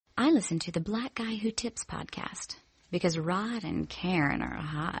I listen to the Black Guy Who Tips podcast because Rod and Karen are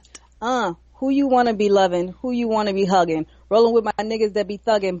hot. Who you want to be loving? Who you want to be hugging? Rolling with my niggas that be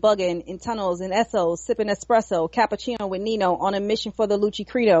thugging, bugging in tunnels and Essos, sipping espresso, cappuccino with Nino on a mission for the Lucci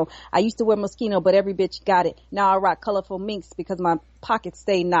Credo. I used to wear Moschino, but every bitch got it. Now I rock colorful minks because my pockets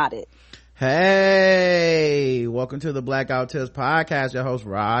stay knotted. Hey, welcome to the Blackout Tips podcast. Your host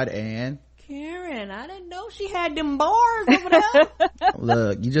Rod and Karen. I didn't know she had them bars over there.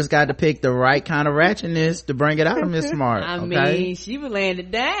 Look, you just got to pick the right kind of ratchetness to bring it out of Miss Smart. I okay? mean, she was laying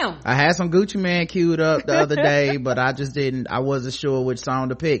it down. I had some Gucci Man queued up the other day, but I wasn't sure which song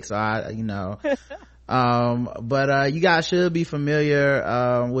to pick, so but you guys should be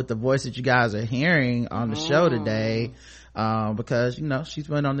familiar with the voice that you guys are hearing on the show today, because she's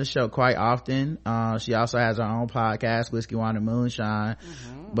been on this show quite often. She also has her own podcast, Whiskey Wine and Moonshine,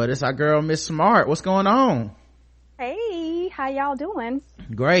 but it's our girl Miss Smart. What's going on? Hey, how y'all doing?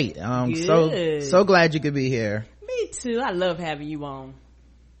 Great. So glad you could be here. Me too. I love having you on.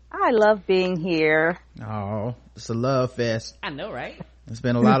 I love being here. Oh, it's a love fest. I know, right? It's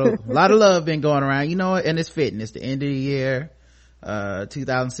been a lot of love been going around, and it's fitting. It's the end of the year.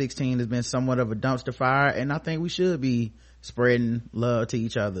 2016 has been somewhat of a dumpster fire, and I think we should be spreading love to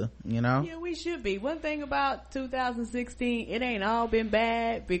each other. Yeah, we should be. One thing about 2016, it ain't all been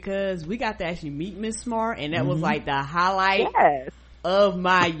bad because we got to actually meet Miss Smart, and that was like the highlight of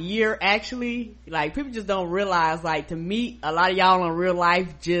my year. Actually, like, people just don't realize, like, to meet a lot of y'all in real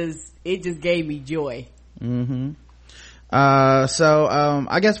life, it just gave me joy.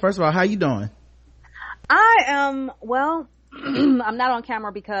 I guess first of all, how you doing? I am well. I'm not on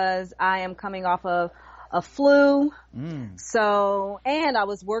camera because I am coming off of a flu. So, and I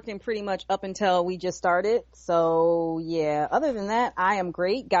was working pretty much up until we just started. So yeah, other than that, I am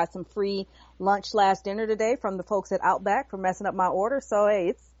great. Got some free lunch / dinner today from the folks at Outback for messing up my order. So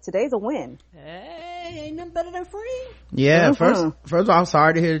hey, today's a win. Hey, ain't nothing better than free. Yeah. First of all, I'm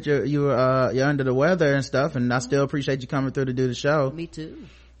sorry to hear that you're under the weather and stuff, and I still appreciate you coming through to do the show. Me too.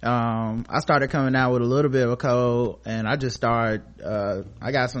 I started coming out with a little bit of a cold, and I just started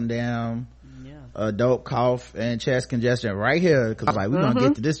I got some damn dope cough and chest congestion right here, because we're gonna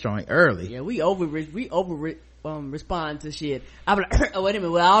get to this joint early. Yeah, we over respond to shit. I'm like, oh, wait a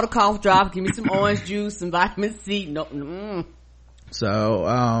minute, with all the cough drops, give me some orange juice, some vitamin C. No. So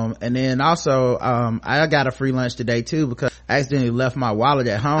and then also I got a free lunch today too, because I accidentally left my wallet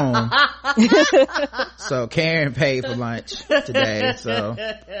at home. So Karen paid for lunch today, so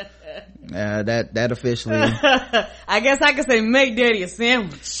that officially I guess I could say make daddy a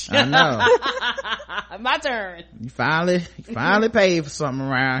sandwich. I know. My turn. You finally paid for something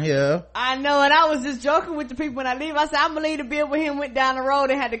around here. I know, and I was just joking with the people when I leave. I said I'm gonna leave the bill with him, went down the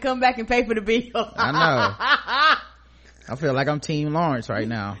road and had to come back and pay for the bill. I know. I feel like I'm Team Lawrence right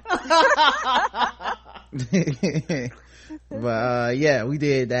now. But yeah, we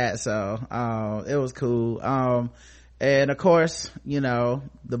did that, so it was cool. And of course,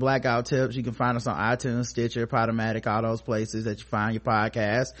 the Blackout Tips, you can find us on iTunes, Stitcher, Podomatic, all those places that you find your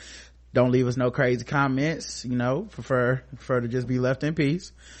podcast. Don't leave us no crazy comments, prefer to just be left in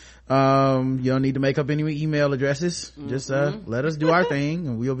peace. You don't need to make up any email addresses. Just let us do our thing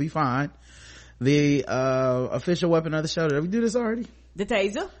and we'll be fine. The official weapon of the show, did we do this already? The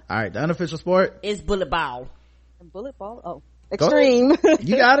taser. All right, the unofficial sport is bullet ball. Bullet ball? Oh, extreme.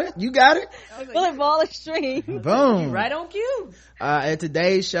 You got it. Bullet ball extreme. Boom. You right on cue. And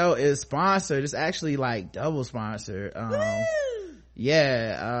today's show is sponsored. It's actually like double sponsored.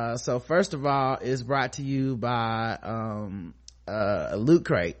 So first of all, it's brought to you by Loot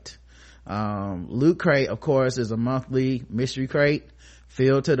Crate. Loot Crate, of course, is a monthly mystery crate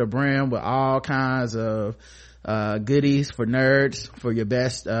filled to the brim with all kinds of goodies for nerds, for your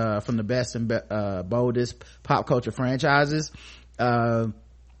best from the best and boldest pop culture franchises. And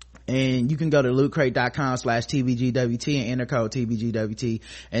you can go to lootcrate.com/tbgwt and enter code tbgwt,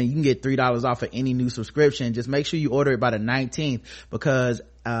 and you can get $3 off of any new subscription. Just make sure you order it by the 19th, because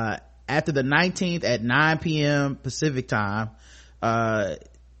after the 19th at 9 p.m. Pacific time,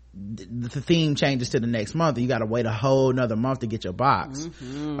 the theme changes to the next month. You got to wait a whole nother month to get your box.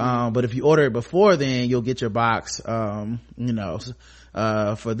 But if you order it before then, you'll get your box for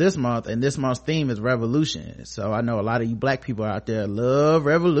this month, and this month's theme is revolution. So I know a lot of you black people out there love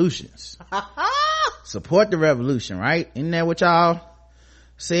revolutions. Support the revolution, right? Isn't that what y'all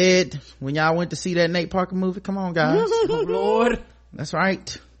said when y'all went to see that Nate Parker movie? Come on, guys. Oh Lord, that's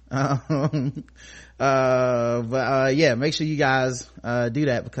right. Yeah, make sure you guys do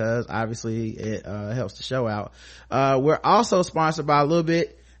that, because obviously it helps the show out. We're also sponsored by a little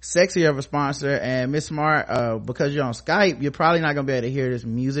bit sexier of a sponsor. And Miss Smart, because you're on Skype, you're probably not gonna be able to hear this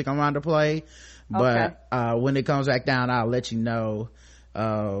music I'm about to play, but when it comes back down, I'll let you know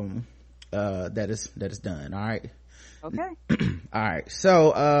that it's done. All right. Okay. All right.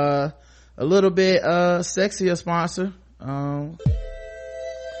 So a little bit sexier sponsor.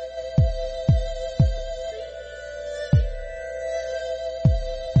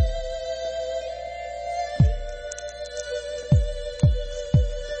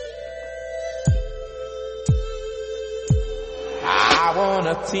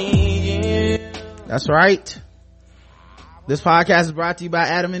 That's right. This podcast is brought to you by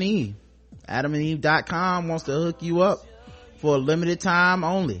Adam and Eve. AdamandEve.com wants to hook you up for a limited time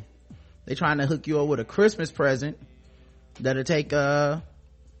only. They're trying to hook you up with a Christmas present that'll take you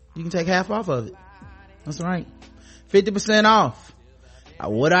can take half off of it. That's right. 50% off.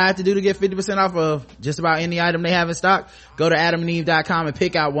 What I have to do to get 50% off of just about any item they have in stock? Go to AdamandEve.com and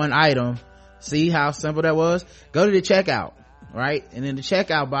pick out one item. See how simple that was? Go to the checkout, right? And in the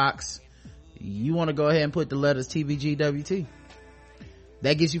checkout box, you want to go ahead and put the letters TBGWT.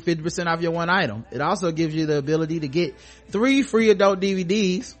 That gets you 50% off your one item. It also gives you the ability to get 3 free adult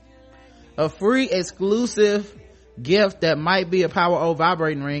DVDs, a free exclusive gift that might be a Power O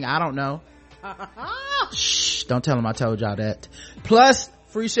vibrating ring. I don't know. Shh, don't tell them I told y'all that. Plus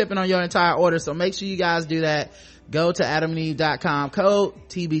free shipping on your entire order. So make sure you guys do that. Go to AdamandEve.com, code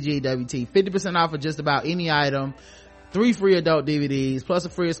TBGWT, 50% off of just about any item, 3 free adult DVDs plus a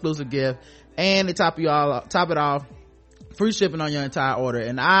free exclusive gift, and to top it off, free shipping on your entire order.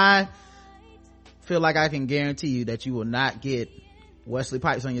 And I feel like I can guarantee you that you will not get Wesley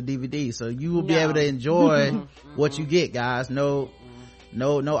Pipes on your DVD, so you will be able to enjoy what you get, guys. No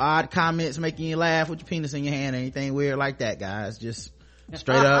odd comments making you laugh with your penis in your hand or anything weird like that, guys. Just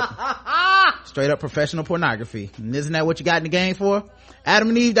straight up professional pornography. And isn't that what you got in the game for?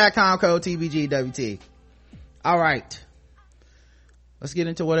 AdamandEve.com, code TBGWT. All right, let's get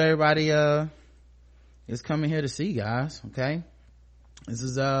into what everybody is coming here to see, guys. Okay, this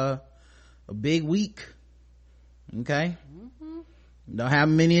is a big week. Okay, don't have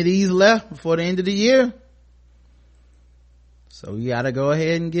many of these left before the end of the year, so we gotta go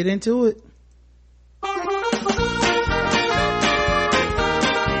ahead and get into it.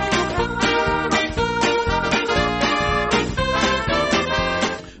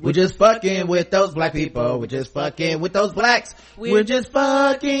 We're just fucking with those black people. We're just fucking with those blacks. We're just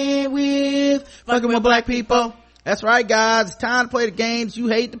fucking with black people. That's right, guys. It's time to play the games you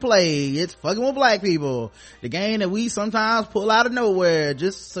hate to play. It's fucking with black people. The game that we sometimes pull out of nowhere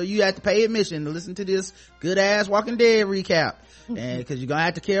just so you have to pay admission to listen to this good ass Walking Dead recap. And cause you're gonna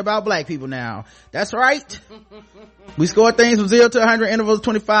have to care about black people now. That's right. We score things from 0 to 100 intervals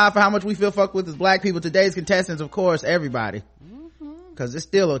 25 for how much we feel fucked with as black people. Today's contestants, of course, everybody. Cause it's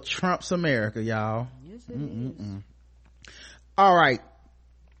still a Trump's America, y'all. Yes, it is. All right,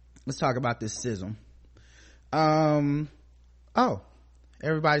 let's talk about this schism.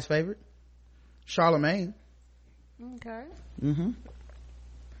 Everybody's favorite, Charlemagne. Okay.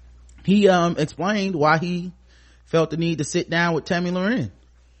 He explained why he felt the need to sit down with Tammy Loren.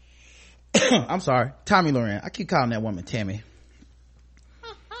 I'm sorry, Tommy Loren. I keep calling that woman Tammy.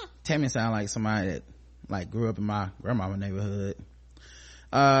 Tammy sound like somebody that like grew up in my grandmama neighborhood.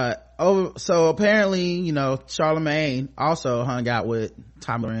 So apparently, Charlemagne also hung out with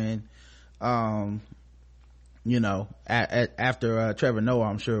Tommy Loren, after Trevor Noah,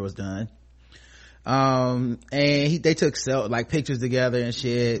 I'm sure, was done. And they took pictures together and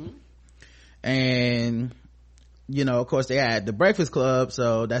shit. And, of course they had the Breakfast Club,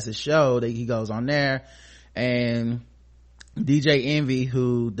 so that's his show that he goes on there. And DJ Envy,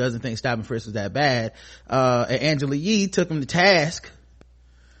 who doesn't think Stop and Frisk was that bad, and Angela Yee took him to task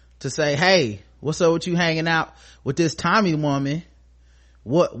to say, hey, what's up with you hanging out with this Tommy woman?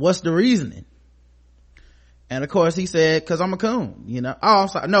 What's the reasoning? And of course he said, cause I'm a coon, Oh, I'm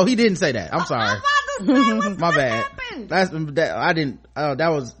sorry. No, he didn't say that. I'm sorry. My bad. That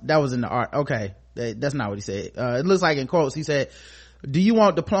was in the art. Okay. That's not what he said. It looks like in quotes he said, do you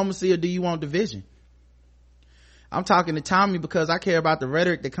want diplomacy or do you want division? I'm talking to Tommy because I care about the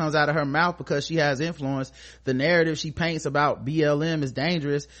rhetoric that comes out of her mouth because she has influence. The narrative she paints about BLM is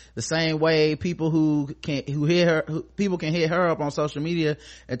dangerous. The same way people can hit her up on social media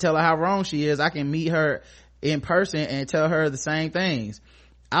and tell her how wrong she is. I can meet her in person and tell her the same things.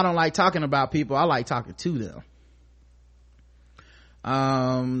 I don't like talking about people. I like talking to them.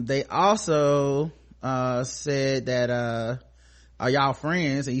 They also said that are y'all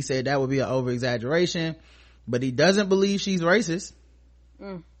friends? And he said that would be an over exaggeration, but he doesn't believe she's racist.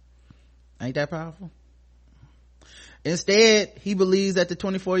 Ain't that powerful? Instead, he believes that the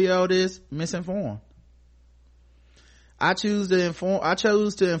 24-year-old is misinformed. I chose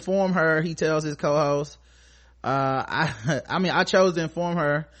to inform her, he tells his co-host. I chose to inform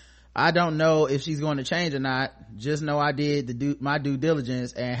her. I don't know if she's going to change or not. Just know I did my due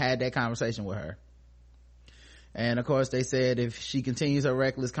diligence and had that conversation with her. And of course they said if she continues her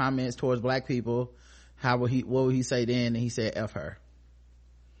reckless comments towards black people, what will he say then? And he said F her.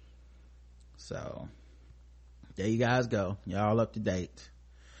 So there you guys go, y'all up to date.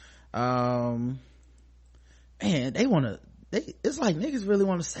 Man, it's like niggas really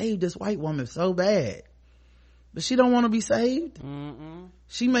want to save this white woman so bad, but she don't want to be saved. Mm-mm.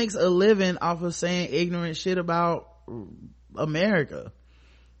 She makes a living off of saying ignorant shit about America.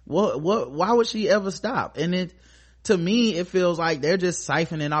 Why would she ever stop? And to me, it feels like they're just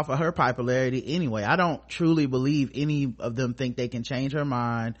siphoning off of her popularity anyway. I don't truly believe any of them think they can change her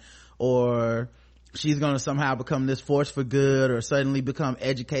mind, or she's gonna somehow become this force for good, or suddenly become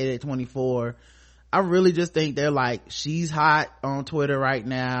educated at 24. I really just think they're like, she's hot on Twitter right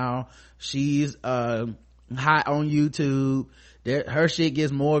now, she's hot on YouTube, her shit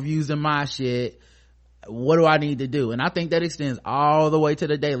gets more views than my shit, what do I need to do? And I think that extends all the way to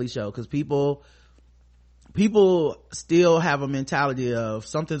the Daily Show, because people still have a mentality of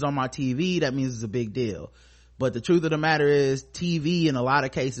something's on my TV, that means it's a big deal. But the truth of the matter is, TV in a lot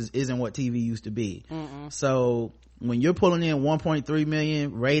of cases isn't what TV used to be. Mm-mm. So when you're pulling in 1.3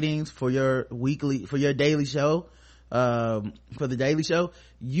 million ratings for your Daily Show, for the Daily Show,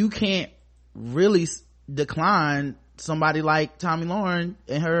 you can't really decline somebody like Tomi Lahren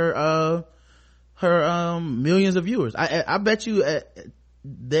and her millions of viewers. I bet you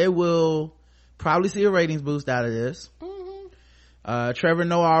they will probably see a ratings boost out of this. Mm-hmm. Trevor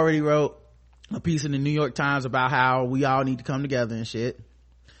Noah already wrote a piece in the New York Times about how we all need to come together and shit.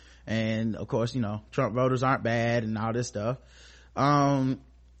 And of course, Trump voters aren't bad and all this stuff.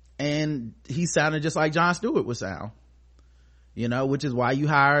 And he sounded just like Jon Stewart would sound, which is why you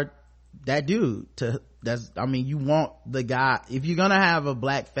hired that dude you want the guy, if you're gonna have a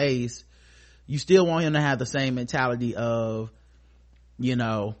black face, you still want him to have the same mentality of,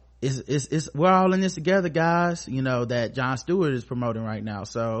 it's we're all in this together, guys, that Jon Stewart is promoting right now.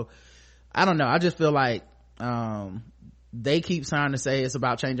 So I don't know, I just feel like they keep trying to say it's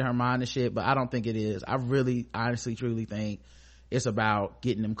about changing her mind and shit, but I don't think it is. I really honestly truly think it's about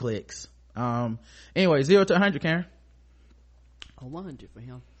getting them clicks. Anyway, 0 to 100, Karen. 100 for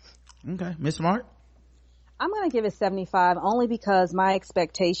him. Okay, Miss Smart. I'm gonna give it 75, only because my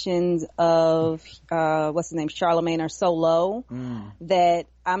expectations of what's his name, Charlemagne, are so low that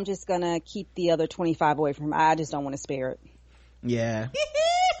I'm just gonna keep the other 25 away from him. I just don't want to spare it. Yeah.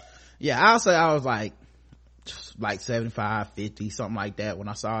 Yeah, I'll say I was like 75, 50, something like that when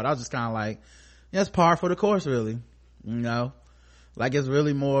I saw it. I was just kind of like, it's par for the course, really. Like it's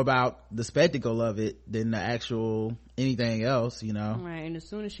really more about the spectacle of it than the actual anything else, Right, and as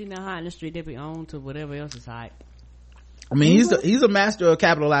soon as she's not hot in the street, they be on to whatever else is hot. I mean, he's a master of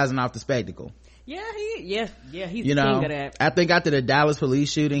capitalizing off the spectacle. Yeah, he's the king of that. I think after the Dallas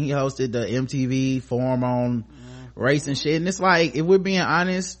police shooting, he hosted the MTV forum on race and shit, and it's like, if we're being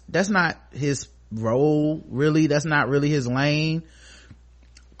honest, that's not his role, really. That's not really his lane.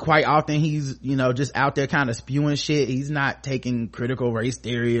 Quite often he's just out there kind of spewing shit. He's not taking critical race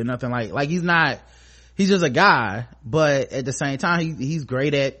theory or nothing like he's just a guy, but at the same time he's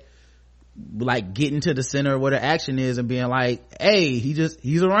great at like getting to the center of where the action is and being like, hey,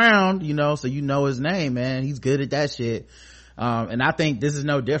 he's around, so his name, man. He's good at that shit. And I think this is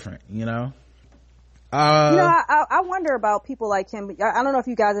no different. I wonder about people like him. I don't know if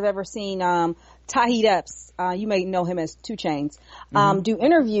you guys have ever seen Tahid Epps, you may know him as 2 Chainz, do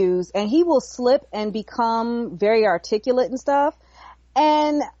interviews, and he will slip and become very articulate and stuff.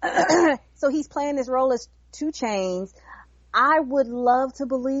 And so he's playing this role as 2 Chainz. I would love to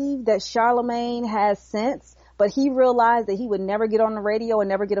believe that Charlemagne has sense, but he realized that he would never get on the radio and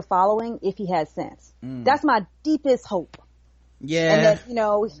never get a following if he had sense. That's my deepest hope. Yeah. And that,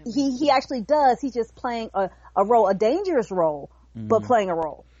 he actually does. He's just playing a role, a dangerous role, but playing a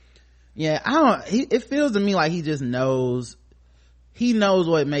role. Yeah, it feels to me like he just knows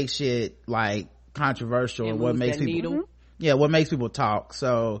what makes shit like controversial and what makes people, what makes people talk.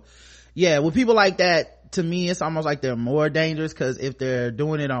 So yeah, with people like that, to me, it's almost like they're more dangerous, because if they're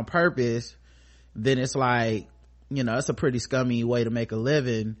doing it on purpose, then it's like, it's a pretty scummy way to make a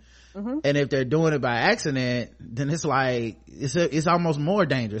living. And if they're doing it by accident, then it's like it's almost more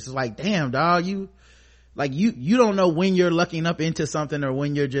dangerous. It's like, damn, dog, you don't know when you're lucking up into something or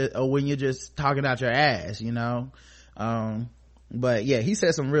when you're just talking out your ass, but yeah, he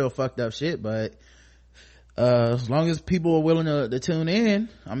said some real fucked up shit. But as long as people are willing to tune in,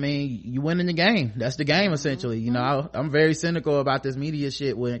 I mean, you win in the game. That's the game, essentially. You know, I'm very cynical about this media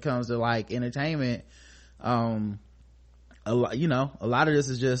shit when it comes to like entertainment. A lot of this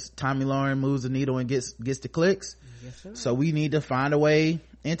is just Tommy Lauren moves the needle and gets the clicks. Yes, sir. So we need to find a way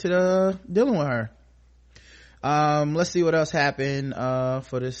into the dealing with her. Let's see what else happened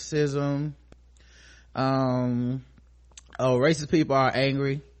for the schism. Racist people are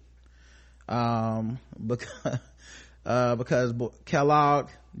angry because Kellogg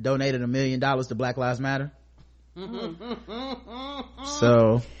donated $1 million to Black Lives Matter.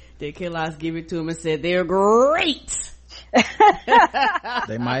 So did Kellogg's give it to him and said they're great?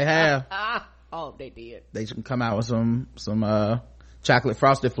 They might have. Oh, they did. They should come out with some chocolate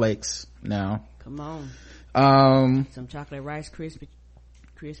frosted flakes now. Come on. Some chocolate rice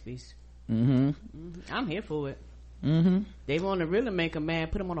krispies. I'm here for it. They want to really make a man,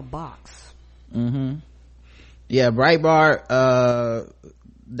 put him on a box. Yeah, Breitbart,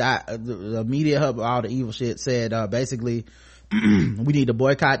 the media hub, all the evil shit, said basically we need to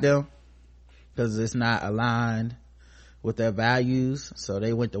boycott them because it's not aligned with their values, so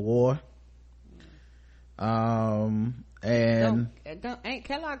they went to war. And ain't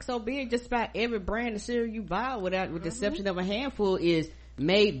Kellogg so big? Just about every brand of cereal you buy, with the exception of a handful, is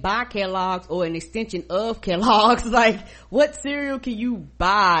made by Kellogg's or an extension of Kellogg's. Like, what cereal can you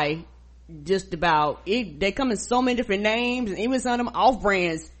buy? Just about it, they come in so many different names, and even some of them off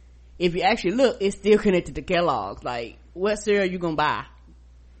brands, if you actually look, it's still connected to Kellogg's. Like, what cereal you gonna buy?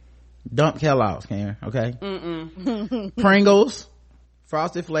 Dump Kellogg's, Karen. Okay. Pringles,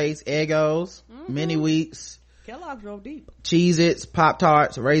 Frosted Flakes, Eggos, Mini Wheats, Kellogg's roll deep, Cheez-Its,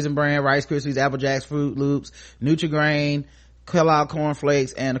 Pop-Tarts, Raisin Bran, Rice Krispies, Apple Jacks, Fruit Loops, Nutri-Grain, Kellogg Corn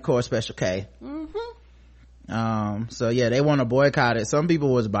Flakes, and of course Special K. So yeah, they want to boycott it. Some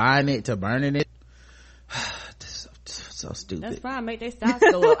people was buying it to burning it. So stupid. That's fine, make their stocks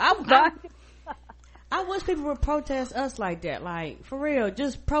go up. I wish people would protest us like that. Like, for real,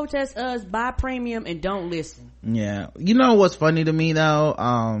 just protest us, buy premium, and don't listen. Yeah. You know what's funny to me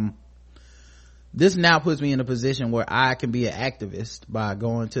though? This now puts me in a position where I can be an activist by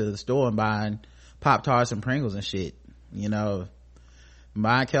going to the store and buying Pop-Tarts and Pringles and shit. You know,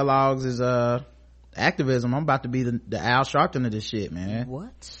 buying Kellogg's is activism. I'm about to be the Al Sharpton of this shit, man.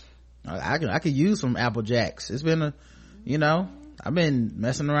 What? I could use some Apple Jacks. It's been I've been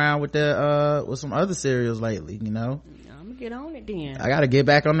messing around with with some other cereals lately, you know. I'm gonna get on it then. I gotta get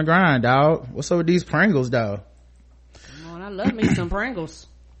back on the grind, dog. What's up with these Pringles, though? Come on, I love me some Pringles.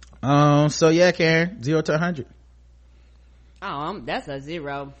 So yeah, Karen, 0 to 100. That's a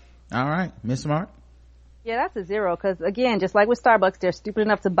 0. All right, Miss Smart. Yeah, that's a 0, because again, just like with Starbucks, they're stupid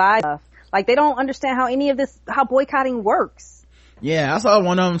enough to buy stuff. Like, they don't understand how boycotting works. Yeah, I saw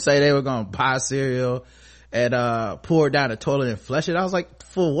one of them say they were gonna buy cereal and pour it down the toilet and flush it. I was like,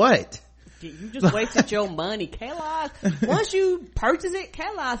 for what? You just wasted your money. Kellogg's, once you purchase it,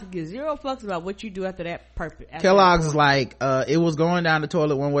 Kellogg's gives 0 fucks about what you do after that purpose. Kellogg's is like, it was going down the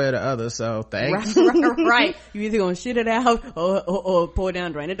toilet one way or the other, so thanks. Right. You either gonna shit it out or pour it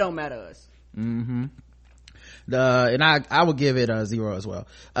down the drain. It don't matter to us. And I would give it a 0 as well.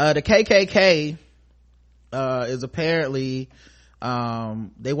 The KKK is apparently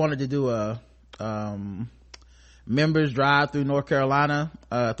they wanted to do a members drive through North Carolina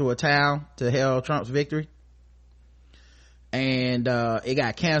through a town to hail Trump's victory, and it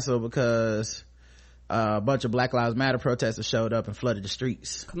got canceled because a bunch of Black Lives Matter protesters showed up and flooded the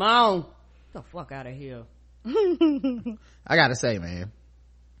streets. Come on, get the fuck out of here. I gotta say, man,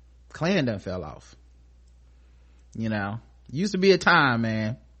 Klan done fell off. You know, used to be a time,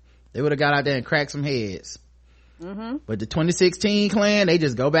 man, they would have got out there and cracked some heads. But the 2016 Klan, they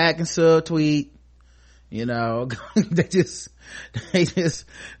just go back and subtweet, you know. they just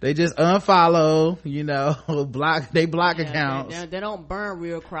unfollow, you know, block accounts. They don't burn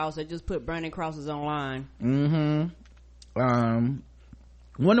real crosses, they just put burning crosses online. Wonder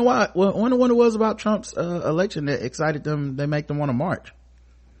what it was about Trump's election that excited them. They make them want to march.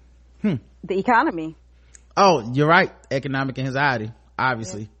 The economy. Oh, you're right, economic anxiety,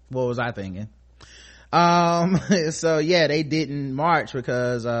 obviously. What was I thinking? So yeah, they didn't march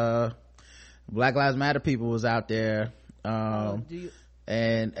because Black Lives Matter people was out there,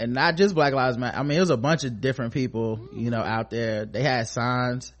 and not just Black Lives Matter. I mean, it was a bunch of different people, you know, out there. They had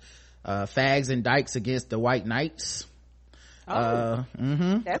signs, fags and dykes against the white knights.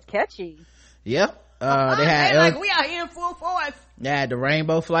 That's catchy. Yep. They had we out here in full force. They had the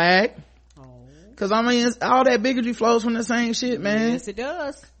rainbow flag. Cause I mean, all that bigotry flows from the same shit, man. Yes, it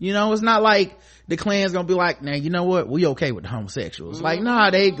does. You know, it's not like the Klan's gonna be like, now, you know what? We okay with the homosexuals. Like, nah,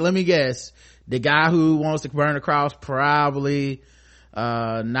 let me guess. The guy who wants to burn a cross probably,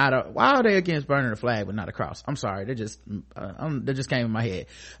 why are they against burning the flag but not a cross? I'm sorry. They just came in my head.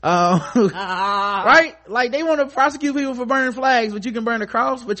 Right? Like, they want to prosecute people for burning flags, but you can burn a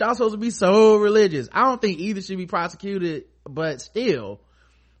cross, but y'all supposed to be so religious. I don't think either should be prosecuted, but still.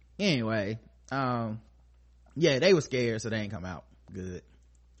 Anyway, yeah, they were scared, so they ain't come out good.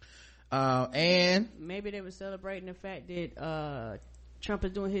 And maybe they were celebrating the fact that Trump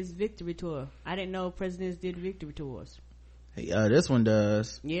is doing his victory tour. I didn't know presidents did victory tours. This one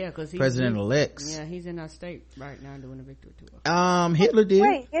does. Yeah, because president-elects. Yeah, he's in our state right now doing a victory tour. Hitler did.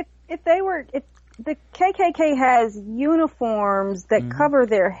 Wait, if the KKK has uniforms that cover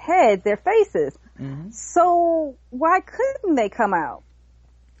their heads, their faces, so why couldn't they come out?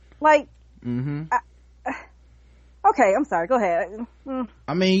 Like, okay, I'm sorry, go ahead.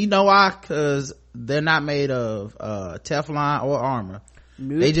 I mean, you know why? Cause they're not made of Teflon or armor.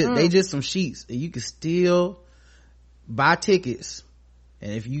 They just some sheets, and you can still buy tickets,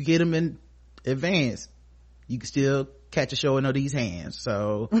 and if you get them in advance, you can still catch a show in these hands.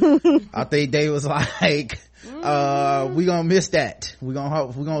 So I think they was like, we gonna miss that. We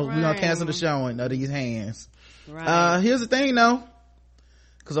gonna cancel the showing of these hands. Right. Here's the thing though,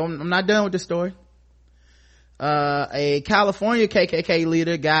 because I'm not done with this story. A California KKK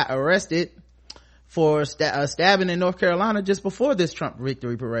leader got arrested for stabbing in North Carolina just before this Trump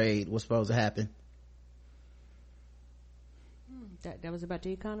victory parade was supposed to happen. That was about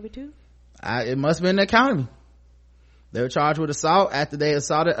the economy too? It must have been the economy. They were charged with assault after they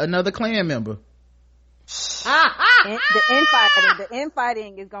assaulted another Klan member. The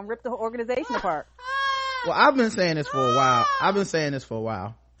infighting is gonna rip the whole organization apart. Well, I've been saying this for a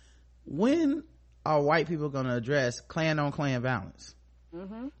while. When are white people gonna address Klan on Klan violence?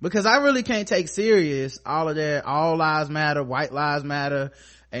 Because I really can't take serious all of their all lives matter, white lives matter,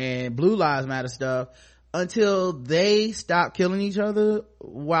 and blue lives matter stuff until they stop killing each other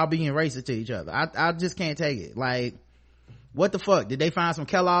while being racist to each other. I just can't take it. Like, what the fuck? Did they find some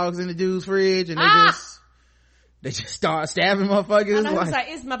Kellogg's in the dude's fridge and they just start stabbing motherfuckers? Like,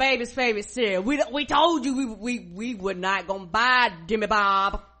 it's my baby's favorite cereal. We told you we were not gonna buy Jimmy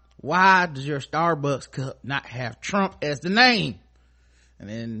Bob. Why does your Starbucks cup not have Trump as the name? And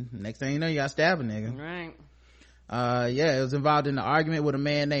then next thing you know, you got stabbed a nigga. Right. Yeah, it was involved in an argument with a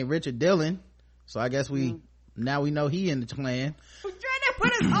man named Richard Dillon. So I guess now we know he in the Klan. We're trying to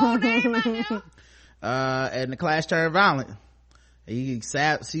put his whole name out here. And the clash turned violent. He's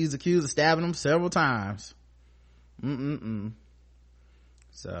accused of stabbing him several times.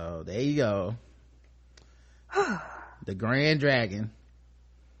 So there you go. The Grand Dragon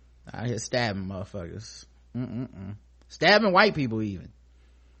out here stabbing motherfuckers. Stabbing white people even.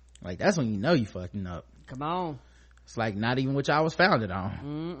 Like, that's when you know you fucking up. Come on. It's like not even what y'all was founded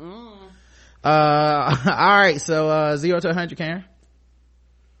on. All right, so 0 to 100, Karen,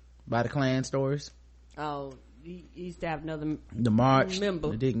 by the Klan stories. Oh, he stabbed another the march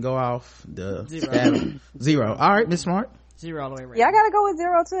member. It didn't go off. The 0. 0. All right, Miss Smart. 0 all the way around. Yeah, I gotta go with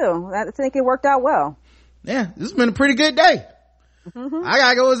 0 too. I think it worked out well. Yeah, this has been a pretty good day. I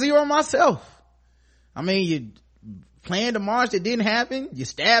gotta go with 0 myself. I mean, you planned a march that didn't happen. You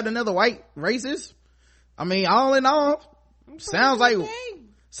stabbed another white racist. I mean, all in all, sounds like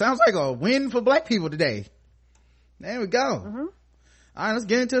a win for black people today. There we go. All right, let's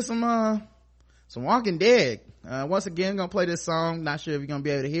get into some Walking Dead. Once again, gonna play this song. Not sure if you're gonna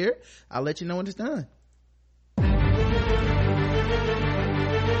be able to hear it. I'll let you know when it's done.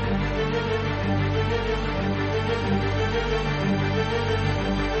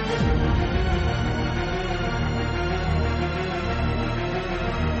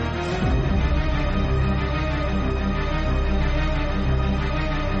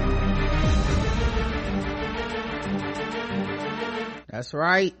 That's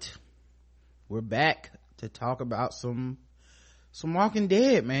right. We're back to talk about some Walking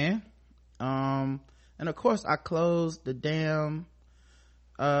Dead, man. And of course I closed the damn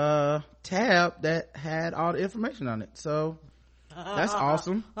tab that had all the information on it. So that's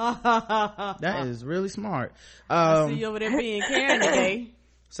awesome. That is really smart. I see you over there being Karen today.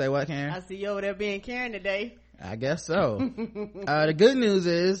 Say what, Karen? I see you over there being Karen today. I guess so. The good news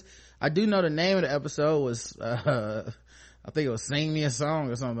is I do know the name of the episode was I think it was Sing Me a Song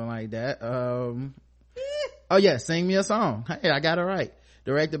or something like that. Oh yeah, Sing Me a Song. Hey, I got it right.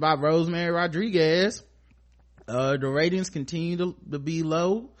 Directed by Rosemary Rodriguez. The ratings continue to be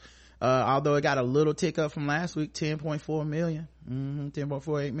low, although it got a little tick up from last week, 10.4 million.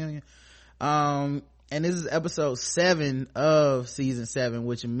 10.48 million. And this is episode 7 of season 7,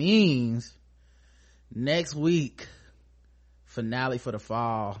 which means next week, finale for the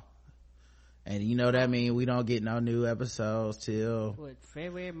fall. And you know that means we don't get no new episodes till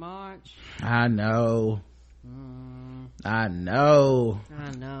February, March. I know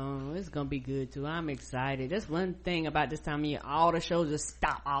it's gonna be good too. I'm excited. That's one thing about this time of year, all the shows just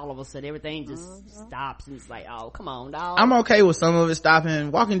stop all of a sudden. Everything just stops, and it's like, oh, come on, dog. I'm okay with some of it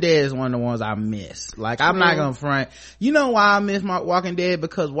stopping. Walking Dead is one of the ones I miss. Like, I'm not gonna front. You know why I miss my Walking Dead?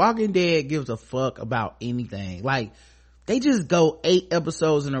 Because Walking Dead gives a fuck about anything. Like, they just go 8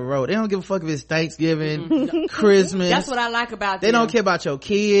 episodes in a row. They don't give a fuck if it's Thanksgiving, Christmas. That's what I like about them. They don't care about your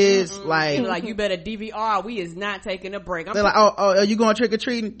kids. Like you better DVR. We is not taking a break. They're like, oh, are you going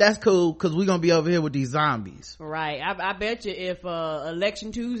trick-or-treating? That's cool, because we're going to be over here with these zombies. Right. I bet you if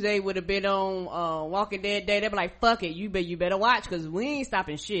Election Tuesday would have been on Walking Dead Day, they'd be like, fuck it, you better watch, because we ain't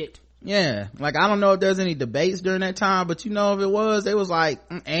stopping shit. Yeah. Like, I don't know if there's any debates during that time, but you know, if it was, they was like,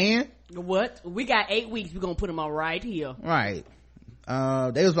 and? What? We got 8 weeks. We're gonna put them on right here. Right.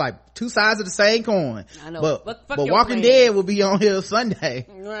 They was like 2 sides of the same coin. I know. But Walking Dead will be on here Sunday.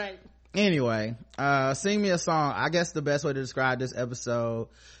 Right. Anyway, sing me a song. I guess the best way to describe this episode,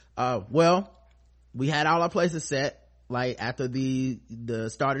 well, we had all our places set. Like, after the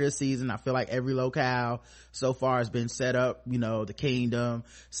start of the season, I feel like every locale so far has been set up. You know, the Kingdom,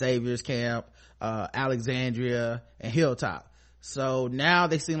 Savior's Camp, Alexandria, and Hilltop. So now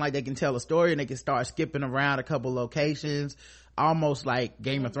they seem like they can tell a story, and they can start skipping around a couple locations, almost like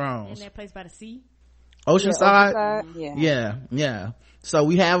Game of Thrones. In that place by the sea? Oceanside? Yeah. So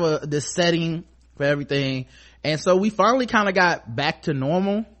we have this setting for everything. And so we finally kind of got back to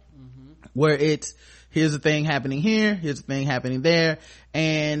normal, where it's, here's the thing happening here, here's the thing happening there.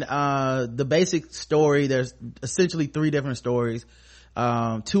 And, the basic story, there's essentially 3 different stories. 2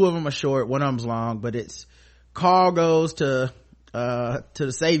 of them are short, one of them's long, but it's Carl goes to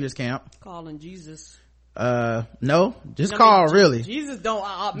the Savior's Camp. Calling Jesus. No, just Carl, really. Jesus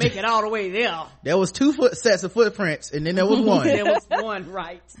don't make it all the way there. There was 2 sets of footprints, and then there was one. There was one,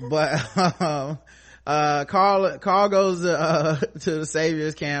 right. But, Carl goes, to the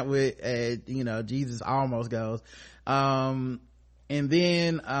Savior's Camp with, Jesus almost goes. And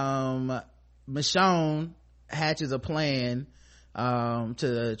then, Michonne hatches a plan,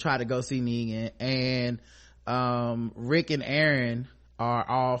 to try to go see Negan, and, Rick and Aaron are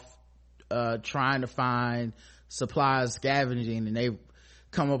off trying to find supplies scavenging, and they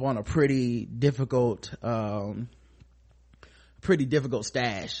come up on a pretty difficult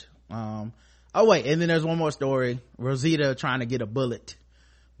stash. Oh wait, and then there's one more story. Rosita trying to get a bullet.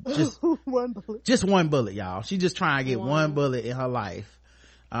 Just one bullet, y'all. She just trying to get one bullet in her life.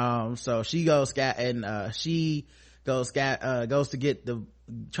 So she goes goes to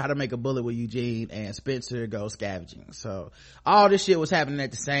try to make a bullet with Eugene, and Spencer goes scavenging. So all this shit was happening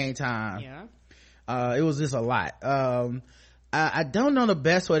at the same time. Yeah. It was just a lot. I don't know the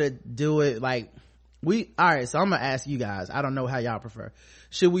best way to do it. Like, alright, so I'm gonna ask you guys, I don't know how y'all prefer.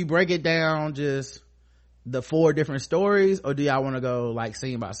 Should we break it down just the 4 different stories, or do y'all want to go like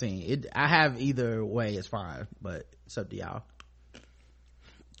scene by scene? I have either way, it's fine, but it's up to y'all.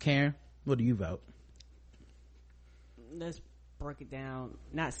 Karen, what do you vote? Let's break it down,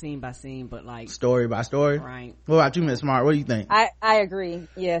 not scene by scene, but like story by story. Right. What about you, Miss Smart? What do you think? I agree.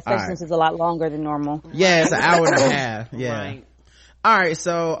 Yeah, especially since it's a lot longer than normal. Yeah, it's an hour and a half. Yeah. Right. All right,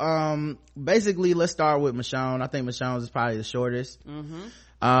 so basically let's start with Michonne. I think Michonne's is probably the shortest.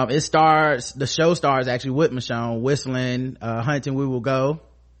 The show starts actually with Michonne whistling Hunting We Will Go,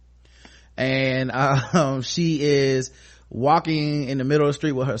 and she is walking in the middle of the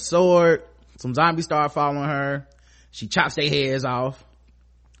street with her sword. Some zombies start following her. She chops their heads off,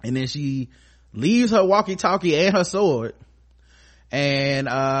 and then she leaves her walkie-talkie and her sword, and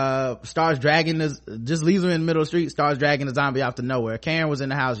starts dragging just leaves her in the middle of the street, starts dragging the zombie out to nowhere. Karen was in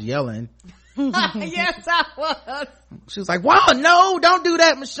the house yelling. Yes, I was. She was like, wow, no, don't do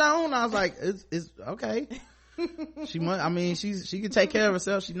that, Michonne. I was like, it's okay. She can take care of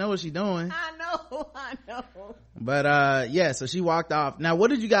herself. She knows what she's doing. I know. But yeah, so she walked off. Now, what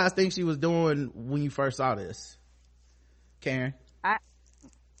did you guys think she was doing when you first saw this? Karen?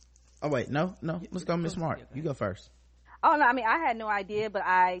 Oh wait, no, let's go Miss Smart. You go first. Oh no, I had no idea, but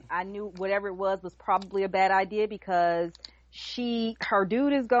I knew whatever it was probably a bad idea, because her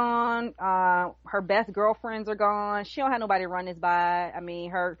dude is gone, her best girlfriends are gone, she don't have nobody to run this by.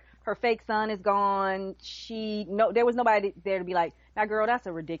 Her fake son is gone. There was nobody there to be like, now girl, that's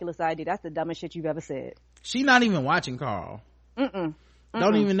a ridiculous idea, that's the dumbest shit you've ever said. She not even watching Carl. Don't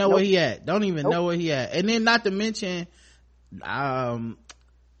even know where he at. Know where he at. And then not to mention,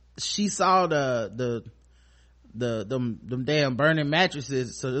 she saw them damn burning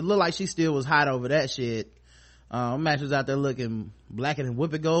mattresses, so it looked like she still was hot over that shit. Mattress out there looking blacker than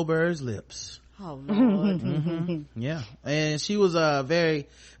Whoopi Goldberg's lips. Oh Lord. Mm-hmm. Yeah, and she was very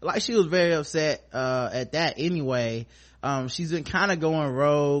upset at that anyway. She's been kind of going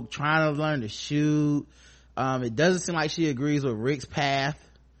rogue, trying to learn to shoot. It doesn't seem like she agrees with Rick's path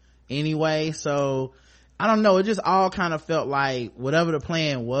anyway, so I don't know, it just all kind of felt like whatever the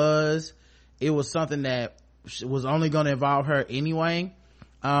plan was, it was something that was only going to involve her anyway.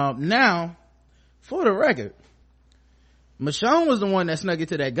 Now, for the record, Michonne was the one that snuck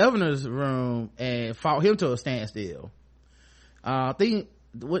into that governor's room and fought him to a standstill. Wasn't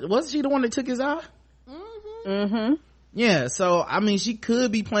she the one that took his eye? Mm-hmm. Yeah, so I mean, she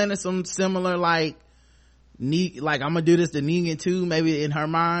could be planning some similar like I'm gonna do this to Negan too, maybe in her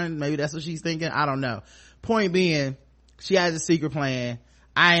mind. Maybe that's what she's thinking. I don't know. Point being, she has a secret plan.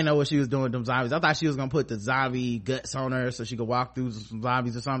 I didn't know what she was doing with them zombies. I thought she was gonna put the zombie guts on her so she could walk through some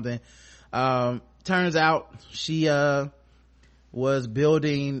zombies or something. Turns out she was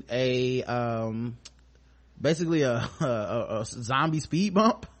building basically a zombie speed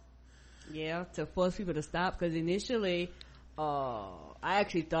bump. Yeah, to force people to stop, because initially I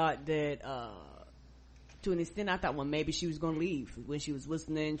actually thought that to an extent I thought, well, maybe she was gonna leave when she was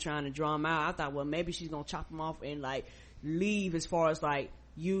listening, trying to draw them out. I thought, well, maybe she's gonna chop them off and like leave, as far as like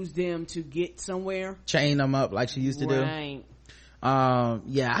use them to get somewhere, chain them up like she used to do. Right.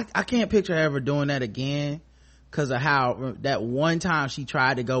 Yeah, I can't picture her ever doing that again, because of how that one time she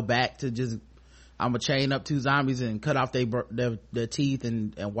tried to go back to just, I'm gonna chain up two zombies and cut off their teeth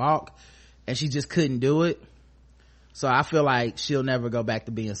and walk, and she just couldn't do it. So I feel like she'll never go back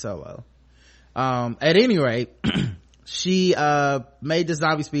to being Solo. At any rate, she made the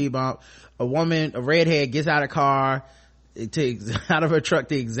zombie speed bump. A redhead, gets out of car out of her truck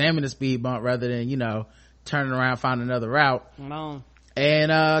to examine the speed bump rather than turning around, find another route. No.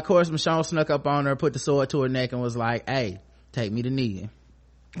 And of course Michonne snuck up on her, put the sword to her neck, and was like, hey, take me to Negan.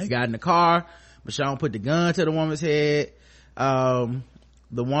 They got in the car. Michonne put the gun to the woman's head. The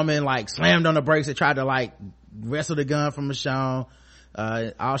woman like slammed on the brakes and tried to like wrestle the gun from Michonne.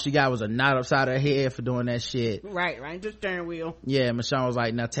 All she got was a knot upside her head for doing that shit. Right, just steering wheel. Yeah, Michonne was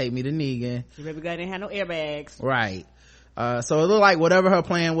like, now take me to Negan. She really didn't have no airbags. Right. So it looked like whatever her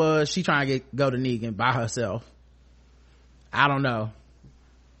plan was, she trying to go to Negan by herself. I don't know.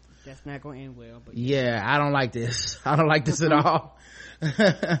 That's not going to end well. But yeah, I don't like this. I don't like this at all.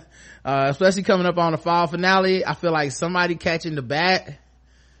 Especially coming up on the fall finale. I feel like somebody catching the bat,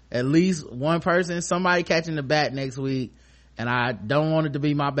 at least one person, somebody catching the bat next week, and I don't want it to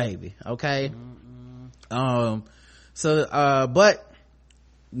be my baby. Okay. Mm-mm. But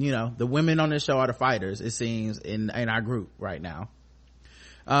the women on this show are the fighters, it seems, in our group right now.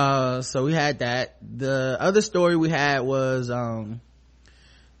 So we had that. The other story we had was we'll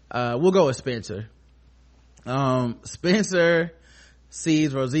go with Spencer. Spencer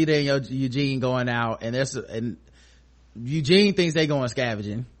sees Rosita and Eugene going out, and Eugene thinks they going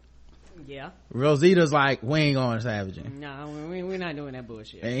scavenging. Yeah. Rosita's like, we ain't going scavenging. No, we're not doing that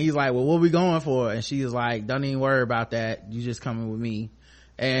bullshit. And he's like, well, what we going for? And she's like, don't even worry about that, you just coming with me.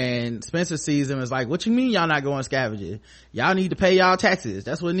 And Spencer sees him and is like, what you mean y'all not going scavenging? Y'all need to pay y'all taxes.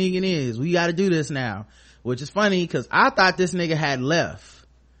 That's what Negan is. We gotta do this now. Which is funny, because I thought this nigga had left.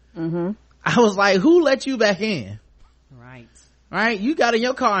 Mm-hmm. I was like, who let you back in? Right, you got in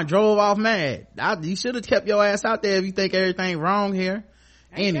your car and drove off mad. You should have kept your ass out there if you think everything wrong here.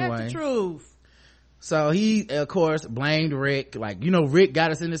 Ain't that the truth? So he of course blamed Rick, like, Rick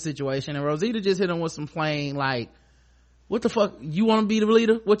got us in this situation, and Rosita just hit him with some plain like, what the fuck, you want to be the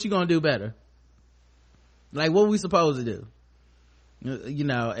leader? What you gonna do better? Like, what we supposed to do?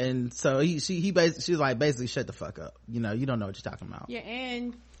 And so she was like, basically shut the fuck up, you don't know what you're talking about.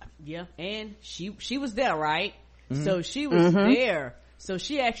 And she was there, right? Mm-hmm. So she was there, so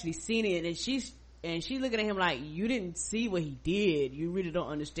she actually seen it, and she looking at him like, you didn't see what he did, you really don't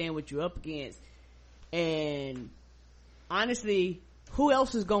understand what you're up against. And honestly, who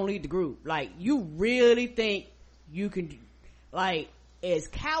else is gonna lead the group? Like, you really think you can, like, as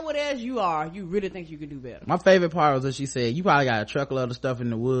coward as you are, you really think you can do better? My favorite part was that she said, you probably got a truckload of stuff in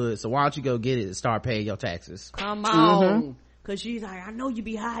the woods, so why don't you go get it and start paying your taxes? Come on. Cause she's like, I know you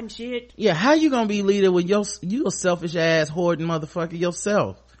be hiding shit. Yeah, how you gonna be leader when you a selfish ass hoarding motherfucker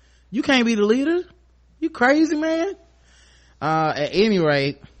yourself? You can't be the leader. You crazy, man. At any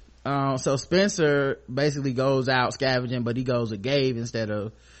rate, so Spencer basically goes out scavenging, but he goes with Gabe instead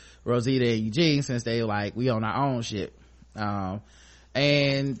of Rosita and Eugene, since they like, we on our own shit.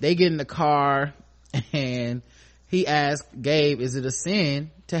 And they get in the car, and he asks Gabe, is it a sin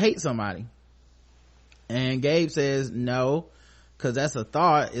to hate somebody? And Gabe says no, because that's a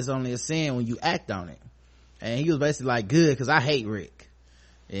thought. It's only a sin when you act on it. And he was basically like, good, because I hate Rick.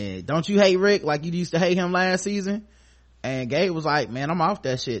 And don't you hate Rick like you used to hate him last season? And Gabe was like, man, I'm off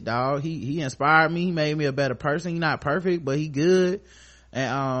that shit, dog. He inspired me. He made me a better person. He's not perfect, but he good.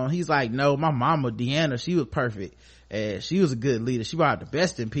 And he's like, no, my mama Deanna, she was perfect, and she was a good leader. She brought out the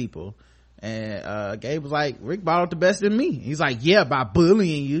best in people. And Gabe was like, Rick brought out the best in me. He's like, yeah, by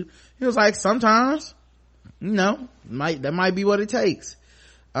bullying you. He was like, sometimes, that might be what it takes.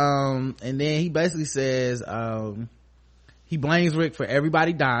 And then he basically says he blames Rick for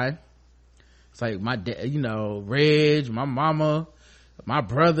everybody dying. It's like my dad, Reg, my mama, my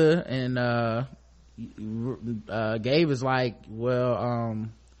brother, and Gabe is like, well,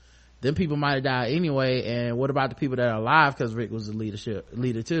 them people might have died anyway, and what about the people that are alive, because Rick was the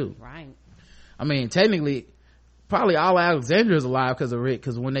leader too, right? I mean, technically probably all Alexandria is alive because of Rick,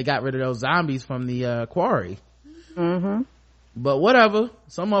 because when they got rid of those zombies from the quarry. But whatever,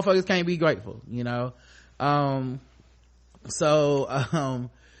 some motherfuckers can't be grateful,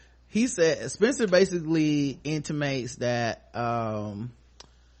 he said, Spencer basically intimates that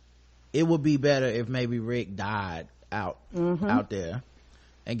it would be better if maybe Rick died out there.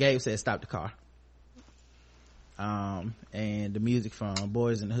 And Gabe said, stop the car. And the music from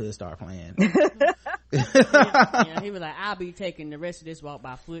Boys in the Hood started playing. He was like, I'll be taking the rest of this walk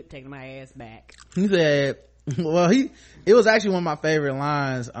by foot, taking my ass back. He said, well, it was actually one of my favorite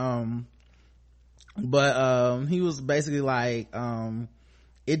lines. But he was basically like,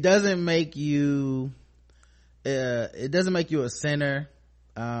 it doesn't make you a sinner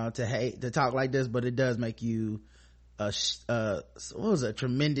to talk like this, but it does make you a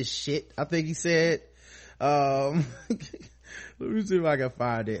tremendous shit, I think he said. Let me see if I can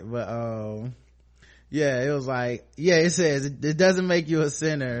find it. But it was like, it says it doesn't make you a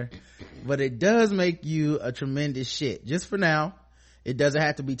sinner, but it does make you a tremendous shit, just for now. It doesn't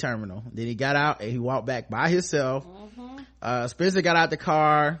have to be terminal. Then he got out and he walked back by himself. Spencer got out the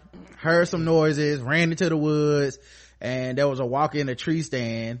car, heard some noises, ran into the woods, and there was a walker in a tree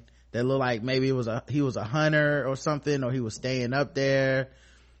stand that looked like maybe he was a hunter or something, or he was staying up there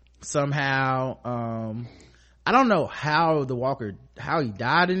somehow. I don't know how he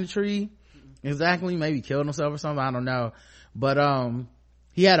died in the tree exactly. Maybe killed himself or something, I don't know. But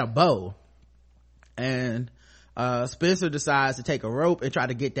he had a bow, and Spencer decides to take a rope and try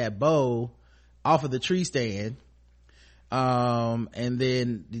to get that bow off of the tree stand, and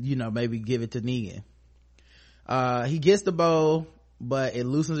then maybe give it to Negan. He gets the bow, but it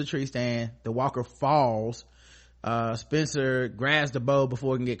loosens the tree stand. The walker falls. Spencer grabs the bow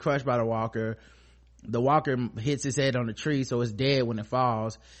before it can get crushed by the walker. The walker hits his head on the tree, so it's dead when it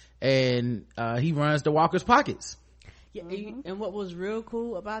falls, and he runs the walker's pockets. Yeah, and what was real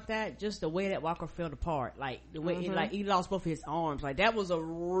cool about that, just the way that walker fell apart, like the way he lost both of his arms, like that was a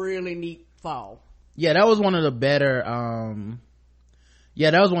really neat fall. Yeah, that was one of the better.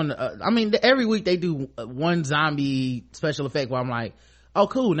 That was one. I mean, every week they do one zombie special effect where I'm like, oh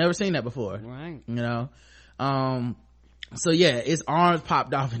cool, never seen that before, right? So its arms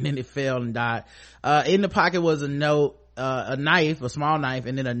popped off and then it fell and died. In the pocket was a note, a knife, a small knife,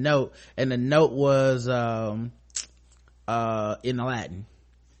 and then a note, and the note was in Latin.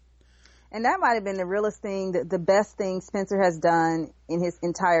 And that might have been the realest thing, the best thing Spencer has done in his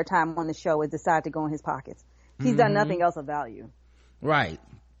entire time on the show, is decide to go in his pockets. He's done nothing else of value. Right.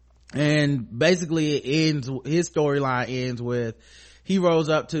 And basically his storyline ends with, he rolls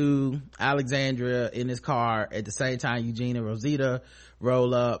up to Alexandria in his car at the same time Eugene and Rosita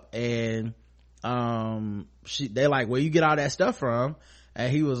roll up, and they're like, where you get all that stuff from?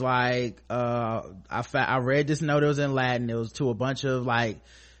 And he was like, I read this note, it was in Latin, it was to a bunch of like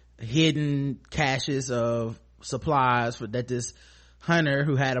hidden caches of supplies that this hunter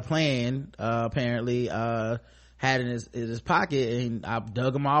who had a plan apparently had in his pocket, and I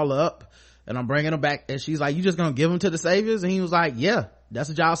dug them all up and I'm bringing them back. And she's like, you just gonna give them to the saviors? And he was like, yeah, that's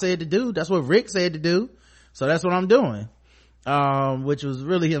what y'all said to do, that's what Rick said to do, so that's what I'm doing. Which was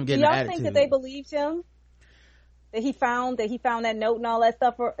really him getting the attitude. Do y'all think that they believed him, that he found that note and all that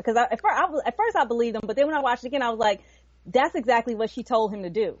stuff? Because at first I believed him, but then when I watched it again, I was like, that's exactly what she told him to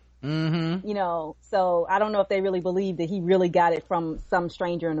do. So I don't know if they really believe that he really got it from some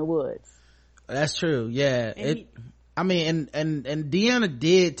stranger in the woods. That's true. Yeah. And Deanna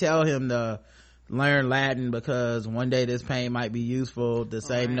did tell him to learn Latin because one day this pain might be useful. The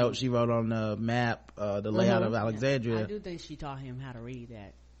same note she wrote on the map, the layout of Alexandria. I do think she taught him how to read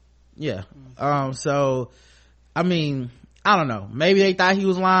that. Yeah. So I mean, I don't know, maybe they thought he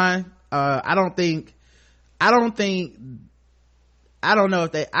was lying. I don't think I don't know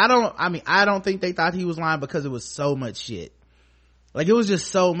if I don't think they thought he was lying because it was so much shit. Like, it was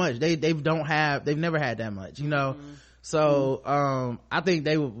just so much. They've never had that much, you know? Mm-hmm. So, I think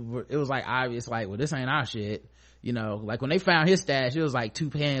it was like obvious, like, well, this ain't our shit. You know, like when they found his stash, it was like 2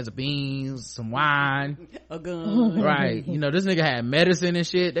 pans of beans, some wine, a gun. Right. You know, this nigga had medicine and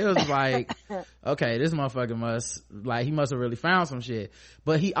shit. They was like, okay, this motherfucker he must have really found some shit.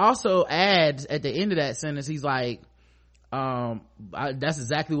 But he also adds at the end of that sentence, he's like, that's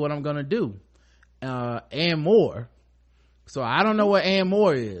exactly what I'm gonna do. And more. So I don't know what and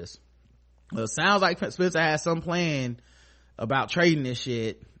more is. Well, it sounds like Spencer has some plan about trading this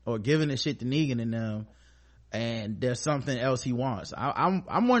shit or giving this shit to Negan and them, and there's something else he wants.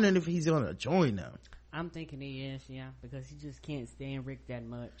 I'm wondering if he's gonna join them. I'm thinking he is, yeah, because he just can't stand Rick that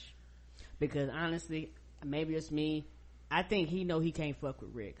much. Because honestly, maybe it's me, I think he know he can't fuck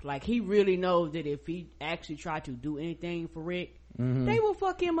with Rick. Like, he really knows that if he actually tried to do anything for Rick, they will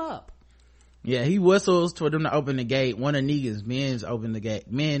fuck him up. Yeah, he whistles for them to open the gate. One of Negan's men opens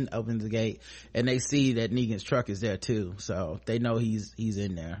the gate, and they see that Negan's truck is there too, so they know he's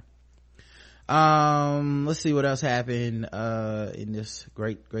in there. Let's see what else happened in this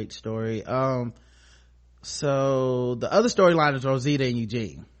great story. So the other storyline is Rosita and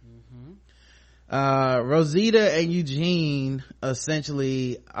Eugene. Rosita and Eugene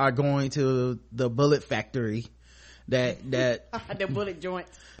essentially are going to the bullet factory that the bullet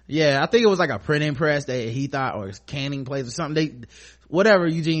joints. Yeah, I think it was like a printing press that he thought, or canning place or something. Whatever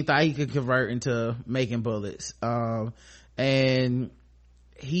Eugene thought he could convert into making bullets. And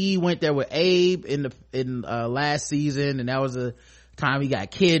he went there with Abe in last season, and that was a time he got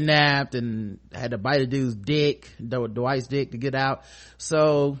kidnapped and had to bite a dude's dick, Dwight's dick, to get out.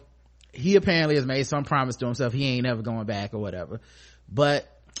 So he apparently has made some promise to himself he ain't ever going back or whatever. But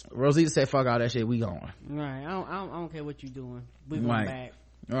Rosita said, fuck all that shit, we going. Right. I don't care what you doing, we going back.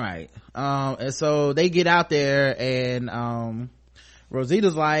 Right. And so they get out there, and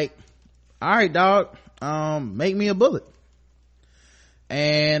Rosita's like, all right, dog, make me a bullet.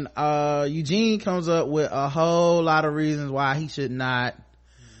 And Eugene comes up with a whole lot of reasons why he should not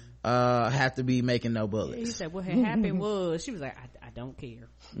have to be making no bullets. Yeah, he said what had happened was, she was like, I don't care.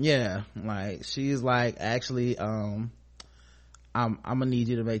 Yeah, like, she's like, actually, I'm gonna need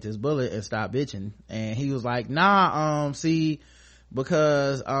you to make this bullet and stop bitching. And he was like, nah, see,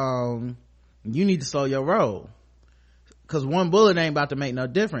 because you need to slow your roll, because one bullet ain't about to make no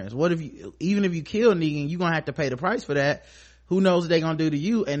difference. What if even if you kill Negan, you gonna have to pay the price for that. Who knows what they gonna do to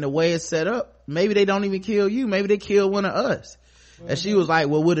you? And the way it's set up, maybe they don't even kill you, maybe they kill one of us. And she was like,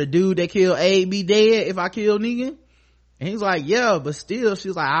 well, would a dude that killed Abe be dead if I kill Negan? And he's like, yeah, but still. She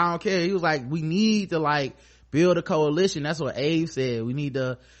was like, I don't care. He was like, we need to like build a coalition. That's what Abe said. We need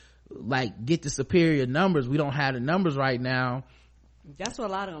to like get the superior numbers. We don't have the numbers right now. That's what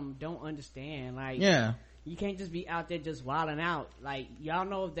a lot of them don't understand. Like, yeah, you can't just be out there just wilding out. Like, y'all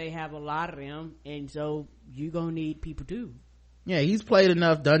know they have a lot of them, and so you gonna need people too. Yeah, he's played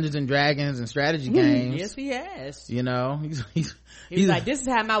enough Dungeons and Dragons and strategy games. Yes, he has. You know, he's like, this is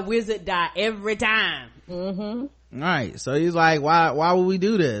how my wizard die every time. Right. So he's like, why would we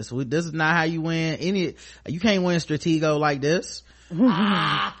do this? This is not how you win you can't win Stratego like this.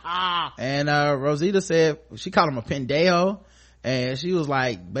 And Rosita said, she called him a pendejo, and she was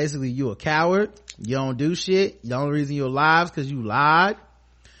like, basically, you a coward, you don't do shit, the only reason you're alive is because you lied,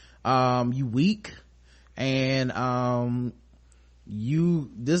 you weak, and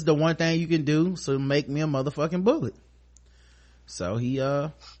this is the one thing you can do, so make me a motherfucking bullet. So he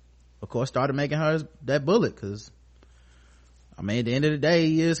of course started making her that bullet, because I mean, at the end of the day,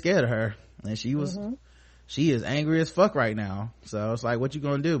 he is scared of her, and she is angry as fuck right now. So it's like, what you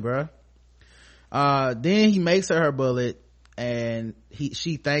gonna do, bruh? Then he makes her bullet, and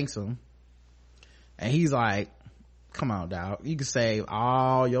she thanks him, and he's like, come on, dog, you can save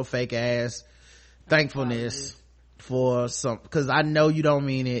all your fake ass thankfulness for some, because I know you don't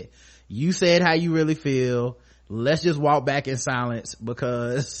mean it. You said how you really feel. Let's just walk back in silence,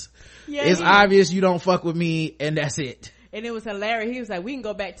 because it's obvious you don't fuck with me, and that's it. And it was hilarious. He was like, we can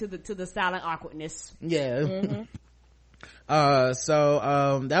go back to the silent awkwardness. Yeah.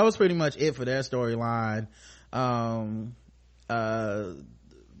 So that was pretty much it for their storyline.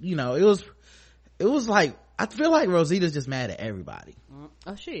 You know, it was like, I feel like Rosita's just mad at everybody.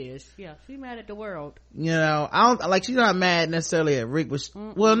 Oh, she is. Yeah, she's mad at the world. You know, she's not mad necessarily at Rick, but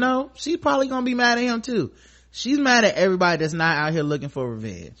well, no, she's probably gonna be mad at him too. She's mad at everybody that's not out here looking for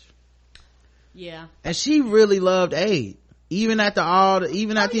revenge. Yeah. And she really loved Abe. Even after he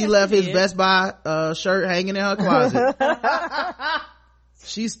left his Best Buy shirt hanging in her closet.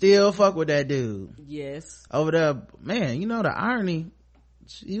 She still fuck with that dude. Yes. Over there, man, you know the irony,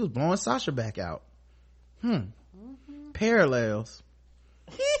 he was blowing Sasha back out. Parallels.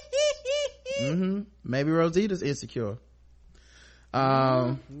 Maybe Rosita's insecure.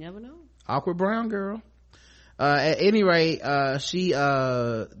 Never know. Awkward brown girl. At any rate, she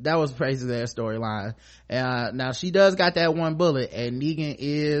that was crazy, their storyline. Now she does got that one bullet, and Negan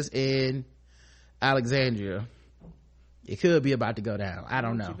is in Alexandria. It could be about to go down. I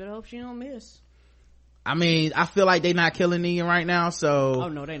don't know. You better hope she don't miss. I mean, I feel like they not killing Negan right now, so oh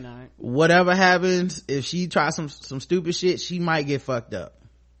no, they not. Whatever happens, if she tries some stupid shit, she might get fucked up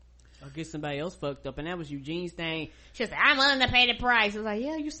or get somebody else fucked up. And that was Eugene's thing. She said, I'm willing to pay the price. I was like,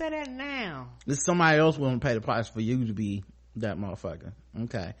 yeah, you said that now. There's somebody else willing to pay the price for you to be that motherfucker.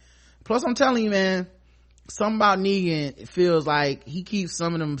 Okay. Plus, I'm telling you, man, something about Negan, it feels like he keeps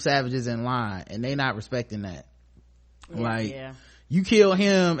some of them savages in line, and they not respecting that. Like, you kill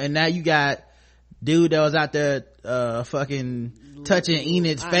him, and now you got dude that was out there fucking touching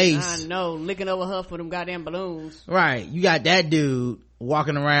Enid's face. I know, licking over her for them goddamn balloons. Right. You got that dude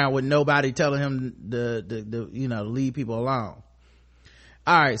walking around with nobody telling him the you know, leave people alone.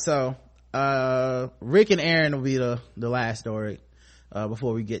 Alright, so Rick and Aaron will be the last story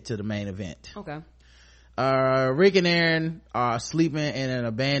before we get to the main event. Okay. Rick and Aaron are sleeping in an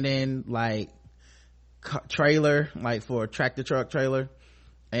abandoned like trailer, like for a tractor truck trailer,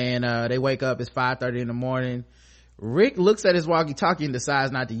 and they wake up, it's 5:30 in the morning. Rick looks at his walkie-talkie and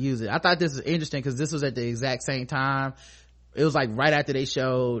decides not to use it. I thought this was interesting because this was at the exact same time. It was like right after they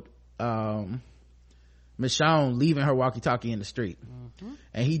showed Michonne leaving her walkie-talkie in the street,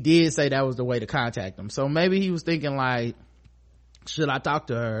 and he did say that was the way to contact them. So maybe he was thinking like, should I talk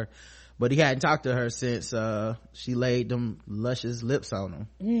to her? But he hadn't talked to her since she laid them luscious lips on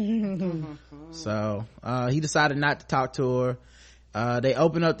him. So he decided not to talk to her. They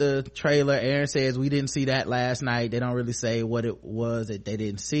open up the trailer. Aaron says, we didn't see that last night. They don't really say what it was that they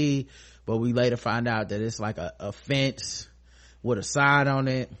didn't see, but we later find out that it's like a fence with a sign on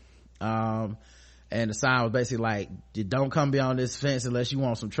it. And the sign was basically like, don't come beyond this fence unless you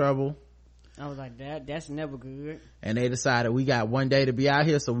want some trouble. I was like, that's never good. And they decided, we got one day to be out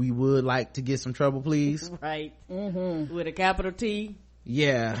here, so we would like to get some trouble, please. Right. With a capital T.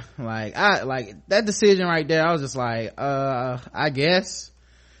 Yeah, like that decision right there, I was just like, I guess,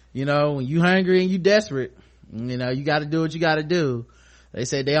 you know, when you hungry and you desperate, you know, you gotta do what you gotta do. They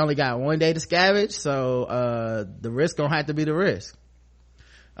said they only got one day to scavenge, so the risk gonna have to be the risk.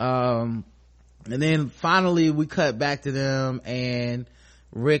 And then finally we cut back to them, and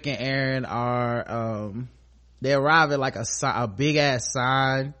Rick and Aaron are they arrive at like a big ass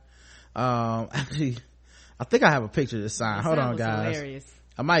sign. Actually, I think I have a picture of this sign. Hold on, guys. Hilarious.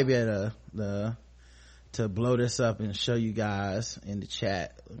 I might be able to blow this up and show you guys in the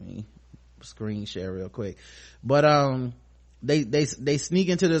chat. Let me screen share real quick. But they sneak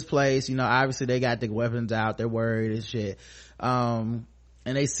into this place, you know, obviously they got the weapons out, they're worried and shit. And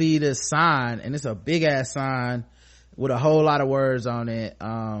they see this sign, and it's a big ass sign with a whole lot of words on it.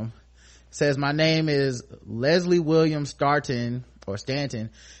 It says, my name is Leslie William Stanton,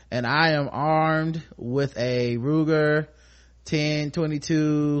 and I am armed with a Ruger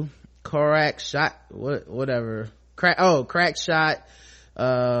 10-22 crack shot, crack shot,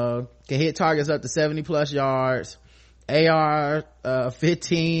 can hit targets up to 70 plus yards, AR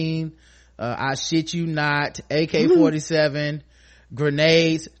 15, I shit you not, AK-47,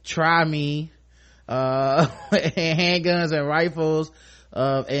 grenades, try me, handguns and rifles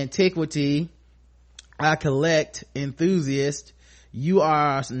of antiquity. I collect enthusiast. You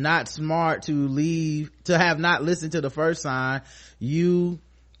are not smart to have not listened to the first sign. You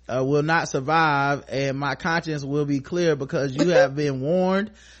will not survive, and my conscience will be clear because you have been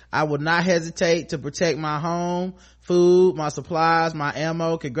warned. I will not hesitate to protect my home, food, my supplies, my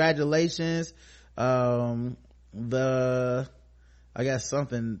ammo. Congratulations. The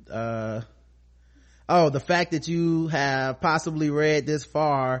fact that you have possibly read this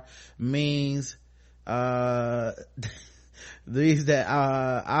far means these that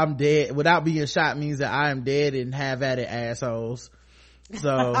I'm dead without being shot means that I am dead, and have at it, assholes.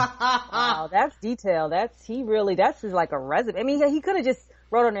 So wow, that's detailed. That's his like a resume. I mean, he could have just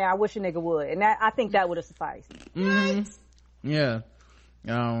wrote on there, I wish a nigga would, and I think that would have sufficed. Yeah.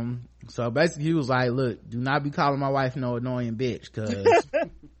 So basically he was like, look, do not be calling my wife no annoying bitch, because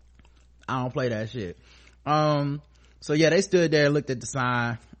I don't play that shit. So yeah, they stood there, looked at the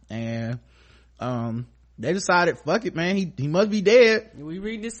sign, and they decided, fuck it, man, he must be dead. We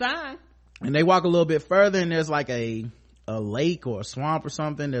read the sign, and they walk a little bit further, and there's like a lake or a swamp or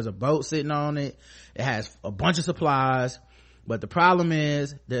something. There's a boat sitting on it. It has a bunch of supplies. But the problem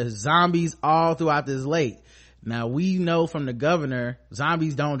is there's zombies all throughout this lake. Now we know from the governor,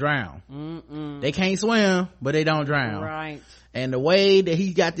 zombies don't drown. They can't swim, but they don't drown. Right. And the way that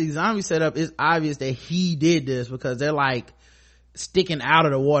he got these zombies set up, is obvious that he did this, because they're like sticking out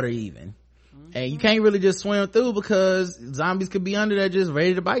of the water even. And you can't really just swim through, because zombies could be under there just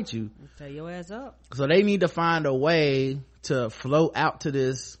ready to bite you. Tear your ass up. So they need to find a way to float out to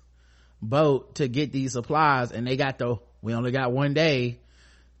this boat to get these supplies, and they got we only got one day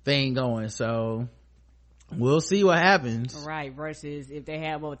thing going. So we'll see what happens. Right. Versus if they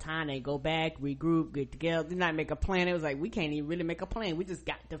have more time, they go back, regroup, get together. They not make a plan. It was like, we can't even really make a plan. We just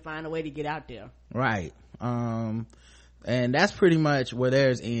got to find a way to get out there. Right. And that's pretty much where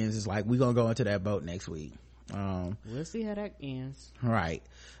theirs ends. It's like, we're gonna go into that boat next week. We'll see how that ends. Right.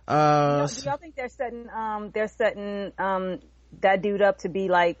 Do y'all think they're setting that dude up to be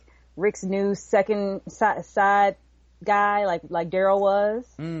like Rick's new second side guy, like Daryl was?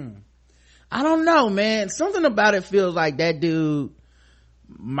 I don't know, man. Something about it feels like that dude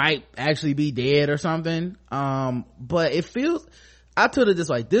might actually be dead or something. But it feels, I put it this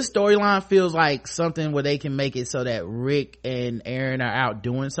way, this storyline feels like something where they can make it so that Rick and Aaron are out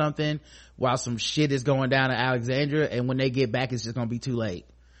doing something while some shit is going down in Alexandria, and when they get back it's just gonna be too late.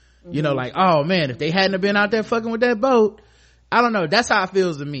 You know, like, oh man, if they hadn't have been out there fucking with that boat, I don't know, that's how it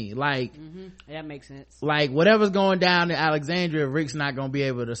feels to me. Like, that makes sense. Like, whatever's going down in Alexandria, Rick's not gonna be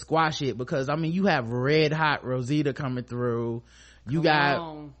able to squash it, because I mean, you have red hot Rosita coming through, you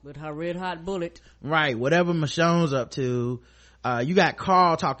got with her red hot bullet, right, whatever Michonne's up to, you got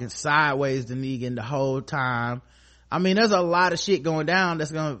Carl talking sideways to Negan the whole time. I mean, there's a lot of shit going down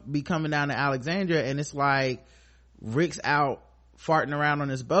that's gonna be coming down to Alexandria, and it's like Rick's out farting around on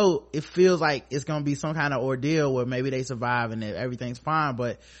this boat. It feels like it's gonna be some kind of ordeal where maybe they survive and everything's fine,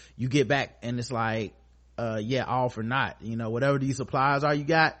 but you get back and it's like, yeah, all for naught. You know, whatever these supplies are you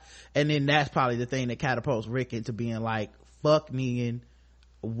got, and then that's probably the thing that catapults Rick into being like, fuck Negan,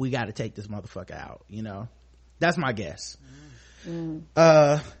 we gotta take this motherfucker out. You know, that's my guess.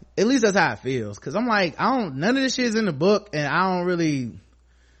 At least that's how it feels, because I'm like, none of this shit's in the book, and I don't really,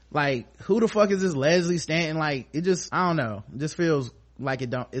 like, who the fuck is this Leslie Stanton? Like, it just, I don't know, it just feels like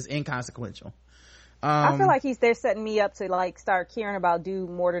it's inconsequential. I feel like they're setting me up to like start caring about dude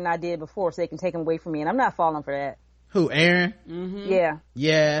more than I did before, so they can take him away from me, and I'm not falling for that. Who, Aaron?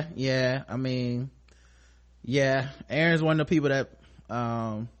 Yeah. I mean, yeah, Aaron's one of the people that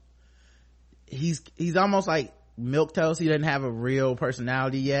he's almost like milquetoast. He doesn't have a real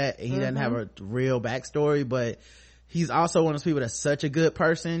personality yet, and he doesn't have a real backstory, but he's also one of those people that's such a good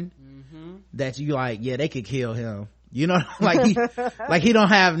person that you like, yeah, they could kill him, you know. Like he don't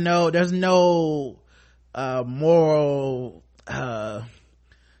have there's no moral, I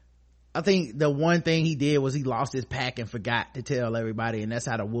think the one thing he did was he lost his pack and forgot to tell everybody, and that's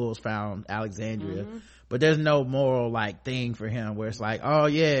how the wolves found Alexandria. But there's no moral like thing for him where it's like, oh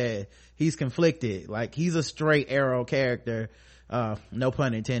yeah, he's conflicted. Like, he's a straight arrow character, no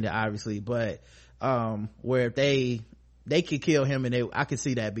pun intended obviously, but where if they could kill him, and I could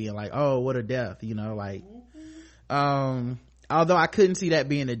see that being like, oh, what a death, you know, like although I couldn't see that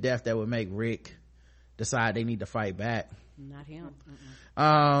being a death that would make Rick decide they need to fight back. Not him.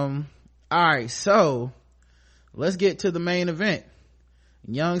 All right, so let's get to the main event.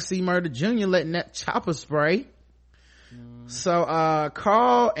 Young C. Murder Jr. letting that chopper spray. So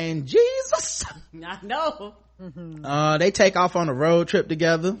Carl and Jesus, I know, they take off on a road trip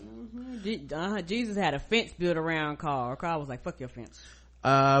together. Jesus had a fence built around Carl. Carl was like, fuck your fence.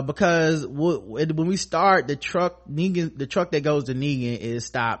 Because when we start, the truck that goes to Negan is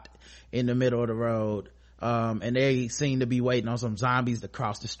stopped in the middle of the road, and they seem to be waiting on some zombies to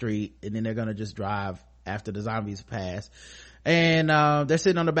cross the street, and then they're gonna just drive after the zombies pass. And they're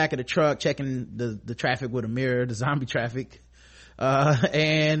sitting on the back of the truck checking the traffic with a mirror, the zombie traffic,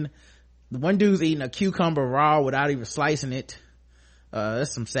 and the one dude's eating a cucumber raw without even slicing it.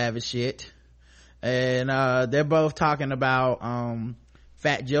 That's some savage shit. And they're both talking about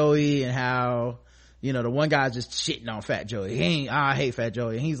Fat Joey, and how, you know, the one guy's just shitting on Fat Joey. I hate Fat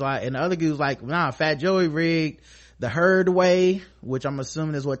Joey. And he's like, and the other dude's like, nah, Fat Joey rigged the herd way, which I'm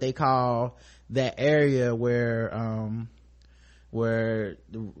assuming is what they call that area where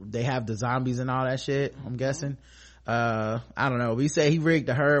they have the zombies and all that shit, I'm guessing. I don't know, we say he rigged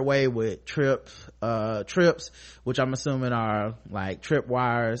the herd way with trips, which I'm assuming are like trip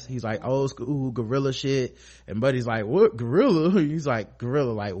wires. He's like, old school guerrilla shit, and Buddy's like, what guerrilla? He's like,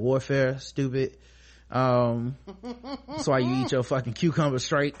 guerrilla like warfare, stupid. That's why you eat your fucking cucumber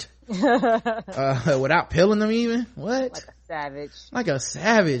straight, without peeling them even. What? Like a savage. Like a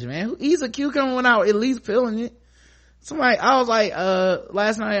savage, man. Who eats a cucumber without at least peeling it? Somebody, I was like,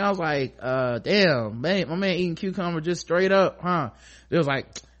 last night I was like, damn, man, my man eating cucumber just straight up, huh? It was like,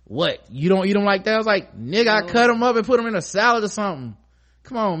 what? You don't eat them like that? I was like, nigga, I cut them up and put them in a salad or something.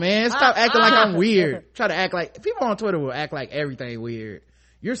 Come on, man. Stop acting like I'm weird. Try to act like, people on Twitter will act like everything weird.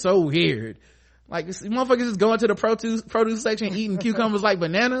 You're so weird. Like, motherfuckers just going to the produce section eating cucumbers like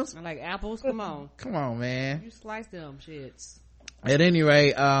bananas. Like apples, come on. Come on, man. You slice them shits. At any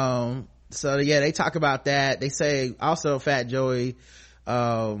rate, so yeah, they talk about that. They say also Fat Joey,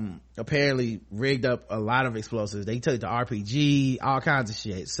 apparently rigged up a lot of explosives. They took the RPG, all kinds of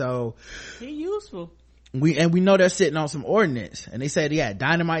shit. So. He useful. We know they're sitting on some ordnance, and they said he had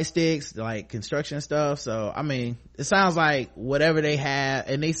dynamite sticks, like construction stuff. So I mean, it sounds like whatever they have.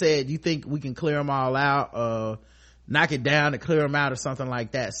 And they said, you think we can clear them all out, knock it down and clear them out or something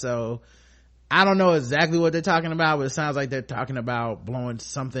like that. So I don't know exactly what they're talking about, but it sounds like they're talking about blowing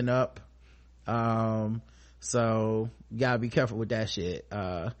something up. So you gotta be careful with that shit.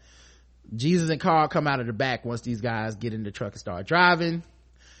 Jesus and Carl come out of the back once these guys get in the truck and start driving.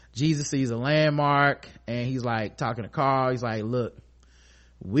 Jesus sees a landmark and he's like talking to Carl. He's like, look,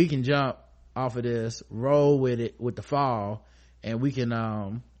 we can jump off of this, roll with it with the fall, and we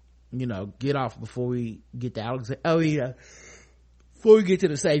can get off before we get to before we get to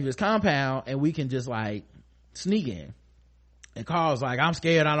the Savior's compound, and we can just like sneak in. And Carl's like, I'm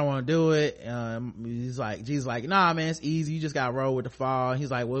scared, I don't want to do it. He's like, Jesus like, nah man, it's easy, you just gotta roll with the fall.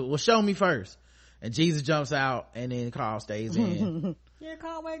 He's like, well show me first. And Jesus jumps out and then Carl stays in. Yeah,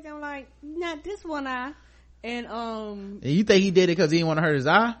 Carl waits. I'm like, not this one eye. And you think he did it because he didn't want to hurt his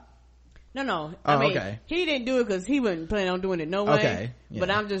eye? No. I mean, okay. He didn't do it because he wasn't planning on doing it no way. Okay. Yeah.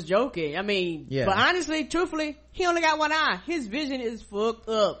 But I'm just joking. I mean, yeah. But honestly, truthfully, he only got one eye. His vision is fucked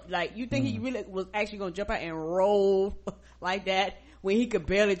up. Like, you think he really was actually gonna jump out and roll like that when he could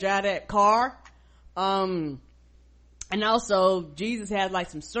barely drive that car? And also, Jesus had like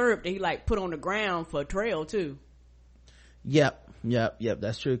some syrup that he like put on the ground for a trail too. Yep,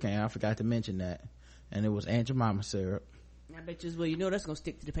 that's true, Kane. I forgot to mention that. And it was Aunt Jemima syrup. I bet you as well, you know that's gonna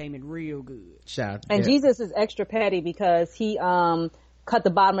stick to the payment real good. Shout and Jesus is extra petty because he cut the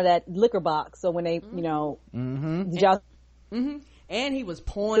bottom of that liquor box, so when they did y'all and he was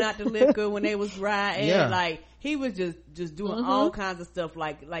pouring out the liquor when they was riding. Yeah. Like he was just doing all kinds of stuff,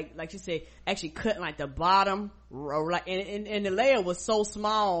 like you said, actually cutting like the bottom, like and the layer was so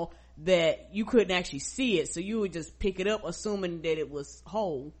small that you couldn't actually see it, so you would just pick it up assuming that it was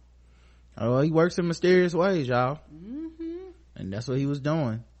whole. Oh, he works in mysterious ways, y'all. And that's what he was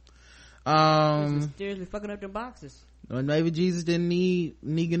doing. Mysteriously fucking up them boxes. Maybe Jesus didn't need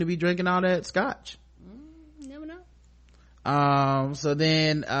Negan to be drinking all that scotch. Never know. So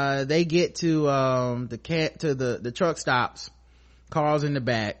then they get to the truck stops. Carl's in the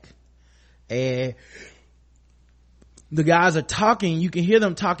back, and the guys are talking. You can hear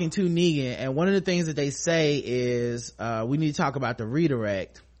them talking to Negan, and one of the things that they say is, we need to talk about the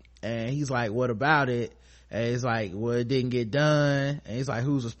redirect. And he's like, what about it? And he's like, well, it didn't get done. And he's like,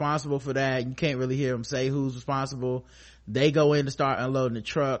 who's responsible for that? You can't really hear him say who's responsible. They go in to start unloading the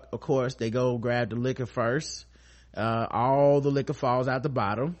truck. Of course, they go grab the liquor first. All the liquor falls out the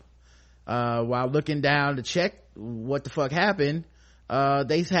bottom. While looking down to check what the fuck happened,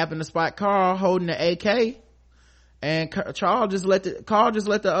 they happen to spot Carl holding the AK, and Carl just let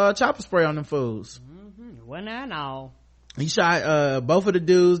the chopper spray on them fools. When I know. He shot both of the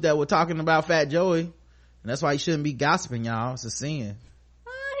dudes that were talking about Fat Joey, and that's why you shouldn't be gossiping, y'all. It's a sin.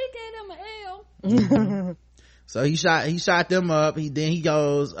 He gave them an L. So he shot them up. He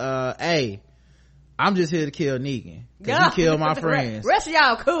goes, hey, I'm just here to kill Negan, because he killed my friends. The rest of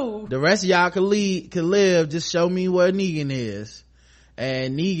y'all cool. The rest of y'all could live. Just show me where Negan is.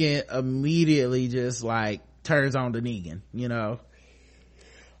 And Negan immediately just like turns on to Negan,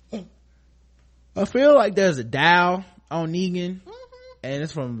 I feel like there's a dial on Negan, and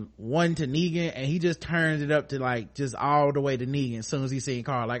it's from 1 to Negan, and he just turns it up to like just all the way to Negan as soon as he seen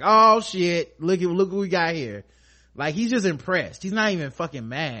Carl. Like, oh shit, look what we got here. Like, he's just impressed. He's not even fucking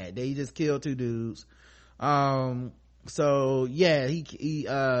mad that he just killed 2 dudes. So yeah, he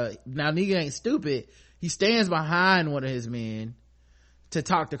now Negan ain't stupid. He stands behind one of his men to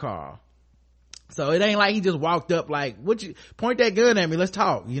talk to Carl. So it ain't like he just walked up like, what you point that gun at me, let's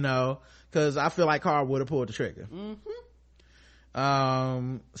talk, because I feel like Carl would have pulled the trigger. So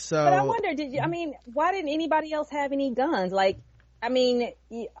but I wonder, why didn't anybody else have any guns? Like,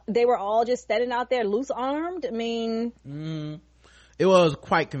 they were all just standing out there loose armed. It was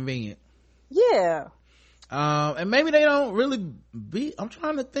quite convenient. Yeah. And maybe they don't really I'm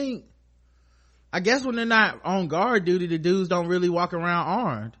trying to think. I guess when they're not on guard duty, the dudes don't really walk around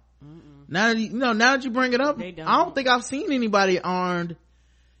armed. Now that you bring it up, I don't think I've seen anybody armed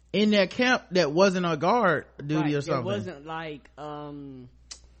in their camp that wasn't a guard duty or something. It wasn't like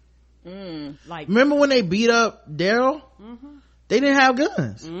like, remember when they beat up Daryl? Mm-hmm. They didn't have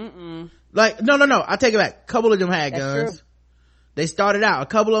guns. Like, no, I take it back. A couple of them had guns. True. They started out, a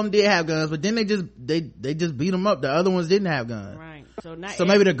couple of them did have guns, but then they just beat them up. The other ones didn't have guns. Right. So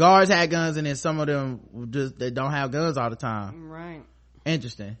maybe the guards had guns, and then some of them they don't have guns all the time. Right.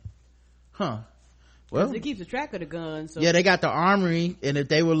 Interesting. Huh. Well, it keeps a track of the guns. So. Yeah, they got the armory, and if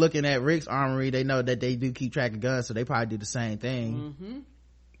they were looking at Rick's armory, they know that they do keep track of guns, so they probably do the same thing.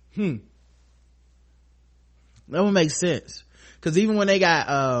 That would make sense. Cause even when they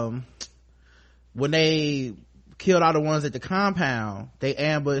got, when they killed all the ones at the compound, they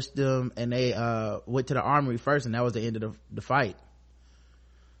ambushed them and they, went to the armory first, and that was the end of the fight.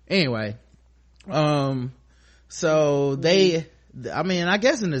 Anyway, so I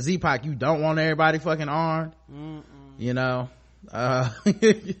guess in the Z-Pac, you don't want everybody fucking armed. You know?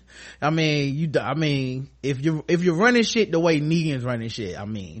 If you're running shit the way Negan's running shit,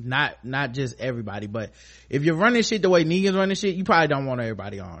 not just everybody, but if you're running shit the way Negan's running shit, you probably don't want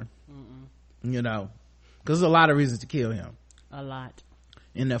everybody armed. You know? Cause there's a lot of reasons to kill him. A lot.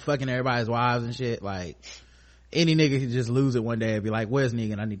 And they're fucking everybody's wives and shit. Like, any nigga could just lose it one day and be like, where's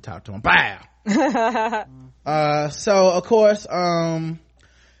Negan? I need to talk to him. Bow! So of course, Negan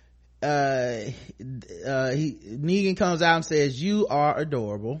comes out and says, you are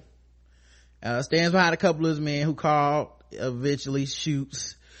adorable. Stands behind a couple of his men who called, eventually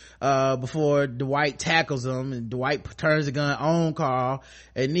shoots, before Dwight tackles him, and Dwight turns the gun on Carl,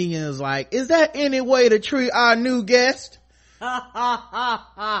 and Negan is like, is that any way to treat our new guest?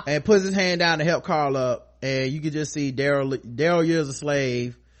 And puts his hand down to help Carl up, and you can just see Daryl Years a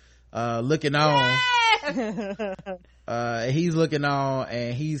Slave, looking on. He's looking on,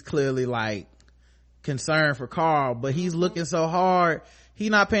 and he's clearly like concerned for Carl, but he's looking so hard, he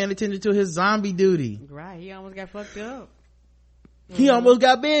not paying attention to his zombie duty. Right, he almost got fucked up. He almost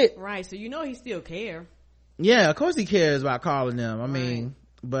got bit. Right, so he still care. Yeah, of course he cares about Carl and them.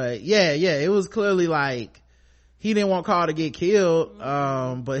 But yeah, it was clearly like he didn't want Carl to get killed.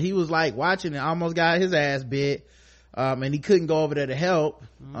 But he was like watching and almost got his ass bit. And he couldn't go over there to help.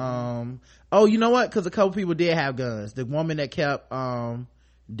 Oh, you know what? Cause a couple people did have guns. The woman that kept,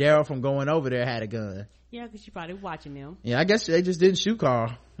 Daryl from going over there had a gun. Yeah, cause she probably watching them. Yeah, I guess they just didn't shoot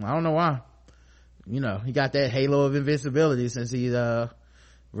Carl. I don't know why. He got that halo of invincibility since he's,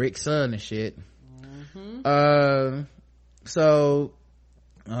 Rick's son and shit. So,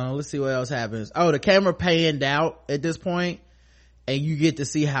 let's see what else happens. Oh, the camera panned out at this point, and you get to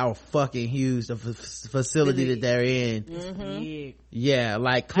see how fucking huge the facility that they're in. Yeah,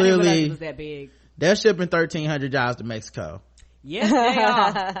 like clearly I didn't realize it was that big. They're shipping 1,300 jobs to Mexico. Yes, they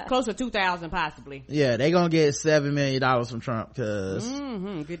are. Close to 2,000 possibly. Yeah, they gonna get $7 million from Trump, cause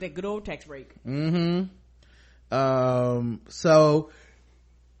get that good old tax break. So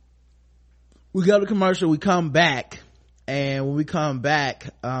we go to commercial, we come back, and when we come back,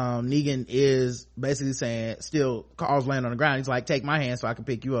 Negan is basically saying, still Carl's laying on the ground, he's like, take my hand so I can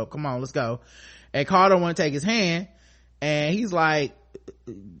pick you up, come on, let's go. And Carl don't want to take his hand, and he's like,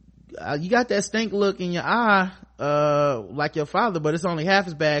 you got that stink look in your eye, like your father, but it's only half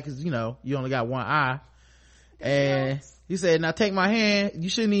as bad because you only got one eye. And he said, now take my hand. You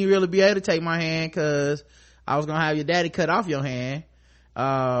shouldn't even really be able to take my hand because I was gonna have your daddy cut off your hand.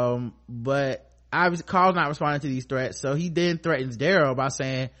 But obviously Carl's not responding to these threats, so he then threatens Daryl by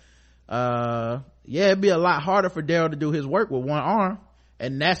saying, it'd be a lot harder for Daryl to do his work with one arm.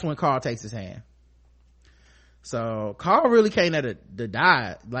 And that's when Carl takes his hand. So Carl really came there to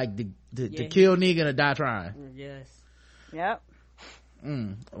die, like to kill Negan or die trying. Yes. Yep.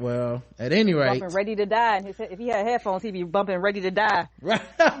 Well, at any rate, bumping ready to die, and if he had headphones, he'd be bumping ready to die. Right.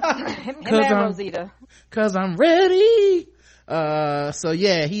 Him and Rosita. Cause I'm ready. So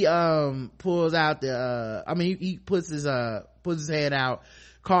yeah, he pulls out he puts his hand out.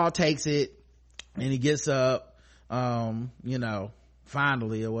 Carl takes it, and he gets up.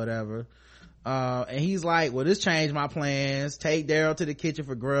 Finally or whatever. And he's like, well, this changed my plans. Take Daryl to the kitchen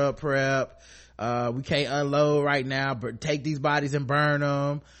for grub prep. We can't unload right now, but take these bodies and burn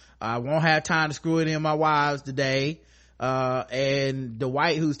them. I won't have time to screw it in my wives today. And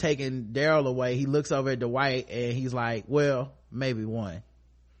Dwight, who's taking Daryl away, he looks over at Dwight and he's like, well, maybe one.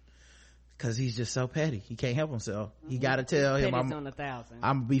 Cause he's just so petty. He can't help himself. He gotta tell him I'm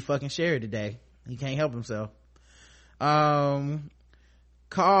gonna be fucking Sherry today. He can't help himself.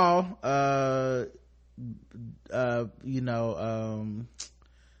 Carl,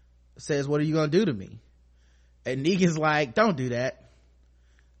 says, what are you gonna do to me? And Negan's like, don't do that.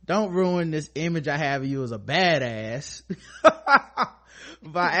 don't ruin this image I have of you as a badass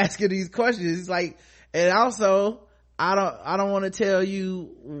by asking these questions. It's like, and also I don't want to tell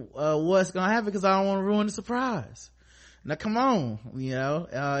you what's gonna happen because I don't want to ruin the surprise. Now come on,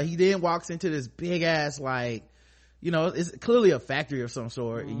 he then walks into this big ass, like, it's clearly a factory of some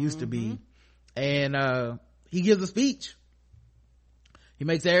sort. It used to be. And he gives a speech. He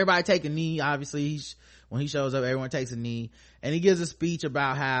makes everybody take a knee. Obviously, when he shows up, everyone takes a knee, and he gives a speech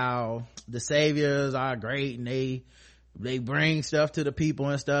about how the saviors are great and they bring stuff to the people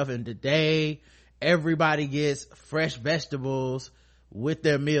and stuff, and today everybody gets fresh vegetables with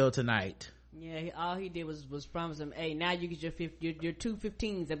their meal tonight. Yeah, all he did was promise them, hey, now you get your 2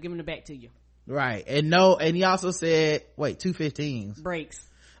 15s. I'm giving them back to you. Right. And he also said, wait, 2 15s. Breaks.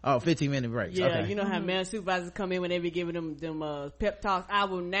 Oh, 15-minute breaks. Yeah, okay. You know how man supervisors come in when they be giving them pep talks. I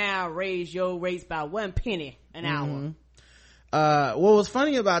will now raise your rates by 1 penny an hour. What was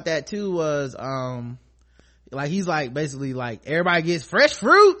funny about that too was like he's like basically like everybody gets fresh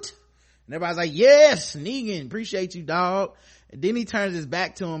fruit, and everybody's like, yes, Negan, appreciate you, dog. And then he turns his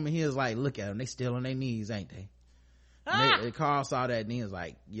back to him and he was like, look at them, they still on their knees, ain't they? And Carl saw that and he was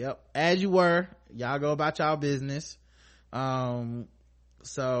like, yep, as you were, y'all go about y'all business.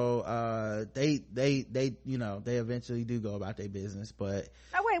 So they eventually do go about their business. But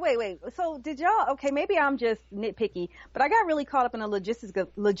wait, so did y'all, okay, maybe I'm just nitpicky, but I got really caught up in the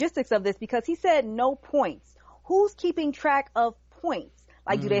logistics of this, because he said no points. Who's keeping track of points?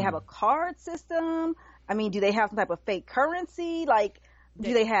 Like, do they have a card system? I mean, do they have some type of fake currency? Like,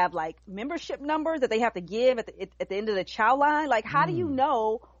 do they have like membership numbers that they have to give at the end of the chow line? Like, how do you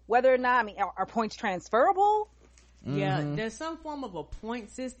know whether or not, I mean, are points transferable? Yeah, there's some form of a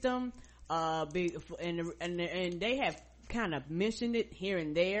point system, and they have kind of mentioned it here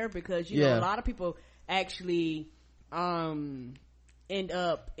and there, because know, a lot of people actually end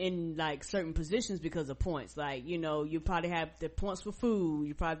up in like certain positions because of points. Like, you probably have the points for food,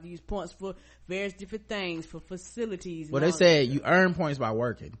 you probably use points for various different things, for facilities. Well, they said you earn points by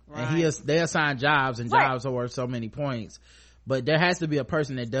working, right. And they assign jobs, and jobs are worth so many points, but there has to be a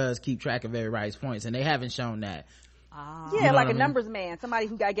person that does keep track of everybody's points, and they haven't shown that. Yeah, like a numbers man, somebody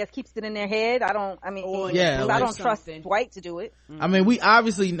who I guess keeps it in their head. I don't trust Dwight to do it. I mean, we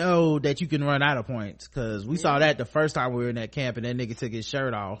obviously know that you can run out of points, because we saw that the first time we were in that camp, and that nigga took his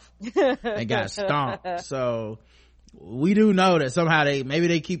shirt off and got stomped. So we do know that somehow maybe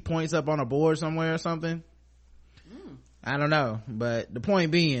they keep points up on a board somewhere or something. I don't know, but the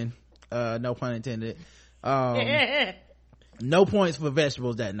point being, no pun intended, no points for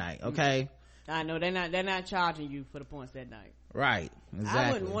vegetables that night. Okay. I know they're not charging you for the points that night. Right. Exactly.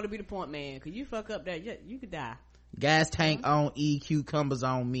 I wouldn't want to be the point man, because you fuck up that, you could die. Gas tank on E, cucumbers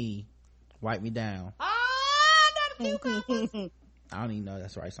on me. Wipe me down. Not a cucumbers. I don't even know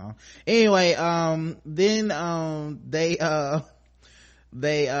that's the right song. Anyway, then they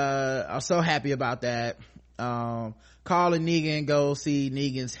are so happy about that. Carl and Negan go see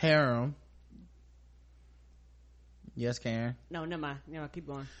Negan's harem. Yes, Karen. No, never mind. No, keep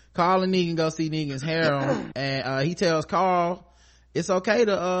going. Carl and Negan go see Negan's harem, and he tells Carl it's okay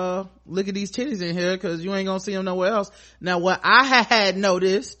to look at these titties in here, because you ain't gonna see them nowhere else. Now, what I had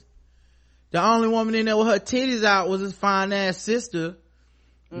noticed, the only woman in there with her titties out was his fine ass sister.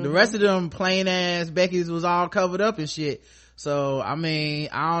 The rest of them plain ass Becky's was all covered up and shit. So I mean,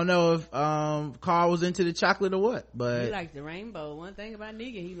 I don't know if Carl was into the chocolate or what, but he likes the rainbow. One thing about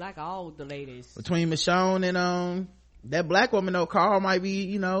Negan, he like all the ladies. Between Michonne and that black woman, though, Carl might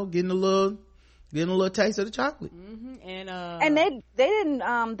be, getting a little taste of the chocolate. And they didn't,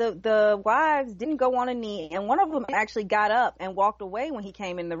 the wives didn't go on a knee, and one of them actually got up and walked away when he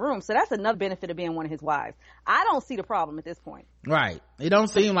came in the room. So that's another benefit of being one of his wives. I don't see the problem at this point. Right. It don't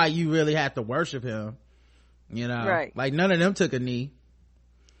seem like you really have to worship him, Right. Like none of them took a knee.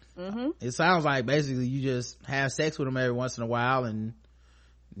 It sounds like basically you just have sex with him every once in a while, and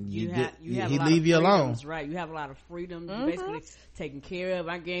he leave you alone. Right, you have a lot of freedom. Basically taken care of.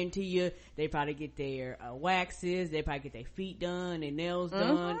 I guarantee you they probably get their waxes, they probably get their feet done, their nails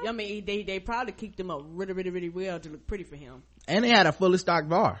done. I mean, they probably keep them up really, really, really well to look pretty for him. And they had a fully stocked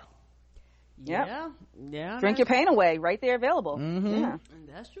bar. Yeah. Drink your pain away, right there available. Yeah, and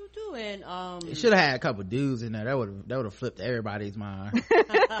that's true too. And it should have had a couple dudes in there. That would have flipped everybody's mind. Like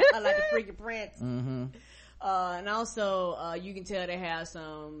the freaking prince. And also you can tell they have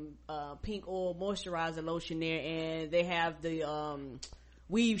some pink oil moisturizer lotion there, and they have the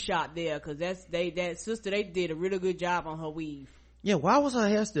weave shot there, because that sister, they did a really good job on her weave. Yeah, why was her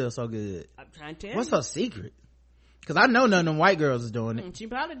hair still so good? I'm trying to tell What's you. her secret? Because I know none of them white girls is doing it. She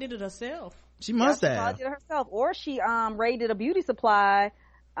probably did it herself. She must have. She probably did it herself, or she raided a beauty supply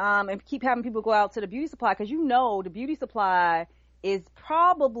and keep having people go out to the beauty supply, because the beauty supply is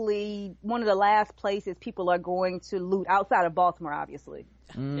probably one of the last places people are going to loot outside of Baltimore, obviously.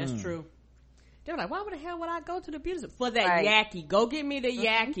 That's true. They're like, why the hell would I go to the beauty supply for that Yaki? Go get me the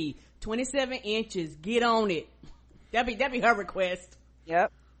Yaki, 27 inches. Get on it. That'd be her request.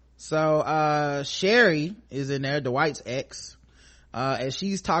 Yep. So Sherry is in there, Dwight's ex, and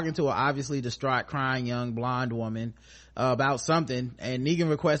she's talking to an obviously distraught, crying young blonde woman about something, and Negan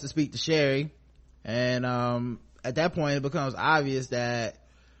requests to speak to Sherry, and at that point it becomes obvious that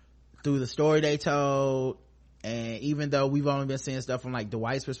through the story they told, and even though we've only been seeing stuff from like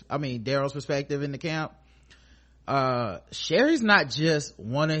Daryl's perspective in the camp, Sherry's not just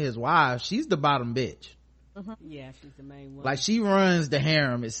one of his wives, she's the bottom bitch. Yeah, she's the main one. Like, she runs the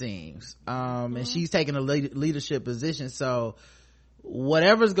harem, it seems, and she's taking a leadership position, so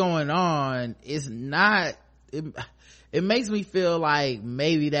whatever's going on is not, it makes me feel like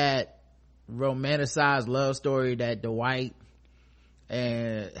maybe that romanticized love story that Dwight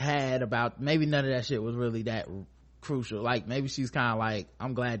had about, maybe none of that shit was really that crucial. Like, maybe she's kind of like,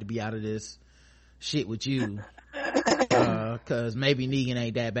 I'm glad to be out of this shit with you, cause maybe Negan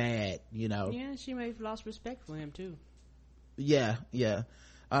ain't that bad, Yeah, she may have lost respect for him too. Yeah,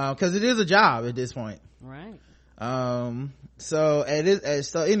 cause it is a job at this point, right? So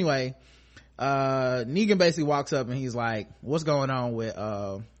anyway, Negan basically walks up and he's like, what's going on with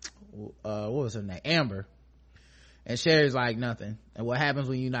what was her name, Amber? And Sherry's like, nothing, and what happens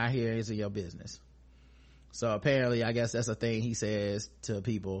when you're not here isn't your business. So apparently, I guess that's a thing he says to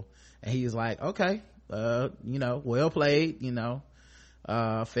people, and he's like, okay, well played,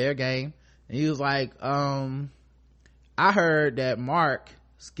 fair game. And he was like, I heard that Mark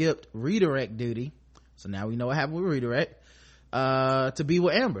skipped redirect duty, so now we know what happened with redirect, to be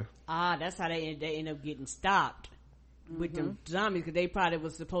with Amber. That's how they end up getting stopped with the zombies, because they probably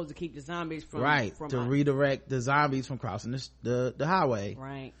was supposed to keep the zombies from redirect the zombies from crossing the highway,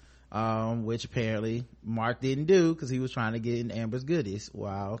 right? Which apparently Mark didn't do, because he was trying to get in Amber's goodies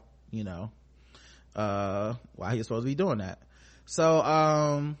while he was supposed to be doing that.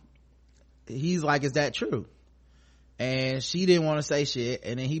 So he's like, is that true? And she didn't want to say shit,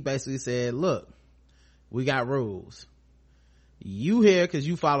 and then he basically said, look, we got rules. You here because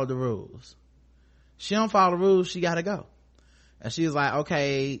you follow the rules. She don't follow the rules, she gotta go. And she was like,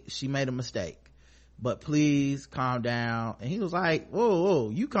 okay, she made a mistake, but please calm down. And he was like, whoa,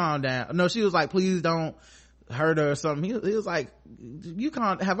 you calm down. No, she was like, please don't hurt her or something. He was like, you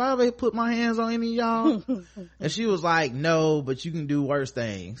can't, have I ever put my hands on any of y'all? And she was like, no, but you can do worse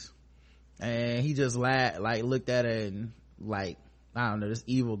things. And he just looked at her and like, I don't know, this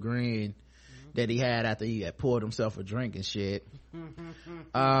evil grin that he had after he had poured himself a drink and shit.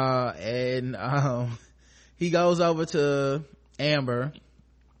 He goes over to Amber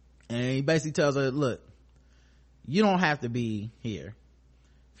and he basically tells her, look, you don't have to be here.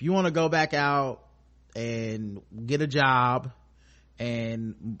 If you want to go back out and get a job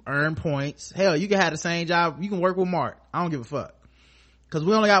and earn points, hell, you can have the same job, you can work with Mark, I don't give a fuck, because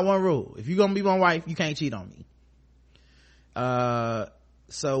we only got one rule: if you're gonna be my wife, you can't cheat on me.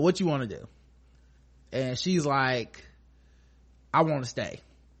 So what you want to do? And she's like, I want to stay.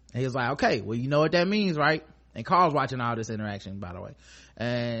 And he was like, okay, well, you know what that means, right? And Carl's watching all this interaction, by the way.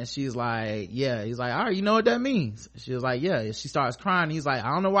 And she's like, yeah. He's like, all right, you know what that means? She was like, yeah. She starts crying. He's like, I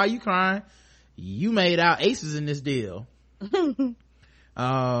don't know why you crying, you made out aces in this deal.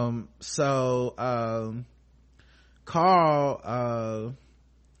 Carl,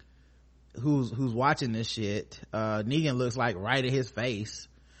 who's watching this shit, Negan looks like right at his face,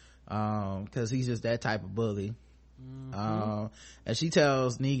 because he's just that type of bully. And she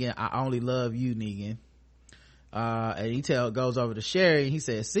tells Negan, I only love you, Negan. And he goes over to Sherry and he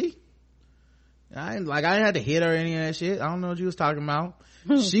says, see, I didn't have to hit her or any of that shit. I don't know what you was talking about.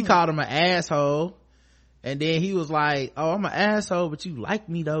 She called him an asshole, and then he was like, oh, I'm an asshole, but you like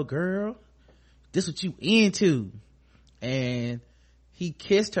me though, girl, this what you into. And he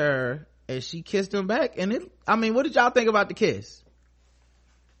kissed her and she kissed him back, and what did y'all think about the kiss?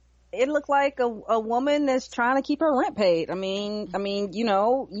 It looked like a woman that's trying to keep her rent paid. I mean, you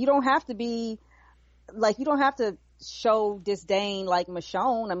don't have to be like, you don't have to show disdain like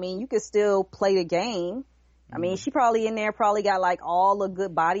Michonne. I mean, you could still play the game. I mean, she probably in there got like all the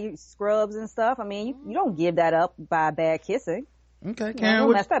good body scrubs and stuff. I mean, you don't give that up by bad kissing. Okay, Karen,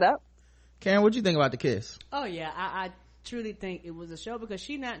 mess that up. Karen, what'd you think about the kiss? Oh yeah, I truly think it was a show, because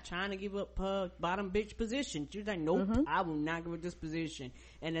she's not trying to give up her bottom bitch position. She's like, nope, I will not give up this position.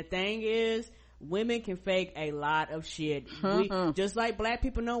 And the thing is, women can fake a lot of shit. We, just like black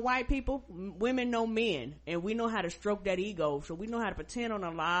people know white people, women know men, and we know how to stroke that ego, so we know how to pretend on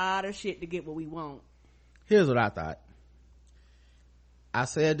a lot of shit to get what we want. Here's what I thought. I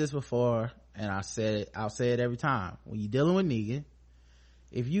said this before, and I'll say it every time. When you're dealing with Negan,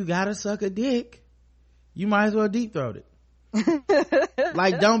 if you gotta suck a dick, you might as well deep throat it.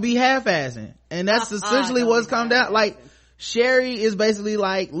 Like, don't be half-assing. And that's essentially what's come down. Like, Sherry is basically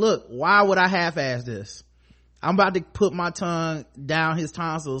like, look, why would I half-ass this? I'm about to put my tongue down his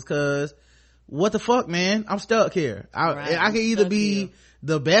tonsils, cause what the fuck, man? I'm stuck here. I can either be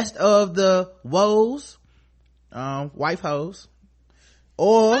the best of the woes, wife hoes,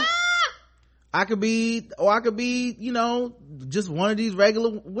 or I could be, you know, just one of these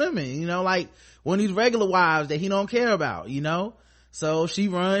regular women, you know, like one of these regular wives that he don't care about, you know? So she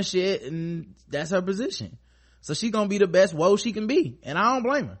runs shit and that's her position. So she gonna be the best woe she can be. And I don't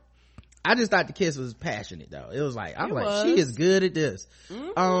blame her. I just thought the kiss was passionate though. It was like, she is good at this.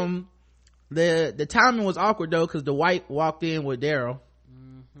 Mm-hmm. The timing was awkward though, cause the white walked in with Daryl,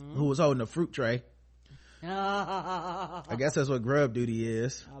 who was holding a fruit tray. I guess that's what grub duty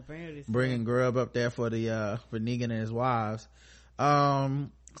is. Bringing grub up there for Negan and his wives.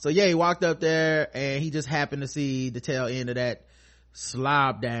 So yeah, he walked up there and he just happened to see the tail end of that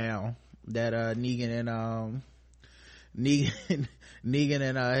slob down that Negan and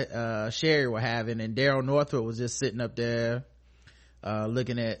Sherry were having, and Daryl Northrup was just sitting up there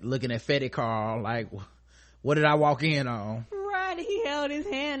looking at Fetty Carl like, what did I walk in on? Right, he held his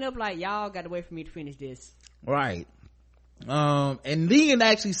hand up like, y'all gotta wait for me to finish this. Right. And Negan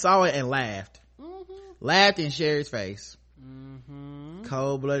actually saw it and laughed. Laughed in Sherry's face.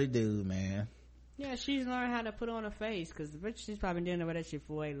 Cold-blooded dude, man. Yeah, she's learned how to put on a face, because she's probably been doing that shit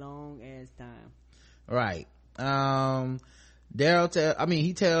for a long ass time. Right. Negan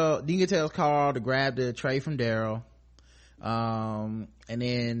tells Carl to grab the tray from Daryl. And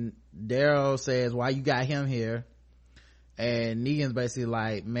then Daryl says, why you got him here? And Negan's basically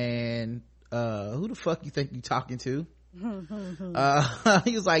like, man, who the fuck you think you talking to?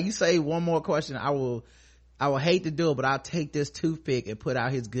 He was like, you say one more question, I will hate to do it, but I'll take this toothpick and put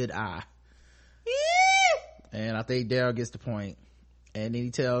out his good eye. And I think Daryl gets the point. And then he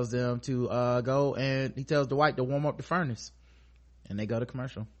tells them to go, and he tells Dwight to warm up the furnace, and they go to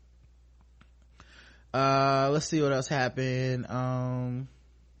commercial. Let's see what else happened. Are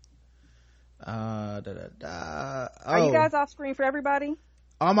you guys off screen for everybody?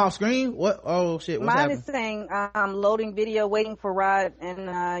 I'm off screen? What? Oh shit, what's happening? Mine is saying loading video, waiting for Rod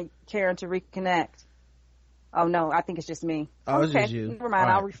and Karen to reconnect. Oh no, I think it's just me. Oh, okay. It's just you. Never mind,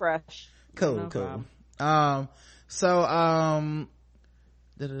 right. I'll refresh. Cool. What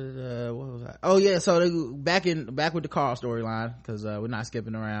was that? Oh yeah, so they back with the Carl storyline, because we're not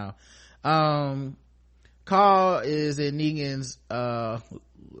skipping around. Carl is in Negan's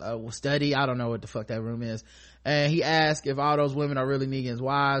study. I don't know what the fuck that room is, and he asked if all those women are really Negan's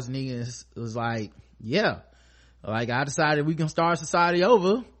wives. Negan was like, yeah, like I decided we can start society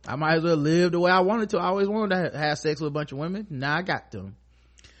over. I might as well live the way I wanted to. I always wanted to have sex with a bunch of women. Now I got them.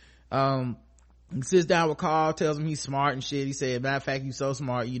 He sits down with Carl, tells him he's smart and shit. He said, matter of fact, you so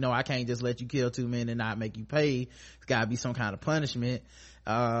smart, you know I can't just let you kill 2 men and not make you pay. It's gotta be some kind of punishment.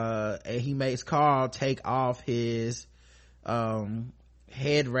 And he makes Carl take off his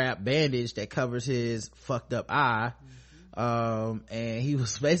head wrap bandage that covers his fucked up eye. And he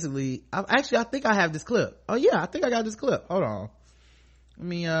was basically, I think I have this clip. Oh yeah, I think I got this clip. Hold on, let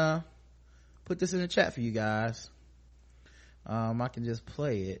me put this in the chat for you guys. I can just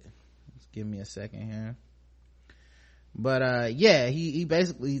play it. Give me a second here. But yeah, he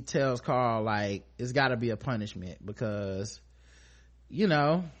basically tells Carl like it's got to be a punishment, because you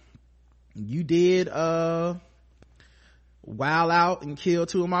know you did wild out and kill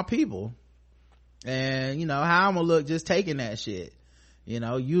 2 of my people, and you know how I'm gonna look just taking that shit. You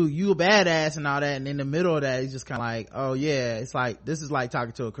know, you a badass and all that, and in the middle of that he's just kind of like, oh yeah, it's like, this is like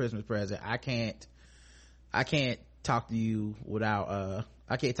talking to a Christmas present. I can't talk to you without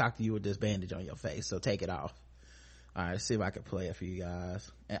I can't talk to you with this bandage on your face, so take it off. All right, let's see if I can play it for you guys.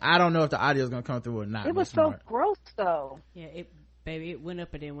 And I don't know if the audio is gonna come through or not. It was so gross though. Yeah, it went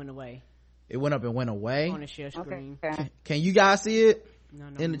up and then went away. It went up and went away on the share screen. Okay. Can you guys see it? No.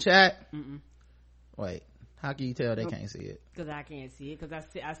 In the chat? Wait, how can you tell they can't see it? Because I can't see it, because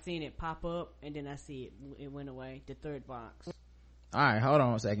I seen it pop up and then I see it went away, the third box. All right, hold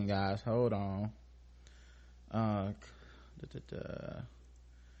on a second guys, hold on.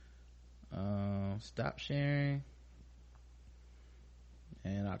 Stop sharing,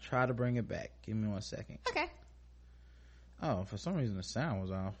 and I'll try to bring it back. Give me 1 second. Okay. Oh, for some reason the sound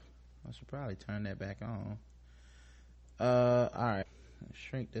was off. I should probably turn that back on. All right,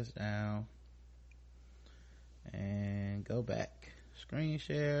 shrink this down and go back. Screen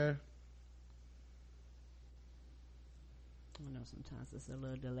share. I know sometimes it's a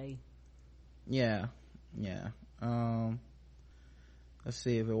little delay. Yeah. Let's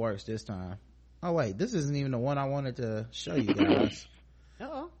see if it works this time. Oh wait, this isn't even the one I wanted to show you guys.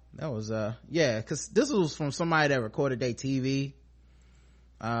 That was because this was from somebody that recorded their TV.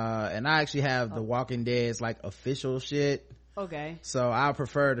 And I actually have the Walking Dead's like official shit. Okay. So I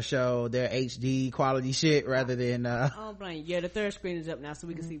prefer to show their HD quality shit rather than oh, blame. Yeah, the third screen is up now, so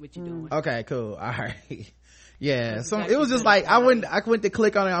we can see what you're doing. Okay, cool. All right. Yeah, so it was just like I went to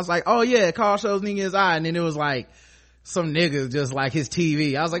click on it. I was like, oh yeah, Carl shows Negan's eye, and then it was like some niggas just like his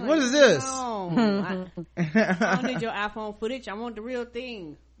TV. I was like, what is this? No, I don't need your iPhone footage. I want the real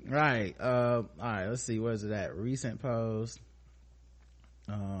thing. Right. All right. Let's see. Where's it at? Recent post.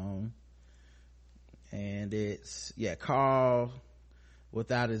 And it's Carl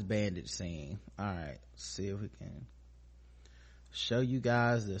without his bandage scene. All right. Let's see if we can show you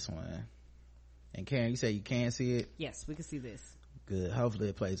guys this one. And Karen, you say you can see it? Yes, we can see this. Good. Hopefully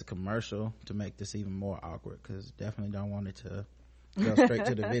it plays a commercial to make this even more awkward, because definitely don't want it to go straight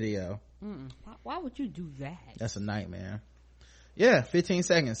to the video. Why would you do that? That's a nightmare. 15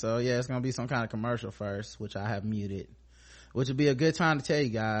 seconds. So it's gonna be some kind of commercial first, which I have muted, which would be a good time to tell you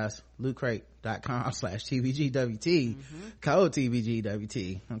guys, lootcrate.com/tbgwt, code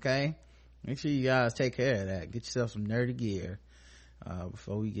tbgwt. Okay, make sure you guys take care of that. Get yourself some nerdy gear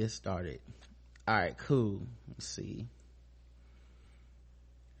before we get started. All right, cool. Let's see.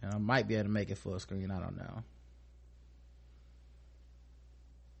 And I might be able to make it full screen. I don't know.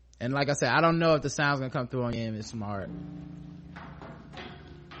 And like I said, I don't know if the sound's gonna come through on your image smart.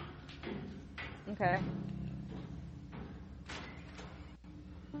 Okay.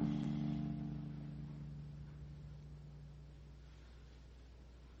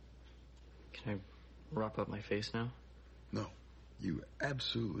 Can I wrap up my face now? No, you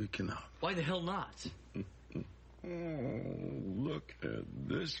absolutely cannot. Why the hell not? Oh, look at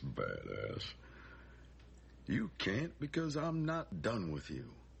this badass. You can't because I'm not done with you.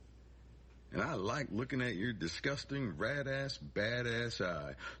 And I like looking at your disgusting, rat-ass, badass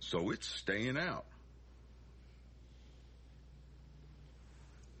eye, so it's staying out.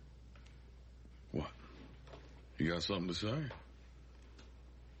 What? You got something to say?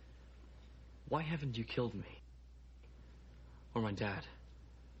 Why haven't you killed me? Or my dad?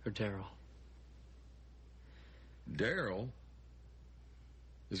 Or Daryl? Daryl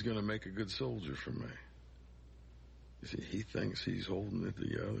is gonna make a good soldier for me. You see, he thinks he's holding it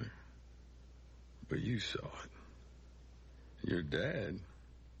together. But you saw it. Your dad,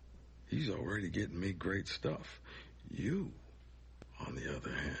 he's already getting me great stuff. You, on the other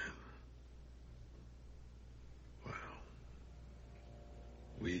hand, well,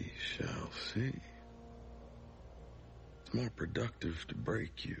 we shall see. It's more productive to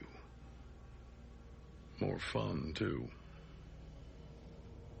break you. More fun, too.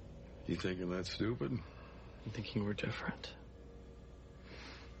 You thinking that's stupid? I'm thinking we're different.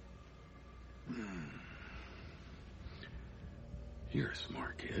 You're a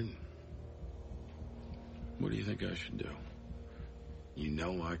smart kid. What do you think I should do? You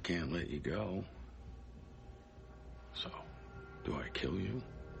know I can't let you go. So, do I kill you?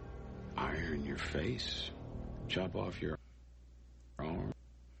 Iron your face? Chop off your arm?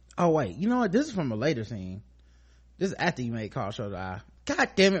 Oh wait, you know what? This is from a later scene. This is after you made Carl show the eye. God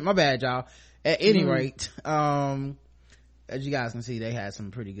damn it, my bad, y'all. At any rate, as you guys can see, they had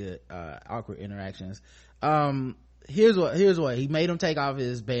some pretty good awkward interactions. Here's what he made him take off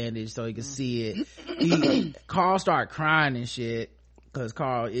his bandage so he could see it. Carl started crying and shit because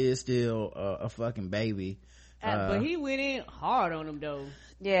Carl is still a fucking baby. But he went in hard on him though.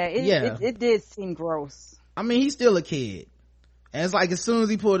 It did seem gross. I mean, he's still a kid. And it's like as soon as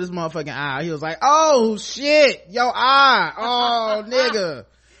he pulled his motherfucking eye, he was like, oh shit, your eye. Oh nigga.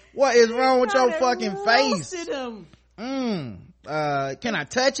 What is wrong with your fucking face? Him. Can I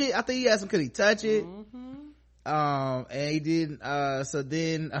touch it? I think he asked him, could he touch it? And he didn't. So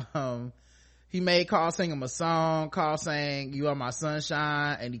then, he made Carl sing him a song. Carl sang, "You Are My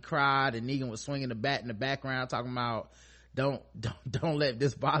Sunshine," and he cried, and Negan was swinging the bat in the background talking about, don't let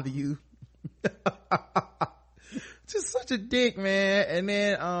this bother you. Just such a dick, man. And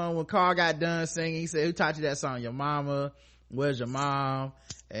then, when Carl got done singing, he said, who taught you that song? Your mama. Where's your mom?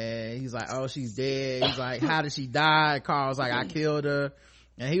 And he's like, oh, she's dead. He's like, how did she die? And Carl's like, I killed her.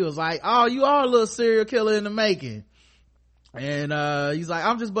 And he was like, oh, you are a little serial killer in the making. And he's like,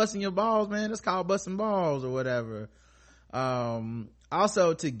 I'm just busting your balls, man. That's called busting balls or whatever.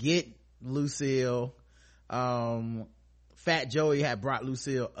 also to get Lucille, Fat Joey had brought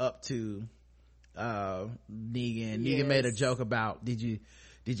Lucille up to Negan. Negan made a joke about, did you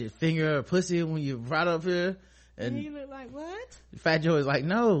finger her pussy when you brought her up here? And he looked like, what? Fat Joey's like,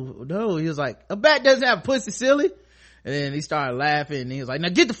 no. He was like, a bat doesn't have pussy, silly. And then he started laughing and he was like, now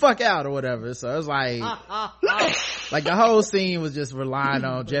get the fuck out or whatever. So it was like, like the whole scene was just relying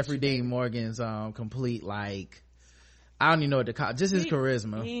on Jeffrey Dean Morgan's complete, like, I don't even know what to call it, just his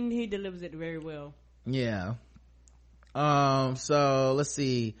charisma. He delivers it very well. Yeah. So let's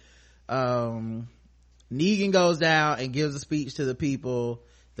see. Negan goes down and gives a speech to the people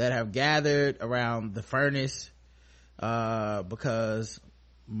that have gathered around the furnace, because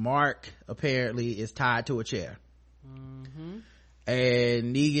Mark apparently is tied to a chair. Mm-hmm.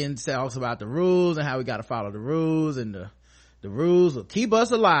 And Negan talks about the rules and how we got to follow the rules, and the rules will keep us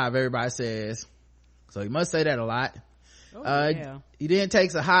alive, everybody says. So he must say that a lot. He then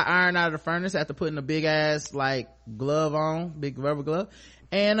takes a hot iron out of the furnace after putting a big ass like glove on, big rubber glove,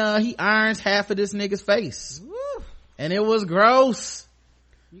 and he irons half of this nigga's face. Woo. And it was gross.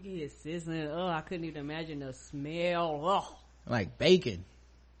 You can hear it sizzling. I couldn't even imagine the smell. Like bacon.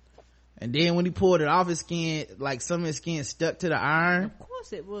 And then when he pulled it off his skin, like some of his skin stuck to the iron. Of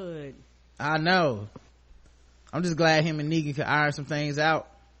course it would. I know. I'm just glad him and Negan could iron some things out.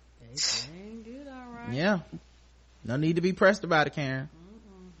 They did all right. Yeah. No need to be pressed about it, Karen.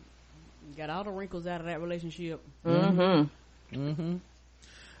 You got all the wrinkles out of that relationship. So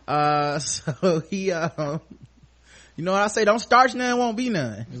he, you know what I say? Don't starch none, won't be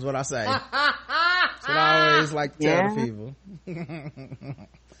none, is what I say. That's what I always like to tell the people.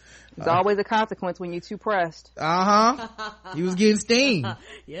 There's always a consequence when you're too pressed. He was getting steam.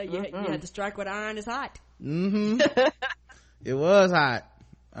 Yeah, you had to strike when iron is hot. It was hot.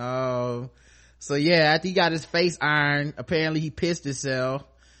 So yeah, after he got his face ironed, apparently he pissed himself,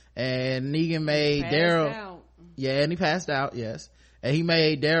 and Negan made Daryl. Yeah, and he passed out. Yes, and he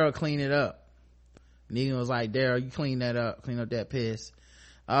made Daryl clean it up. Negan was like, Daryl, you clean up that piss.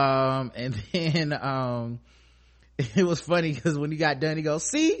 And then it was funny because when he got done, he goes,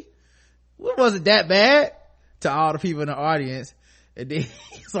 see, it wasn't that bad, to all the people in the audience. And then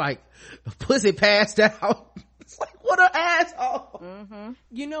he's like, pussy passed out. It's like, what an asshole.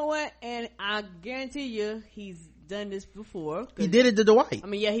 You know what? And I guarantee you, he's done this before. He did it to Dwight. I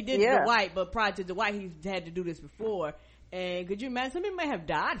mean, yeah, he did it to Dwight, but prior to Dwight, he's had to do this before. And could you imagine? Some people may have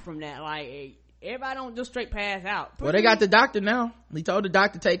died from that. Like, everybody don't just straight pass out. Well, they got the doctor now. He told the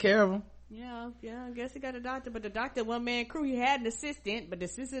doctor to take care of him. Yeah, I guess he got a doctor, but the doctor, one man crew, he had an assistant, but the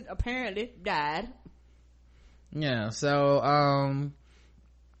assistant apparently died. Yeah, so,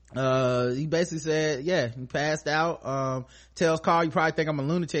 he basically said, he passed out. Tells Carl, you probably think I'm a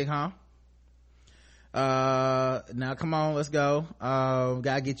lunatic, huh? Now come on, let's go.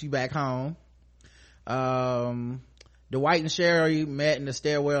 Gotta get you back home. Dwight and Sherry met in the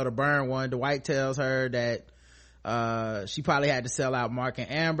stairwell to burn one. Dwight tells her that she probably had to sell out Mark and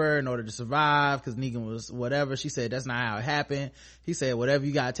Amber in order to survive because Negan was whatever. She said that's not how it happened. He said whatever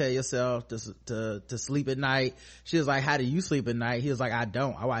you gotta tell yourself to sleep at night. She was like, how do you sleep at night? He was like, I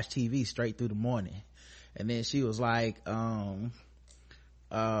don't. I watch TV straight through the morning. And then she was like,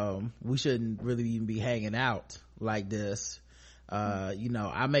 we shouldn't really even be hanging out like this.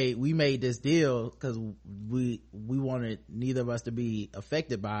 We made this deal because we wanted neither of us to be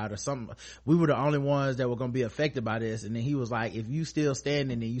affected by it or something. We were the only ones that were going to be affected by this. And then he was like, if you still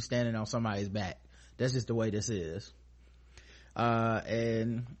standing, then you standing on somebody's back. That's just the way this is.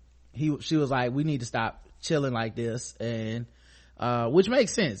 And she was like, we need to stop chilling like this. And which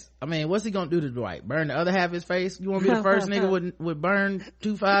makes sense. I mean, what's he gonna do to Dwight? Burn the other half of his face? You want to be the first nigga would burn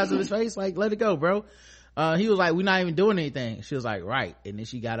 2 sides of his face? Like, let it go, bro. He was like, we're not even doing anything. She was like, right. And then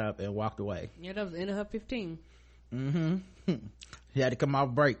she got up and walked away. Yeah, that was the end of her 15. He had to come off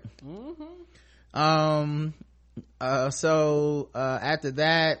break. So after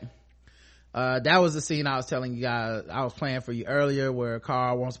that, that was the scene I was telling you guys, I was playing for you earlier, where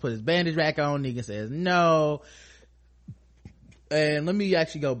Carl wants to put his bandage back on. Negan says no. And let me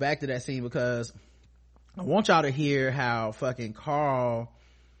actually go back to that scene because I want y'all to hear how fucking Carl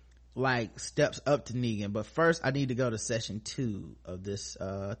like steps up to Negan. But first I need to go to session 2 of this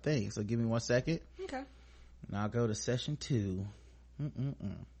thing, so give me 1 second. Okay. And I'll go to session 2.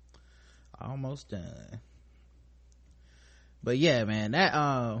 Almost done. But yeah, man, that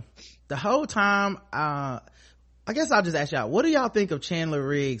the whole time, I guess I'll just ask y'all, what do y'all think of Chandler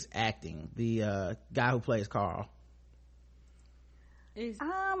Riggs acting, the guy who plays Carl?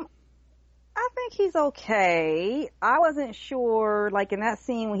 I think he's okay. I wasn't sure, like in that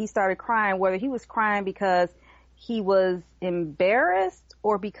scene when he started crying, whether he was crying because he was embarrassed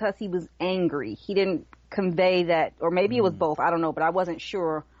or because he was angry. He didn't convey that, or maybe it was both. I don't know, but I wasn't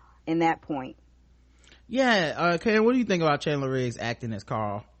sure in that point. Yeah, Karen, what do you think about Chandler Riggs acting as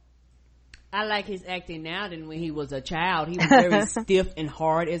Carl? I like his acting now than when he was a child. He was very stiff and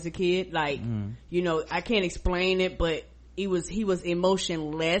hard as a kid. Like, you know, I can't explain it, but he was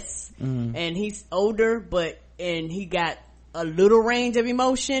emotionless, and he's older, and he got a little range of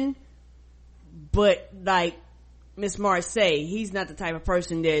emotion, but like Miss Marseille, he's not the type of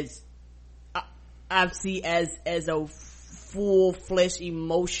person that's I see as a full flesh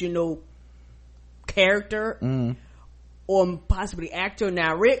emotional character or possibly actor.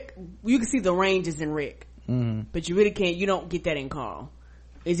 Now Rick, you can see the ranges in Rick, but you don't get that in Carl.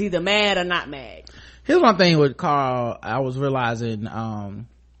 It's either mad or not mad. Here's one thing with Carl, I was realizing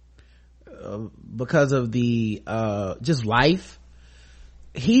because of the just life,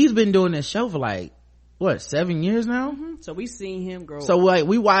 he's been doing this show for like 7 years now. So we've seen him grow so up. like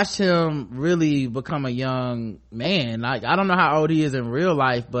we watched him really become a young man. Like I don't know how old he is in real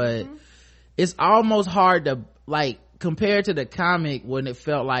life, but it's almost hard to like compare to the comic when it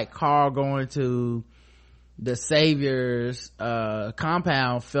felt like Carl going to the Savior's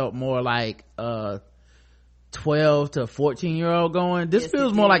compound felt more like 12 to 14-year-old going. This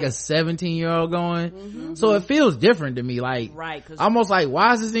feels more like a 17-year-old going. So it feels different to me, like almost like,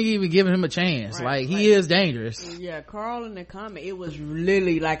 why is this nigga even giving him a chance? Like he is dangerous. Yeah, Carl in the comic, it was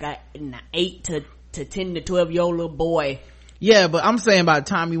really like an 8 to 10 to 12-year-old little boy. Yeah, but I'm saying by the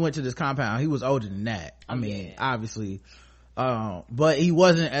time he went to this compound, he was older than that. I mean, obviously, but he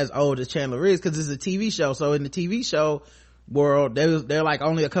wasn't as old as Chandler Riggs because it's a TV show. So in the TV show world, they're like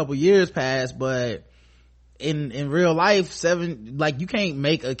only a couple years past, but in real life, you can't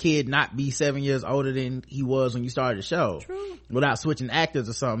make a kid not be 7 years older than he was when you started the show. True. Without switching actors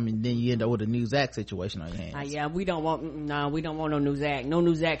or something, and then you end up with a new Zach situation on your hands. Yeah, we don't want no new Zach. No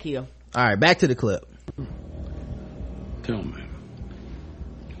new Zach here. All right, back to the clip. Tell me,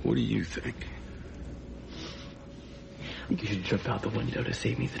 what do you think? You should jump out the window to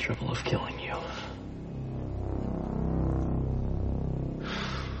save me the trouble of killing you.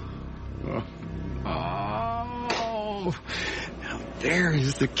 Oh, now there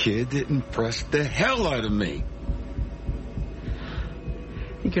is the kid that impressed the hell out of me.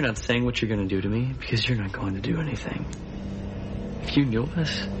 I think you're not saying what you're going to do to me because you're not going to do anything. If you knew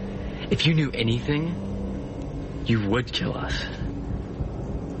us, if you knew anything, you would kill us.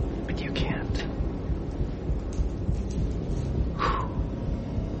 But you can't.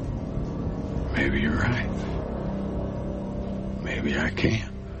 Maybe you're right. Maybe I can.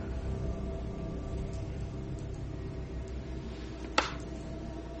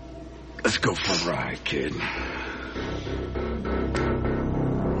 Let's go for a ride, kid.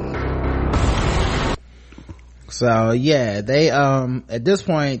 So yeah, they at this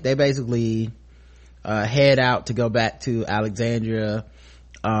point they basically head out to go back to Alexandria.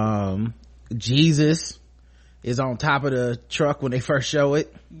 Jesus is on top of the truck when they first show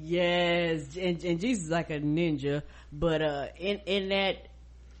it. Yes, and Jesus is like a ninja, but in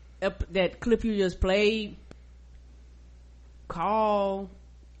that clip you just played, Carl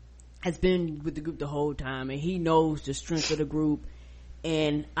has been with the group the whole time, and he knows the strength of the group,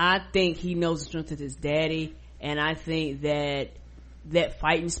 and I think he knows the strength of his daddy, and I think that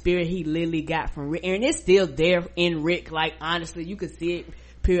fighting spirit he literally got from Rick, and it's still there in Rick. Like honestly, you could see it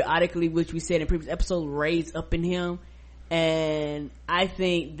periodically, which we said in previous episodes, raise up in him. And I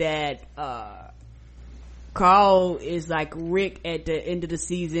think that Carl is like Rick at the end of the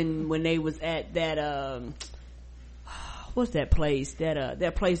season when they was at that what's that place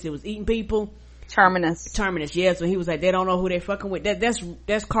that place that was eating people, Terminus. Yeah, so he was like, they don't know who they fucking with.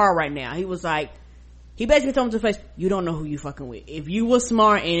 That's Carl right now. He was like, he basically told him to the face, you don't know who you fucking with. If you were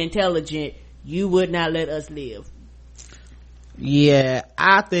smart and intelligent, you would not let us live. Yeah,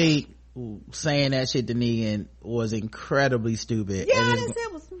 I think saying that shit to Negan was incredibly stupid. Yeah, I didn't say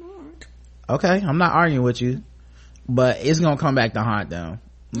it was smart. Okay, I'm not arguing with you, but it's gonna come back to haunt them.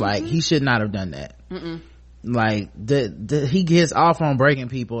 Like he should not have done that. Like he gets off on breaking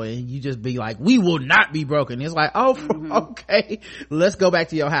people, and you just be like, we will not be broken. It's like, okay, let's go back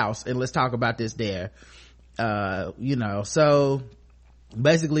to your house and let's talk about this there. So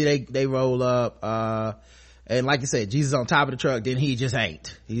basically they roll up, and like you said, Jesus on top of the truck, then he just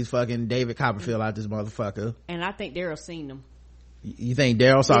ain't. He's fucking David Copperfield out this motherfucker. And I think Daryl seen them. You think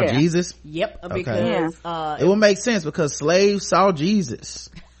Daryl saw Jesus? Yep, because it would make sense because slaves saw Jesus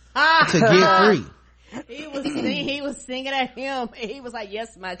to get free. He was singing at him. He was like,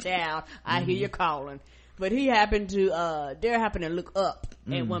 yes, my child, I hear you calling. But Daryl happened to look up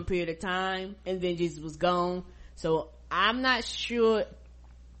at one period of time, and then Jesus was gone. So I'm not sure.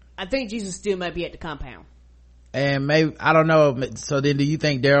 I think Jesus still might be at the compound. And maybe, I don't know. So then do you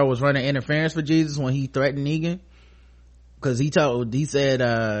think Daryl was running interference for Jesus when he threatened Negan? Cause he said,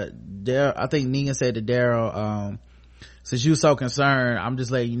 Daryl, I think Negan said to Daryl, since you so concerned, I'm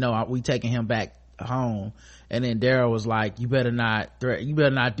just letting you know, we taking him back home. And then Daryl was like, you better not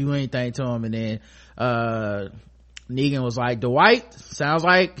do anything to him. And then, Negan was like, Dwight, sounds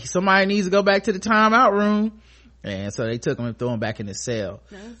like somebody needs to go back to the timeout room. And so they took him and threw him back in his cell.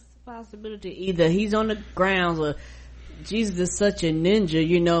 That's a possibility. Either he's on the grounds, or Jesus is such a ninja,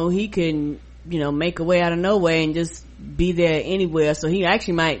 he can, make a way out of no way and just be there anywhere. So he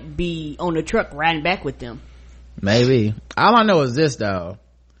actually might be on the truck riding back with them. Maybe. All I know is this though.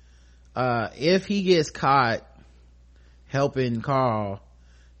 If he gets caught helping Carl,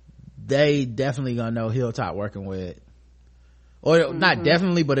 they definitely gonna know Hilltop working with, or not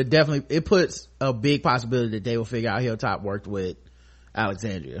definitely, but it puts a big possibility that they will figure out Hilltop worked with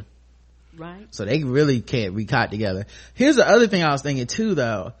Alexandria, right? So they really can't be caught together. Here's the other thing I was thinking too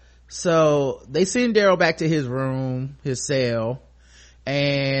though. So they send Daryl back to his room, his cell,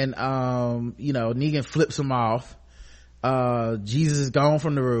 and Negan flips him off. Jesus is gone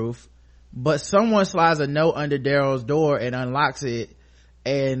from the roof, but someone slides a note under Daryl's door and unlocks it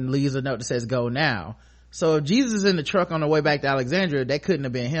and leaves a note that says go now. So if Jesus is in the truck on the way back to Alexandria, that couldn't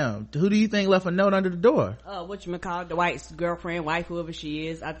have been him. Who do you think left a note under the door? Whatchamacallit, Dwight's girlfriend, wife, whoever she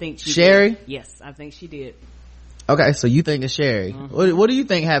is. I think Sherry? Yes, I think she did. Okay, so you think it's Sherry. What do you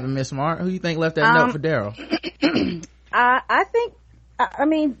think happened, Miss Smart? Who do you think left that note for Daryl? I think,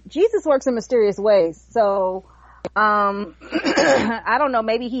 Jesus works in mysterious ways. So, I don't know,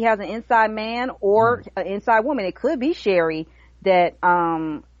 maybe he has an inside man or an inside woman. It could be Sherry that,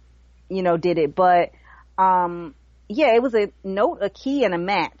 did it. But, it was a note, a key, and a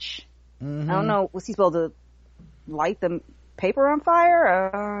match. I don't know, was he supposed to light the paper on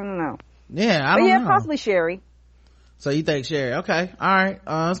fire? I don't know. Yeah, I don't know. Possibly Sherry. So you think Sherry? Okay, all right.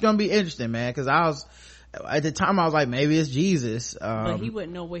 It's gonna be interesting, man, because at the time I was like, maybe it's Jesus. But he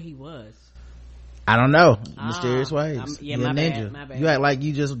wouldn't know where he was. I don't know. Mysterious ways. You're a ninja. My bad. You act like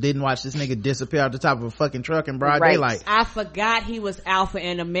you just didn't watch this nigga disappear out the top of a fucking truck in broad daylight. I forgot he was Alpha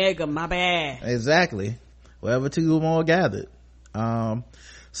and Omega. My bad. Exactly. Wherever two or more gathered. Daryl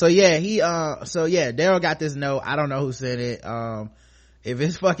got this note. I don't know who sent it. If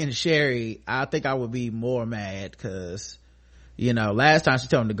it's fucking Sherry, I think I would be more mad because, last time she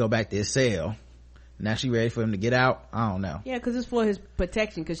told him to go back to his cell. Now she ready for him to get out? I don't know. Yeah, because it's for his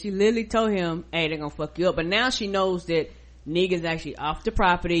protection, because she literally told him, hey, they're gonna fuck you up. But now she knows that Negan's actually off the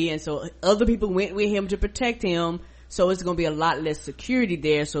property, and so other people went with him to protect him, so it's gonna be a lot less security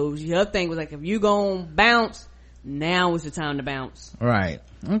there. So her thing was like, if you gonna bounce, now is the time to bounce. Right.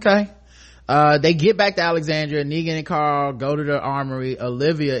 Okay. They get back to Alexandria. Negan and Carl go to the armory.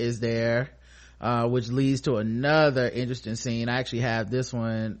 Olivia is there, which leads to another interesting scene. I actually have this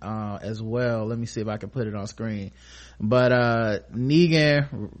one as well. Let me see if I can put it on screen. But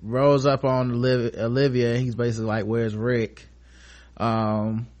Negan rolls up on Olivia, and he's basically like, where's Rick?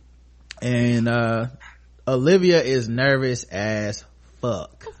 And Olivia is nervous as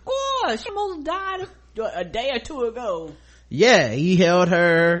fuck. Of course, she almost died a day or two ago. Yeah, he held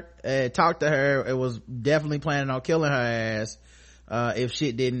her, talked to her, and was definitely planning on killing her ass if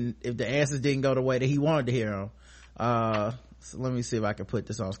the answers didn't go the way that he wanted to hear them. So let me see if I can put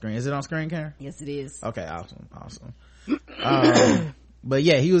this on screen. Is it on screen, Karen? Yes, it is. Okay, awesome. But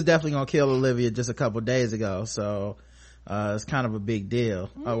yeah, he was definitely gonna kill Olivia just a couple days ago, so it's kind of a big deal.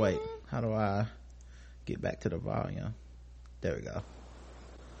 Oh wait, how do I get back to the volume? There we go.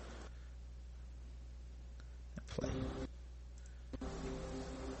 Play.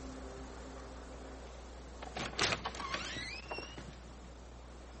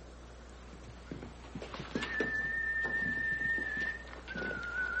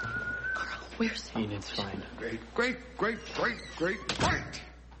 Where's he? It's fine. Great.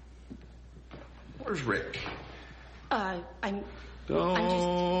 Where's Rick?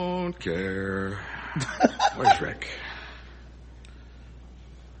 Don't care. Where's Rick?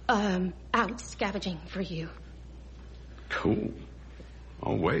 Out scavenging for you. Cool.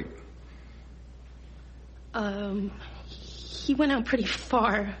 I'll wait. He went out pretty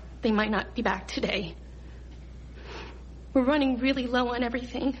far. They might not be back today. We're running really low on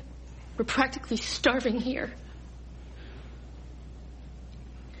everything. We're practically starving here.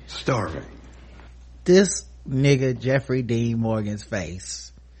 Starving? This nigga Jeffrey Dean Morgan's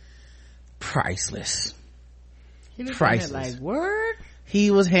face. Priceless. Priceless. Like, word?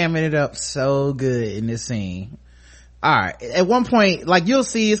 He was hamming it up so good in this scene. all right, at one point, like, you'll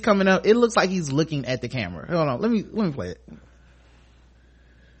see it's coming up, it looks like he's looking at the camera. Hold on, let me play it.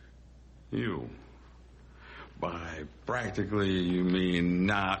 You. By practically, you mean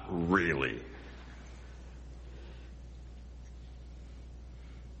not really.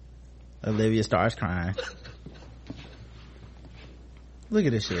 Olivia starts crying. Look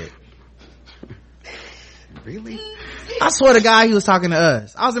at this shit. Really? I swear to God, he was talking to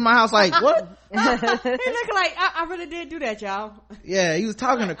us. I was in my house like, what? He looking like, I really did do that, y'all. Yeah, he was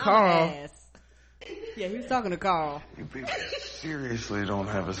talking to Carl. Yeah, he was talking to Carl. You people seriously don't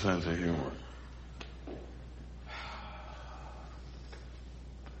have a sense of humor.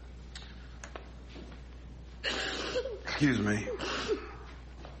 Excuse me.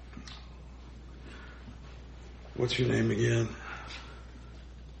 What's your name again?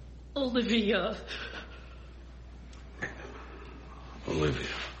 Olivia. Olivia.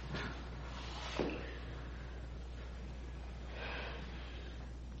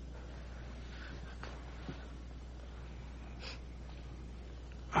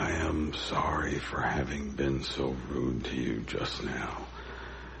 I am sorry for having been so rude to you just now.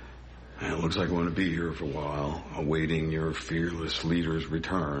 And it looks like I'm going to be here for a while, awaiting your fearless leader's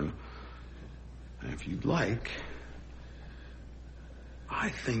return. And if you'd like, I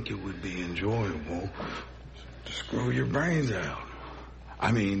think it would be enjoyable to screw your brains out.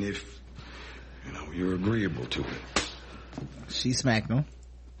 I mean, if, you're agreeable to it. She smacked him.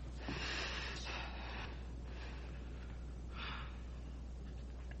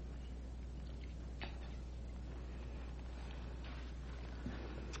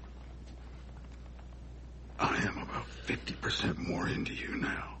 I am about 50% more into you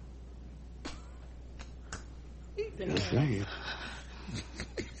now. Just saying.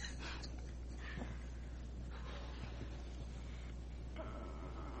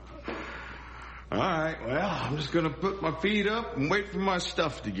 All right, well, I'm just gonna put my feet up and wait for my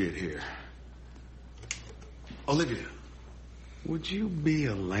stuff to get here. Olivia, would you be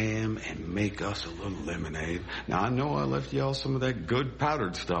a lamb and make us a little lemonade? Now, I know I left y'all some of that good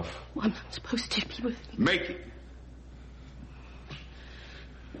powdered stuff. Well, I'm not supposed to be with you. Make it.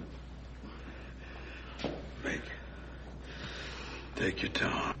 Make it. Take your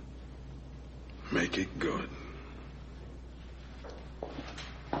time. Make it good.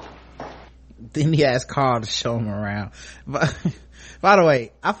 Then he asked Carl to show him around. But, by the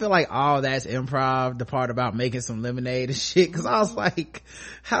way, I feel like all that's improv, the part about making some lemonade and shit, cause I was like,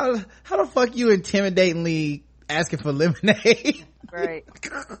 how the fuck you intimidatingly asking for lemonade? Right.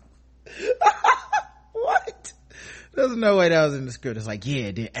 What? There's no way that was in the script. It's like,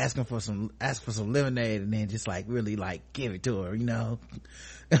 yeah, then ask for some lemonade and then just like really like give it to her,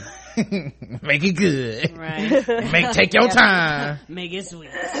 make it good. Right. Take your time. Make it sweet.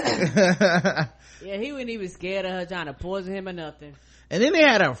 Yeah, he wasn't even scared of her trying to poison him or nothing. And then they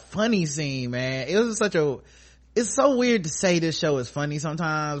had a funny scene, man. It was it's so weird to say this show is funny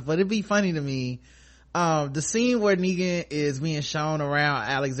sometimes, but it'd be funny to me. The scene where Negan is being shown around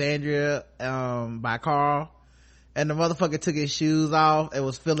Alexandria, by Carl, and the motherfucker took his shoes off and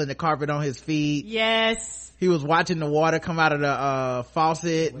was feeling the carpet on his feet. Yes. He was watching the water come out of the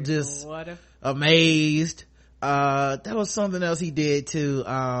faucet, just amazed. That was something else he did too.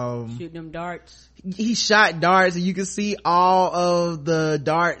 Shooting them darts. He shot darts and you can see all of the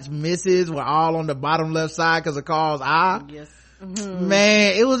darts misses were all on the bottom left side because of Carl's eye. Yes. Mm-hmm.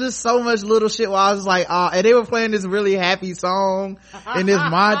 Man, it was just so much little shit where I was like, and they were playing this really happy song in this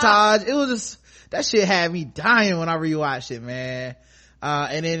montage. It was just, that shit had me dying when I rewatched it, man.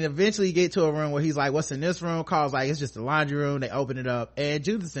 And then eventually you get to a room where he's like, what's in this room? Carl's like, it's just the laundry room. They open it up and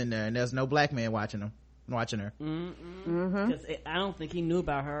Judith's in there and there's no black man watching her. Because I don't think he knew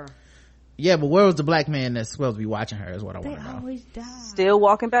about her. Yeah, but where was the black man that's supposed to be watching her is what I want to know. They always die. Still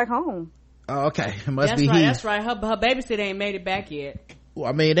walking back home. Oh, okay. It must be right, he. That's right. Her babysitter ain't made it back yet. Well,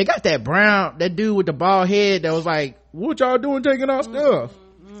 I mean, they got that dude with the bald head that was like, what y'all doing taking our stuff?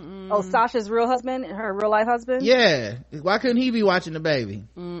 Oh, Sasha's real husband, her real life husband? Yeah. Why couldn't he be watching the baby?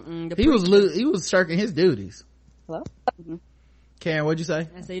 He was shirking his duties. Hello? Karen, what'd you say?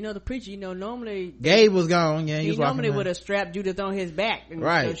 I said, the preacher, normally Gabe was gone. Yeah, he normally would have strapped Judith on his back, and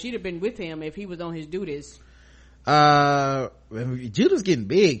right? So she'd have been with him if he was on his duties. Judith's getting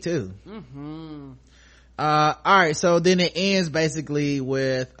big too. All right, so then it ends basically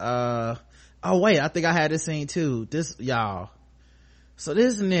with oh wait, I think I had this scene too. This, y'all, so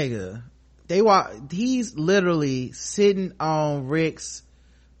this nigga, he's literally sitting on Rick's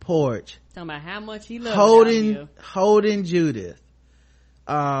porch talking about how much he loves holding Judith.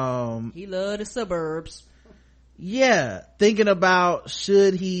 He loved the suburbs. Yeah, thinking about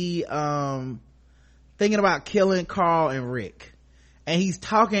should he thinking about killing Carl and Rick, and he's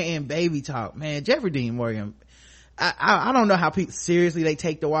talking in baby talk. Man, Jeffrey Dean Morgan, I don't know how people seriously they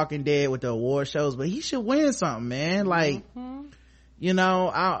take The Walking Dead with the award shows, but he should win something, man. Like, you know,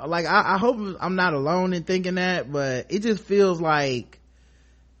 I hope I'm not alone in thinking that, but it just feels like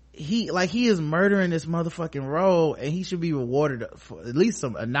he is murdering this motherfucking role, and he should be rewarded for at least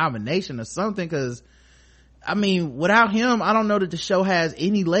a nomination or something, because I mean, without him, I don't know that the show has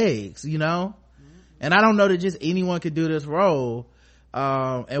any legs, you know? And I don't know that just anyone could do this role.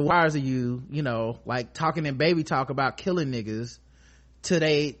 And why are you know, like talking in baby talk about killing niggas to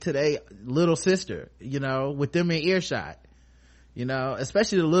they little sister, you know, with them in earshot, you know,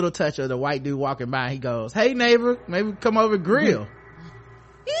 especially the little touch of the white dude walking by. He goes, "Hey neighbor, maybe come over and grill."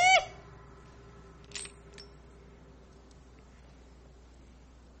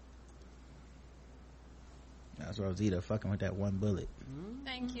 That's Rosita fucking with that one bullet.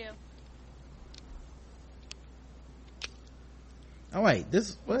 Thank you. Oh wait,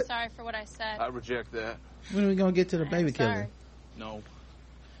 this what? I'm sorry for what I said. I reject that. When are we gonna get to the baby killer? No.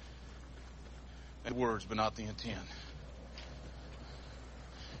 And words, but not the intent.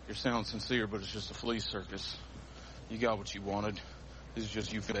 You're sounding sincere, but it's just a flea circus. You got what you wanted. This is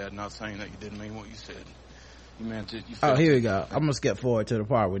just you bad, not saying that you didn't mean what you said. You meant it. You oh, here we go. I'm gonna skip forward to the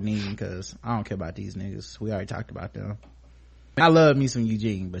part with Negan, because I don't care about these niggas. We already talked about them. I love me some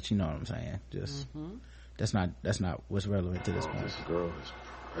Eugene, but you know what I'm saying. Just that's not what's relevant to this point. This girl is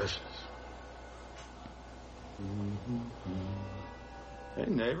precious. Hey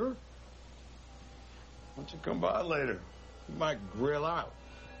neighbor, why don't you come by later? We might grill out.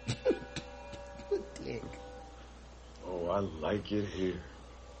 Dick. Oh, I like it here.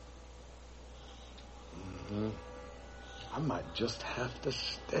 I might just have to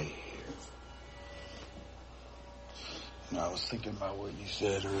stay here. You know, I was thinking about what you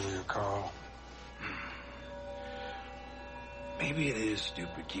said earlier, Carl. Maybe it is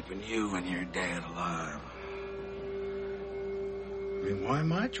stupid keeping you and your dad alive. I mean, why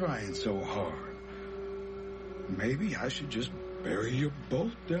am I trying so hard? Maybe I should just bury you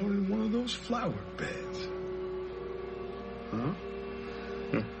both down in one of those flower beds. Huh?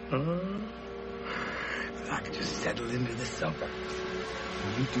 I could just settle into the supper.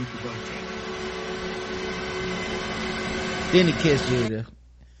 What do you think about that? Then he kissed Judah.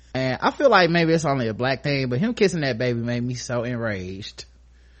 And I feel like maybe it's only a black thing, but him kissing that baby made me so enraged.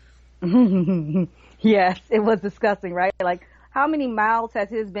 Yes, it was disgusting, right? Like, how many mouths has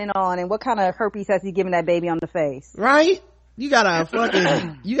his been on, and what kind of herpes has he given that baby on the face? Right? You got a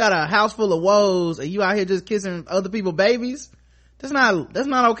house full of woes, and you out here just kissing other people's babies? That's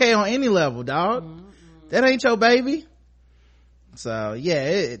not okay on any level, dog. That ain't your baby. So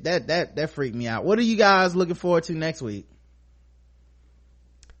yeah, that freaked me out. What are you guys looking forward to next week?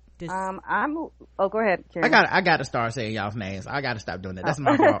 Go ahead, Karen. I gotta start saying y'all's names. I gotta stop doing that. That's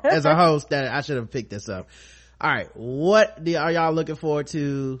my fault. As a host, that I should have picked this up. All right, what are y'all looking forward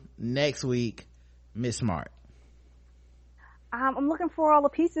to next week, Miss Smart? I'm looking for all the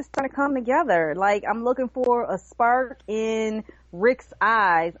pieces trying to come together. Like, I'm looking for a spark in Rick's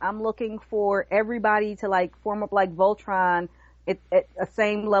eyes. I'm looking for everybody to like form up like Voltron at a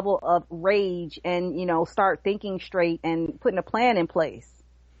same level of rage, and you know, start thinking straight and putting a plan in place.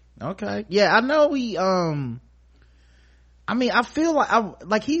 Okay, yeah, I know I mean, I feel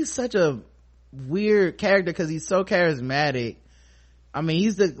like he's such a weird character because he's so charismatic. I mean,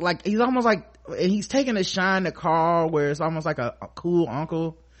 he's almost like, and he's taking a shine to Carl, where it's almost like a cool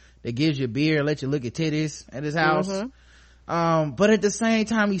uncle that gives you beer and lets you look at titties at his house. But at the same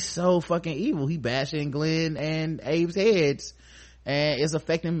time, he's so fucking evil. He bashing Glenn and Abe's heads, and it's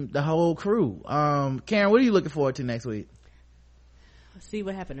affecting the whole crew. Karen, what are you looking forward to next week? Let's see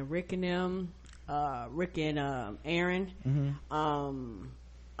what happened to Rick and them. Rick and Aaron.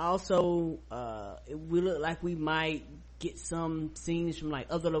 Also, we look like we might get some scenes from like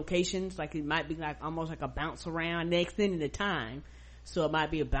other locations. Like it might be like almost like a bounce around. They extended the time, so it might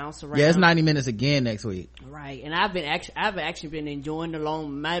be a bounce around. Yeah, it's 90 minutes again next week. Right, and I've actually been enjoying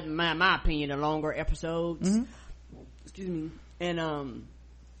my opinion, the longer episodes. Excuse me, and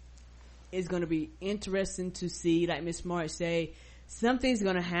it's going to be interesting to see, like Miss Smart say, something's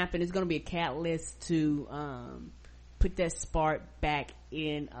going to happen. It's going to be a catalyst to put that spark back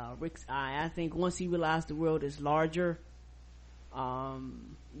in Rick's eye. I think once he realized the world is larger,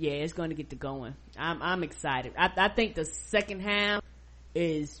 it's going to get to going. I'm excited. I think the second half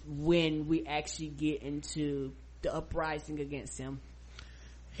is when we actually get into the uprising against him.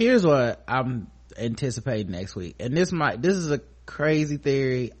 Here's what I'm anticipating next week, and this is a crazy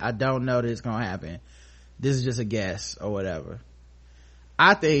theory. I don't know that it's gonna happen. This is just a guess or whatever.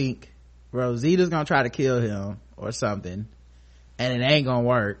 I think Rosita's gonna try to kill him or something, and it ain't gonna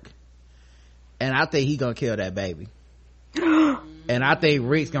work. And I think he gonna kill that baby. And I think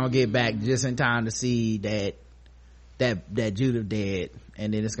Rick's gonna get back just in time to see that Judith dead,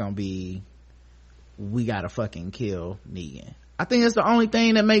 and then it's gonna be, we gotta fucking kill Negan. I think it's the only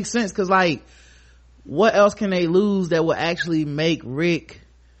thing that makes sense, because like, what else can they lose that will actually make Rick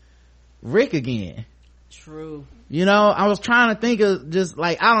again? True. You know, I was trying to think of just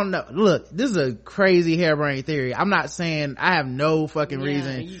like, I don't know. Look, this is a crazy harebrained theory. I'm not saying, I have no fucking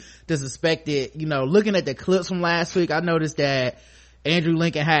reason to suspect it. You know, looking at the clips from last week, I noticed that Andrew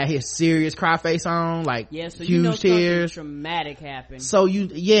Lincoln had his serious cry face on, like so huge tears. Traumatic happened. So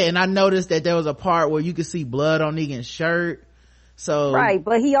and I noticed that there was a part where you could see blood on Negan's shirt. So right,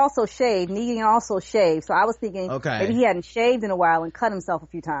 but he also shaved. Negan also shaved. So I was thinking, maybe he hadn't shaved in a while and cut himself a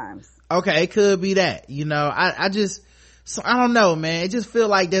few times. Okay, it could be that. You know, I don't know, man. It just feel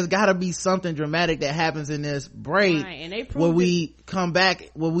like there's gotta be something dramatic that happens in this break, right, and they where we come back,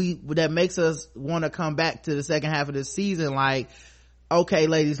 that makes us want to come back to the second half of this season. Like, okay,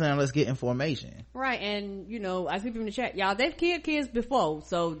 ladies, now let's get in formation. Right, and you know, I see people in the chat, y'all, they've killed kids before,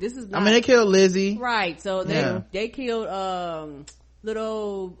 so this is not, I mean, they killed Lizzie. Right, so they killed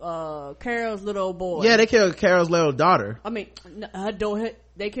little Carol's little boy. Yeah, they killed Carol's little daughter. I mean, her daughter.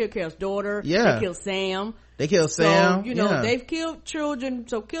 They killed Carol's daughter. Yeah, they killed Sam. Sam. You know, they've killed children.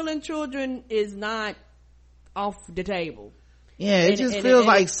 So killing children is not off the table. Yeah, it just feels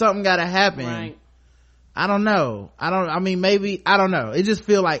like something got to happen. Right. I don't know. Maybe, I don't know. It just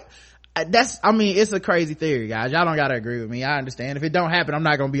feel like it's a crazy theory, guys. Y'all don't gotta agree with me. I understand. If it don't happen, I'm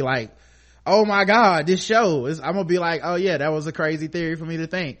not gonna be like, oh my god, this show is, I'm gonna be like, oh yeah, that was a crazy theory for me to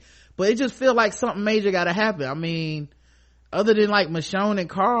think. But it just feel like something major gotta happen. I mean, other than like Michonne and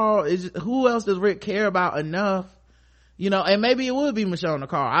Carl, who else does Rick care about enough? You know, and maybe it would be Michonne and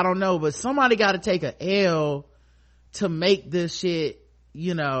Carl, I don't know, but somebody gotta take a L to make this shit,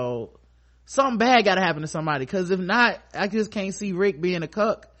 you know, something bad gotta happen to somebody, because if not, I just can't see Rick being a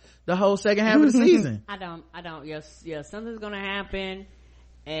cuck the whole second half of the season. I don't. Yes, something's gonna happen,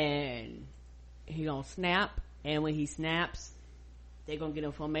 and he gonna snap, and when he snaps, they're gonna get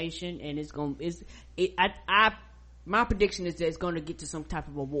information, and my prediction is that it's gonna get to some type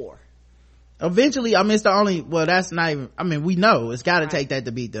of a war. Eventually, I mean, it's the only, well, that's not even, I mean, we know it's gotta take that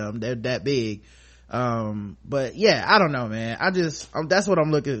to beat them. They're that big. But yeah, I don't know, man. That's what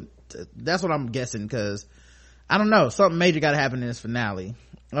I'm looking, that's what I'm guessing, because I don't know, something major gotta happen in this finale.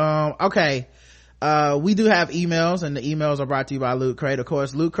 Okay, we do have emails, and the emails are brought to you by Loot Crate. Of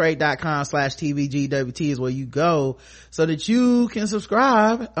course, lootcrate.com/tvgwt is where you go so that you can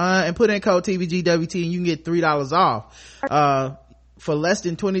subscribe and put in code tvgwt, and you can get $3 off for less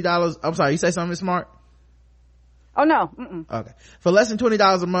than $20. I'm sorry, you say something, Ms. Smart? Oh no. Okay, for less than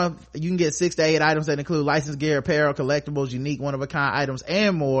 $20 a month, you can get 6 to 8 items that include licensed gear, apparel, collectibles, unique one-of-a-kind items,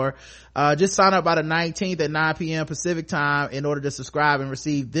 and more. Just sign up by the 19th at 9 p.m. Pacific time in order to subscribe and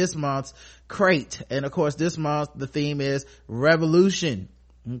receive this month's crate. And of course, this month the theme is revolution.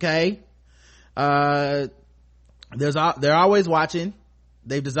 Okay, they're always watching.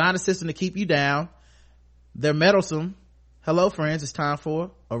 They've designed a system to keep you down. They're meddlesome. Hello friends, it's time for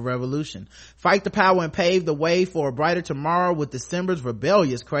a revolution. Fight the power and pave the way for a brighter tomorrow with December's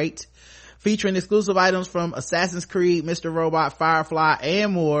Rebellious Crate, featuring exclusive items from Assassin's Creed, Mr. Robot, Firefly,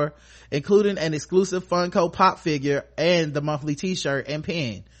 and more, including an exclusive Funko Pop figure and the monthly t-shirt and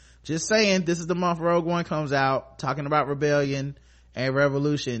pin. Just saying, this is the month Rogue One comes out, talking about rebellion and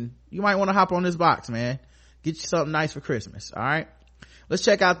revolution. You might want to hop on this box, man. Get you something nice for Christmas. All right, let's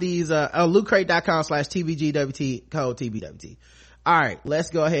check out these lootcrate.com/tvgwt, code tvwt. All right,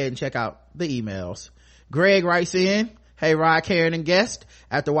 let's go ahead and check out the emails. Greg writes in, hey Rod, Karen, and guest,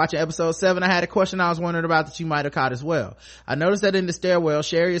 after watching episode 7, I had a question I was wondering about that you might have caught as well. I noticed that in the stairwell,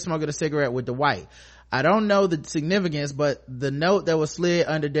 Sherry is smoking a cigarette with Dwight. I don't know the significance, but the note that was slid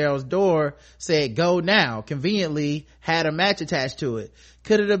under Daryl's door said go now, conveniently had a match attached to it.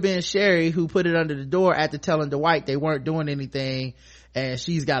 Could it have been Sherry who put it under the door after telling Dwight they weren't doing anything and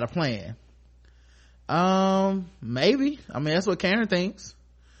she's got a plan? Maybe. I mean, that's what Karen thinks.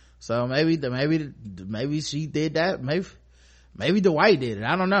 So maybe she did that. Maybe Dwight did it.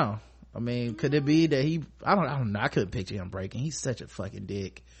 I don't know. I mean, could it be that I don't know. I couldn't picture him breaking. He's such a fucking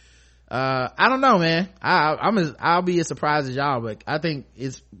dick. I don't know, man. I'll be as surprised as y'all, but I think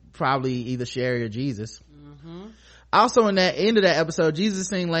it's probably either Sherry or Jesus. Mm-hmm. Also, in that end of that episode, Jesus is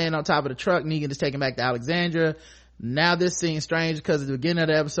seen laying on top of the truck. Negan is taken back to Alexandria. Now this seems strange because at the beginning of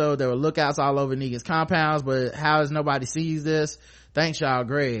the episode there were lookouts all over Negan's compounds, but how has nobody sees this? Thanks y'all,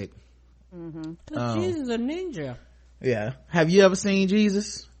 Greg. Mm-hmm. Cause Jesus is a ninja. Yeah. Have you ever seen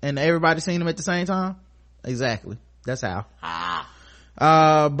Jesus and everybody seen him at the same time? Exactly. That's how.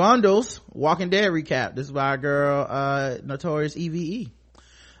 Bundles, Walking Dead recap. This is by our girl, Notorious EVE.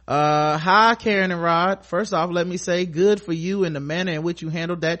 Hi Karen and Rod. First off, let me say good for you in the manner in which you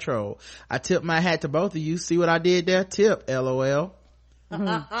handled that troll. I tip my hat to both of you. See what I did there? Tip, LOL.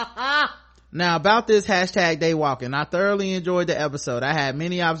 Now about this hashtag day walking, I thoroughly enjoyed the episode. I had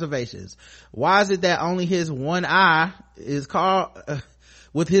many observations. Why is it that only his one eye is called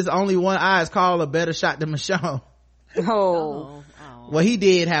with his only one eye is called a better shot than Michonne? Well, he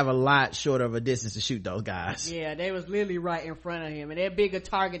did have a lot shorter of a distance to shoot those guys. Yeah, they was literally right in front of him, and they're a bigger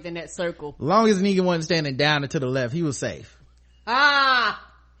target than that circle. As long as Negan wasn't standing down and to the left, he was safe.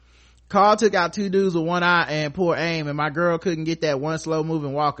 Carl took out two dudes with one eye and poor aim, and my girl couldn't get that one slow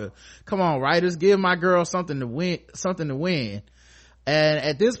moving walker. Come on, writers, give my girl something to win. And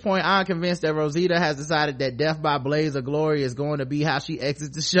at this point, I'm convinced that Rosita has decided that death by blaze of glory is going to be how she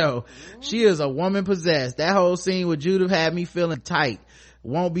exits the show. She is a woman possessed. That whole scene with Judith had me feeling tight.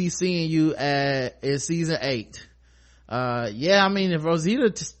 Won't be seeing you in season 8. Yeah, I mean, if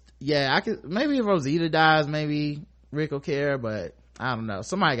Rosita, maybe if Rosita dies, maybe Rick will care, but I don't know.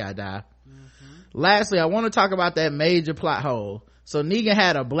 Somebody gotta die. Lastly, I want to talk about that major plot hole. So Negan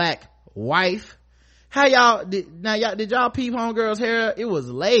had a black wife. How did y'all peep homegirl's hair? It was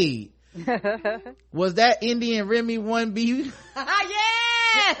laid. Was that Indian Remy 1B?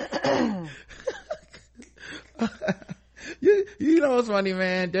 Yeah. you know what's funny,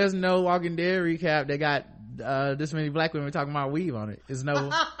 man? There's no Walking Dead recap that got this many black women talking about weave on it. There's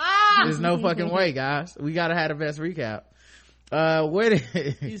no fucking way, guys. We gotta have the best recap.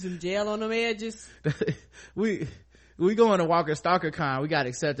 Use some gel on them edges. we going to Walker Stalker Con. We got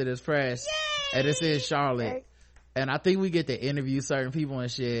accepted as press. Yay! And it's in Charlotte. And I think we get to interview certain people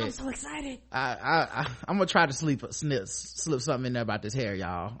and shit. I'm so excited. I'm gonna try to slip something in there about this hair,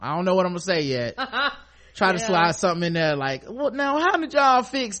 y'all. I don't know what I'm gonna say yet. Try to slide something in there like, well, now how did y'all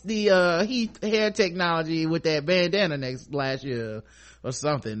fix the heat hair technology with that bandana last year or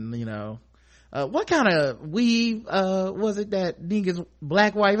something, you know? What kind of weave was it that Negan's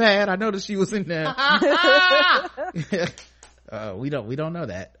black wife had? I noticed she was in there. We don't know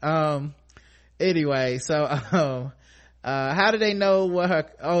that. Anyway, so how did they know what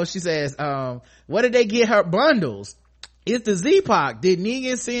her she says where did they get her bundles? It's the Z-Pac. Did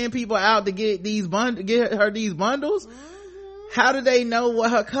Negan send people out to get her these bundles? How did they know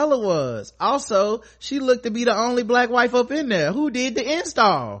what her color was? Also, she looked to be the only black wife up in there. Who did the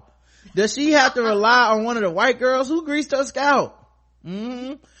install? Does she have to rely on one of the white girls? Who greased her scalp?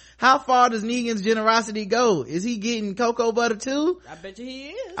 How far does Negan's generosity go? Is he getting cocoa butter too? I bet you he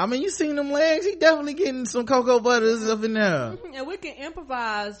is. I mean, you seen them legs? He definitely getting some cocoa butters up in there. And we can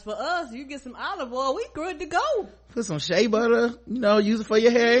improvise. For us, you get some olive oil, we good to go. Put some shea butter, use it for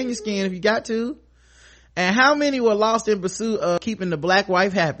your hair and your skin if you got to. And how many were lost in pursuit of keeping the black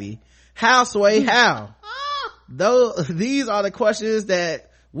wife happy? How, Sway, how? These are the questions that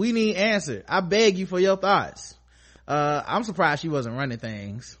we need answered. I beg you for your thoughts. I'm surprised she wasn't running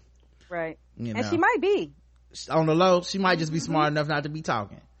things. Right. And she might be. On the low, she might just be smart enough not to be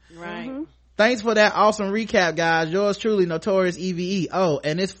talking. Right. Thanks for that awesome recap, guys. Yours truly, Notorious EVE. Oh,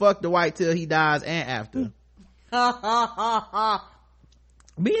 and it's fuck the white till he dies and after.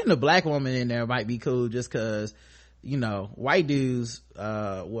 Being the black woman in there might be cool just cause, white dudes,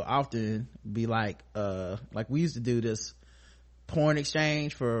 will often be like we used to do this porn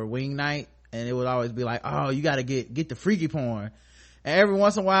exchange for wing night, and it would always be like, oh, you gotta get the freaky porn. And every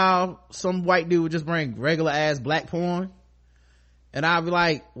once in a while, some white dude would just bring regular ass black porn. And I'd be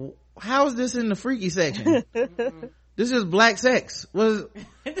like, how is this in the freaky section? This is black sex. What's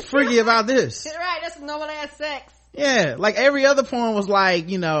freaky about this? Right, that's normal ass sex. Yeah, like every other porn was like,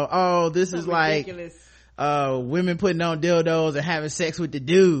 this is ridiculous. Like, women putting on dildos and having sex with the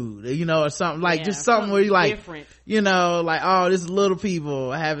dude, or something like, just something where you like, different. Like, oh, this is little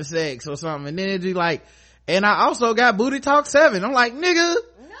people having sex or something. And then it'd be like, and I also got Booty Talk 7. I'm like, nigga,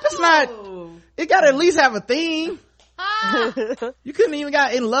 that's not, it gotta at least have a theme. You couldn't even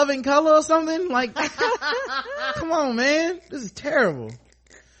got In Loving Color or something? Like, come on, man. This is terrible.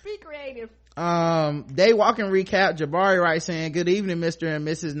 Be creative. Day walking recap. Jabari writes saying, good evening, Mr. and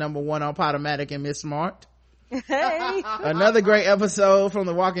Mrs. Number 1 on Potomatic and Miss Smart. Hey. Another great episode from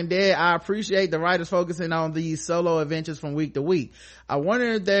The Walking Dead. I appreciate the writers focusing on these solo adventures from week to week. I wonder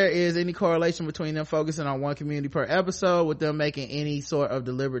if there is any correlation between them focusing on one community per episode with them making any sort of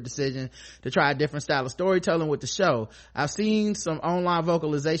deliberate decision to try a different style of storytelling with the show. I've seen some online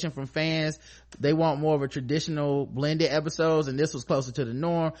vocalization from fans. They want more of a traditional blended episodes, and this was closer to the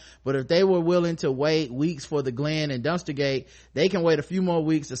norm. But if they were willing to wait weeks for the Glen and Dumpster Gate, they can wait a few more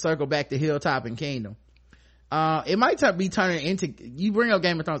weeks to circle back to Hilltop and Kingdom. It might be turning into, you bring up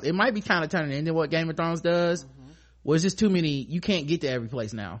Game of Thrones, it might be kind of turning into what Game of Thrones does, where it's just too many, you can't get to every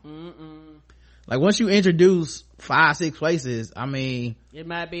place now. Like once you introduce 5-6 places, I mean, it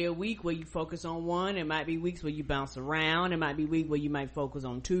might be a week where you focus on one, it might be weeks where you bounce around, it might be week where you might focus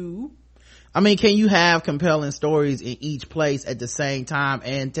on two. I mean, can you have compelling stories in each place at the same time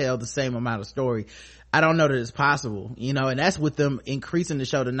and tell the same amount of story? I don't know that it's possible, you know, and that's with them increasing the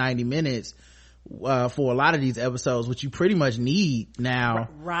show to 90 minutes for a lot of these episodes, which you pretty much need now,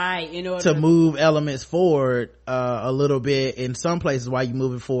 right, in order to move elements forward a little bit in some places while you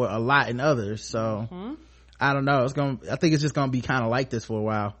move it forward a lot in others. So I don't know, I think it's just gonna be kind of like this for a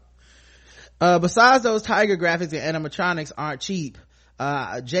while. Besides those tiger graphics and animatronics aren't cheap,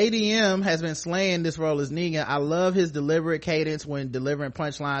 JDM has been slaying this role as Negan. I love his deliberate cadence when delivering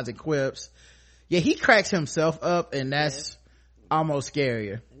punchlines and quips. Yeah, he cracks himself up, and that's almost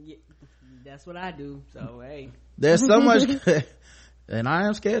scarier. That's what I do, so hey. There's so much, and I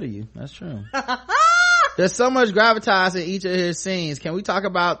am scared of you. That's true. There's so much gravitas in each of his scenes. Can we talk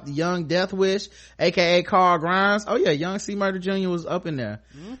about young Death Wish, aka Carl Grimes? Oh yeah, young C. Murder Jr. was up in there.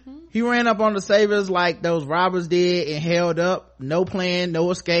 He ran up on the Saviors like those robbers did and held up. No plan,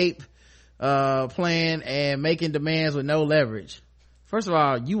 no escape plan, and making demands with no leverage. First of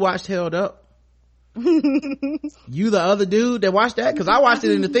all, you watched Held Up? You the other dude that watched that? Because I watched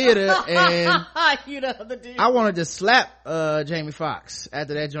it in the theater, and you the other dude. I wanted to slap Jamie Foxx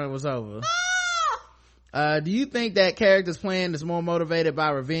after that joint was over. Do you think that character's plan is more motivated by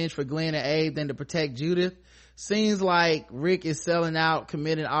revenge for Glenn and Abe than to protect Judith? Seems like Rick is selling out,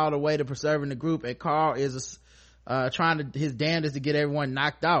 committing all the way to preserving the group, and Carl is trying his damnedest to get everyone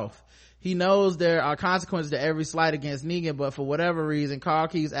knocked off. He knows there are consequences to every slight against Negan, but for whatever reason, Carl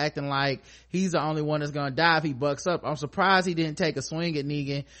keeps acting like he's the only one that's gonna die if he bucks up. I'm surprised he didn't take a swing at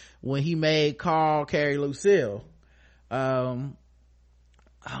Negan when he made Carl carry Lucille. Let's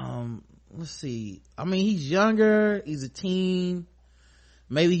see. I mean, he's younger, he's a teen.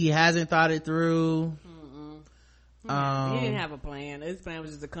 Maybe he hasn't thought it through. He didn't have a plan. His plan was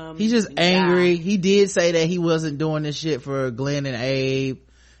just to come. He's just angry. He did say that he wasn't doing this shit for Glenn and Abe.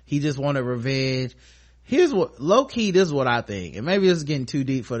 He just wanted revenge. Here's what, low key, this is what I think, and maybe this is getting too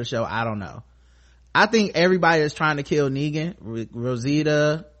deep for the show, I don't know. I think everybody that's trying to kill Negan,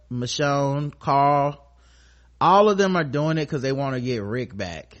 Rosita, Michonne, Carl, all of them are doing it because they want to get Rick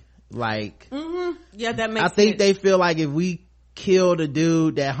back. Like, yeah, that makes I think sense. they feel like if we kill the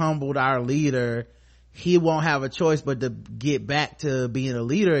dude that humbled our leader, he won't have a choice but to get back to being a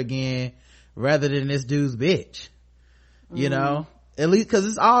leader again, rather than this dude's bitch. You know, at least because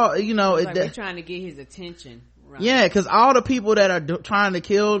it's all, you know, like we're trying to get his attention, right? Yeah, because all the people that are trying to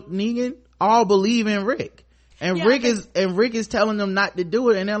kill Negan all believe in Rick, and Yeah, Rick is telling them not to do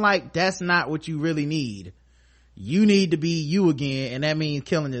it, and they're like, that's not what you really need. You need to be you again, and that means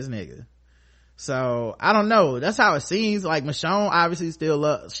killing this nigga. So I don't know, that's how it seems. Like Michonne obviously still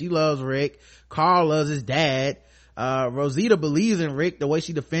loves Rick. Carl loves his dad. Rosita believes in Rick the way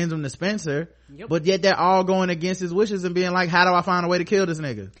she defends him to Spencer. Yep. But yet they're all going against his wishes and being like, how do I find a way to kill this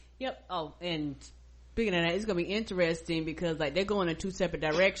nigga? Yep. Oh, and speaking of that, it's gonna be interesting because like they're going in two separate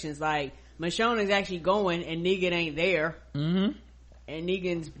directions. Like Michonne is actually going and Negan ain't there. And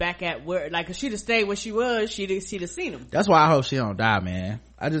Negan's back at where, like, if she'd have stayed where she was, she'd have seen him. That's why I hope she don't die, man.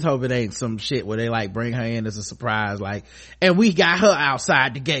 I just hope it ain't some shit where they like bring her in as a surprise, like, and we got her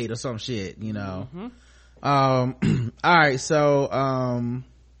outside the gate or some shit, you know. All right, so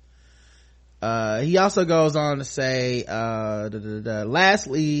he also goes on to say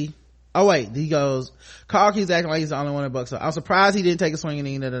lastly, oh wait, he goes, Carl keeps acting like he's the only one that bucks up. I'm surprised he didn't take a swing at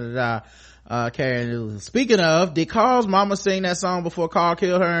Negan. Karen, speaking of, did Carl's mama sing that song before Carl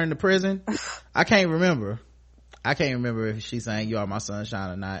killed her in the prison? I can't remember if she sang You Are My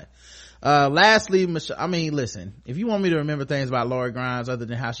Sunshine or not. Lastly, I mean, listen, if you want me to remember things about Lori Grimes other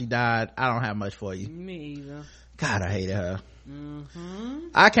than how she died, I don't have much for you. Me either. God, I hated her.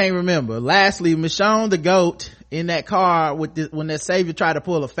 I can't remember. Lastly, Michonne the goat in that car when that savior tried to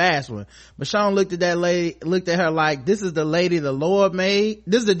pull a fast one. Michonne looked at her like, this is the lady the Lord made.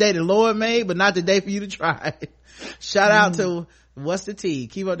 This is the day the Lord made, but not the day for you to try. Shout out to What's the tea?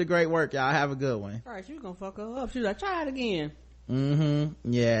 Keep up the great work, y'all. Have a good one. All right, she was gonna fuck her up. She was like, try it again.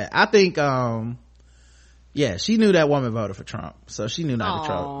 Yeah, I think yeah, she knew that woman voted for Trump, so she knew not to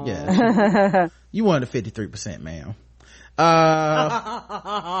troll. Yeah, you won the 53%, ma'am.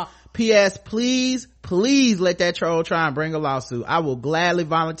 P.S. please let that troll try and bring a lawsuit. I will gladly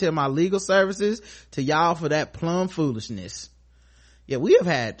volunteer my legal services to y'all for that plum foolishness. Yeah, we have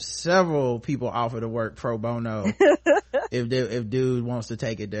had several people offer to work pro bono if dude wants to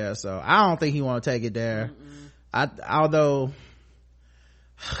take it there. So I don't think he want to take it there. Although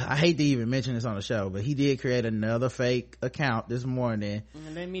I hate to even mention this on the show, but he did create another fake account this morning,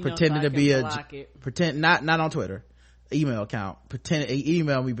 pretending to be not on Twitter, email account, he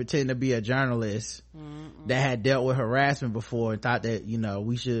emailed me pretending to be a journalist that had dealt with harassment before and thought that,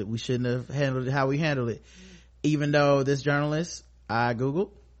 we shouldn't have handled it how we handled it. Even though this journalist, I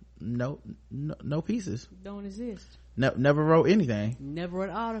googled, no pieces, don't exist. Never wrote anything, never wrote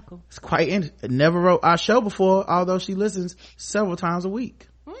an article. It's quite never wrote our show before, although she listens several times a week.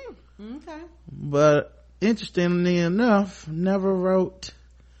 Okay, but interestingly enough, never wrote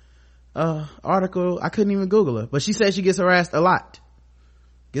article. I couldn't even Google her, but she said she gets harassed a lot,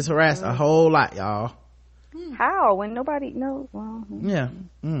 a whole lot, y'all. How, when nobody knows? Well, yeah.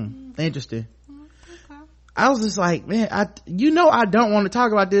 Interesting. Okay. I was just like, man, I don't want to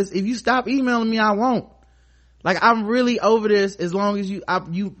talk about this. If you stop emailing me, I won't. Like, I'm really over this. As long as you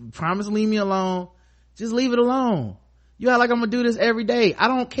promise to leave me alone, just leave it alone. You act like I'm gonna do this every day. I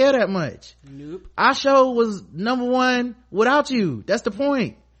don't care that much. Nope. Our show was number one without you. That's the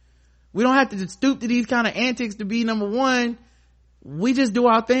point. We don't have to stoop to these kind of antics to be number one. We just do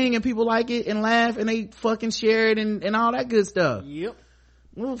our thing and people like it and laugh and they fucking share it and all that good stuff. Yep.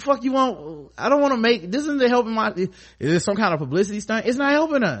 Well, fuck you want? I don't want to make, this isn't helping is this some kind of publicity stunt? It's not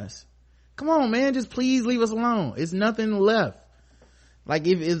helping us. Come on, man. Just please leave us alone. It's nothing left. Like,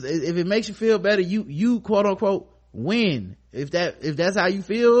 if it makes you feel better, you quote unquote win. If that's how you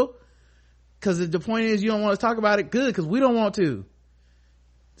feel, because the point is you don't want to talk about it, good, because we don't want to.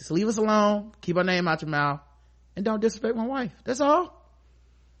 Just leave us alone, keep our name out your mouth, and don't disrespect my wife. That's all.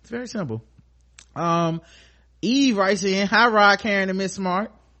 It's very simple. Eve writes in, hi Rod, Karen, and Miss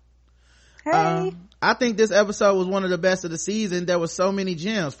Smart. Hey. I think this episode was one of the best of the season. There were so many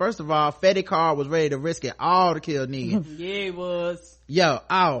gems. First of all, Fetty Carr was ready to risk it all to kill Negan. Yeah, he was.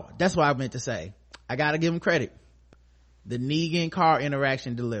 That's what I meant to say. I gotta give him credit. The Negan Carr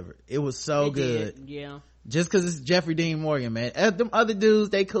interaction delivered. It was so good. Yeah. Just cause it's Jeffrey Dean Morgan, man. Them other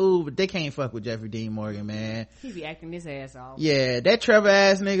dudes, they cool, but they can't fuck with Jeffrey Dean Morgan, man. He be acting his ass off. Yeah, that Trevor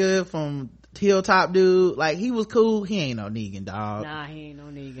ass nigga from Hilltop dude, like, he was cool. He ain't no Negan, dog. Nah, he ain't no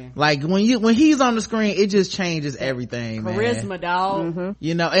Negan. Like, when he's on the screen, it just changes everything, man. Charisma, dog.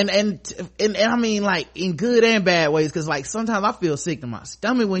 And I mean, like, in good and bad ways, cause like sometimes I feel sick to my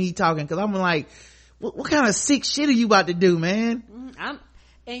stomach when he talking, cause I'm like, what kind of sick shit are you about to do, man?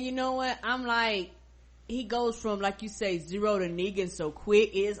 And you know what, I'm like, he goes from, like you say, zero to Negan so quick.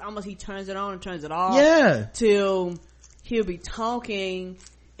 It's almost he turns it on and turns it off. Yeah. Till he'll be talking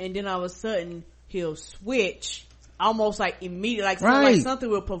and then all of a sudden he'll switch almost like immediately, like something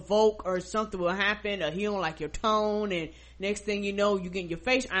will provoke or something will happen, or he don't like your tone, and next thing you know, you get your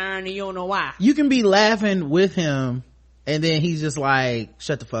face ironed and you don't know why. You can be laughing with him and then he's just like,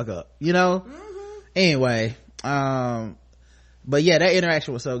 shut the fuck up, Anyway, but yeah, that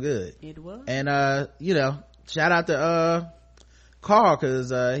interaction was so good. It was. And shout out to Carl,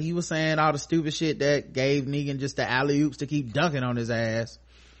 cause he was saying all the stupid shit that gave Negan just the alley-oops to keep dunking on his ass.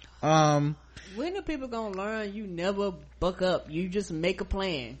 When are people gonna learn you never buck up, you just make a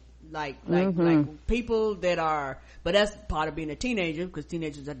plan? Like people that are, but that's part of being a teenager, because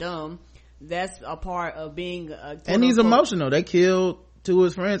teenagers are dumb. That's a part of being and he's emotional. They killed two of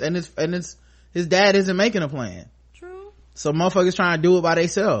his friends, and his dad isn't making a plan. True. So motherfuckers trying to do it by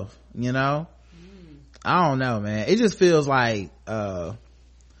themselves, I don't know, man. It just feels like I'm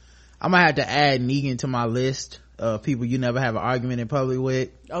gonna have to add Negan to my list of people you never have an argument in public with.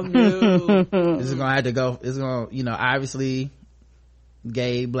 Oh no. This is gonna have to go. It's gonna, obviously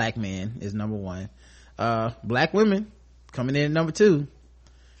gay black men is number one. Black women coming in at number two.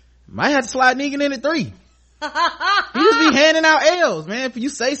 Might have to slide Negan in at 3. He just be handing out L's, man. If you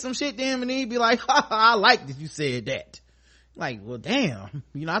say some shit to him and he'd be like, I like that you said that. Like, well, damn.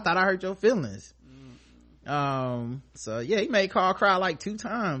 I thought I hurt your feelings. So yeah, he made Carl cry like 2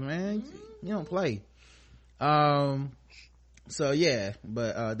 times, man. You don't play. So yeah,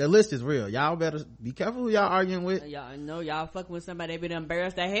 but the list is real. Y'all better be careful who y'all arguing with. Y'all know y'all fucking with somebody, they been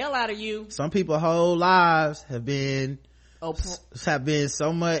embarrassed the hell out of you. Some people whole lives have been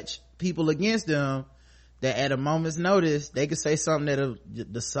so much people against them that at a moment's notice they could say something that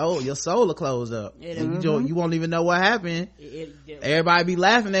your soul will close up. You won't even know what happened. Everybody be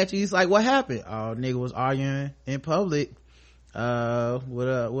laughing at you. It's like, what happened? Oh, nigga was arguing in public with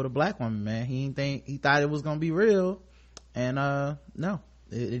a black woman, man. He thought it was gonna be real, and no,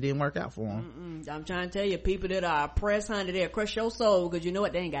 it didn't work out for him. I'm trying to tell you, people that are oppressed, honey, they'll crush your soul, because you know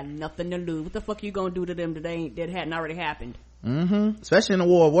what, they ain't got nothing to lose. What the fuck you gonna do to them that hadn't already happened? Especially in the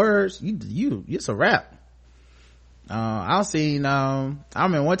war of words, it's a wrap. I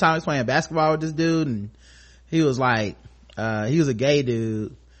remember one time I was playing basketball with this dude, and he was like, he was a gay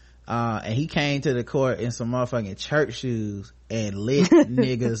dude, and he came to the court in some motherfucking church shoes and lit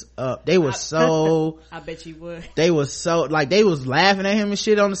niggas up. They were so, I bet you would. They was so, like, they was laughing at him and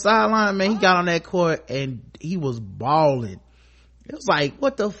shit on the sideline, man. He got on that court and he was bawling. It was like,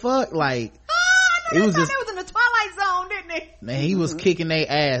 what the fuck? Like, it was just, they was in the Twilight Zone, didn't they? Man, he was kicking their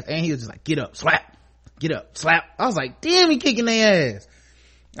ass, and he was just like, get up, slap, get up, slap. I was like, damn, he kicking their ass.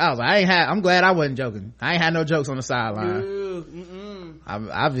 I was like, I'm glad I wasn't joking. I ain't had no jokes on the sideline.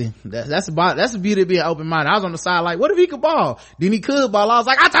 That's the beauty of being open minded. I was on the side like, what if he could ball? Then he could ball. I was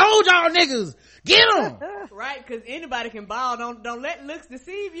like, I told y'all niggas, get him. Right, because anybody can ball. Don't let looks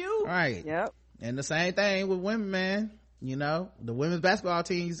deceive you. Right. Yep. And the same thing with women, man. You know, the women's basketball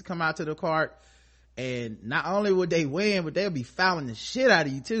team used to come out to the court, and not only would they win, but they'll be fouling the shit out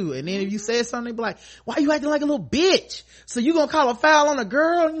of you too. And then if you said something, they be like, why you acting like a little bitch? So you gonna call a foul on a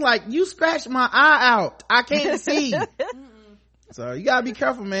girl? And you're like, you scratched my eye out, I can't see. So you gotta be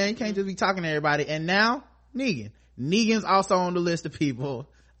careful, man. You can't just be talking to everybody. And now Negan's also on the list of people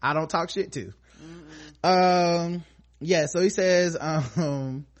I don't talk shit to. Yeah, so he says,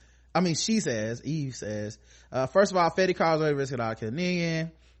 Eve says, first of all, Fetty calls over risk it all kill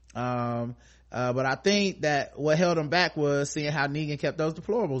Negan. But I think that what held him back was seeing how Negan kept those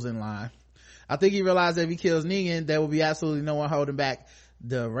deplorables in line. I think he realized that if he kills Negan, there will be absolutely no one holding back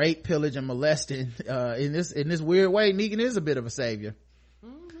the rape, pillage, and molesting. In this weird way, Negan is a bit of a savior.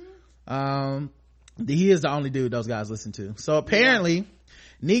 He is the only dude those guys listen to. So apparently,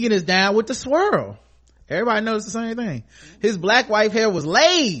 Negan is down with the swirl. Everybody noticed the same thing. His black wife hair was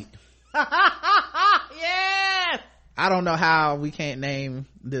laid. Yes. I don't know how we can't name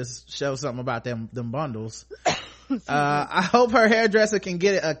this show something about them bundles. I hope her hairdresser can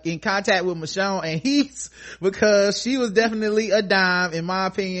get in contact with Michonne and Heath, because she was definitely a dime. In my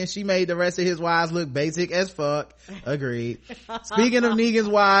opinion, she made the rest of his wives look basic as fuck. Agreed. Speaking of Negan's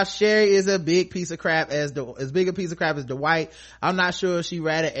wives, Sherry is a big piece of crap as big a piece of crap as Dwight. I'm not sure if she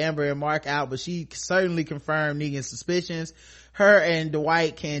ratted Amber and Mark out, but she certainly confirmed Negan's suspicions. Her and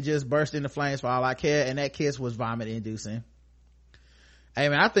Dwight can just burst into flames for all I care, and that kiss was vomit inducing. Hey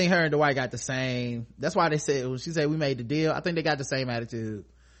man, I think her and Dwight got the same, that's why they said, when she said we made the deal, I think they got the same attitude.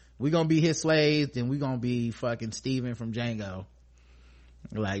 We gonna be his slaves, then we gonna be fucking Steven from Django.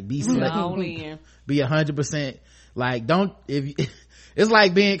 Like, be slave, be 100%, like, it's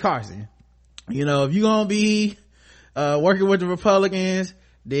like being Carson. You know, if you gonna be working with the Republicans,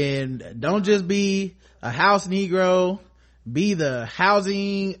 then don't just be a house Negro, be the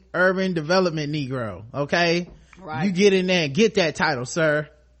housing urban development Negro, okay? Right. You get in there and get that title, sir.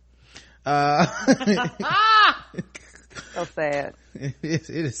 So sad. It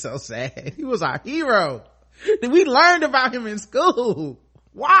is so sad. He was our hero. We learned about him in school.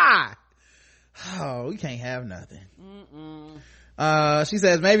 Why? Oh, we can't have nothing. She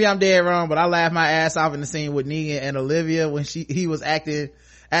says, maybe I'm dead wrong, but I laughed my ass off in the scene with Negan and Olivia when he was asking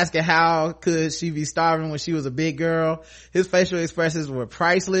how could she be starving when she was a big girl. His facial expressions were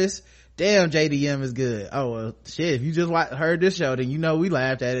priceless. Damn, JDM is good. Oh well, shit, if you just heard this show, then you know we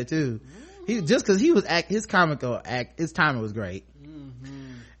laughed at it too. He just because his timing was great.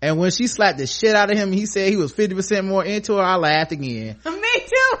 And when she slapped the shit out of him, he said he was 50% more into her, I laughed again. Me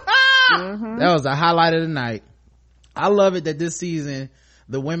too. That was the highlight of the night. I love it that this season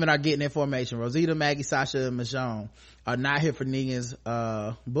the women are getting information. Rosita, Maggie, Sasha, and Michonne are not here for Negan's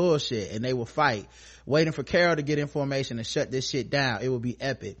bullshit, and they will fight, waiting for Carol to get information and shut this shit down. It will be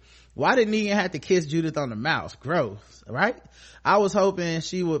epic. Why did Negan have to kiss Judith on the mouth? Gross, right? I was hoping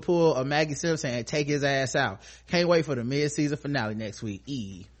she would pull a Maggie Simpson and take his ass out. Can't wait for the mid-season finale next week.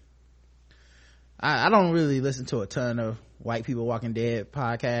 I don't really listen to a ton of White People Walking Dead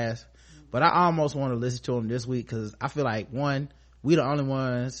podcasts, but I almost want to listen to them this week because I feel like, one, we the only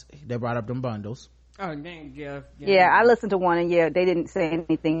ones that brought up them bundles. Oh, dang, Jeff. Yeah, I listened to one, and they didn't say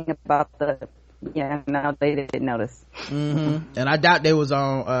anything about no, they didn't notice. And I doubt they was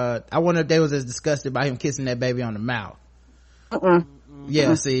on, I wonder if they was as disgusted by him kissing that baby on the mouth.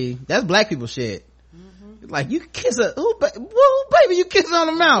 Yeah, see, that's black people shit. Like, you kiss a, who baby you kiss on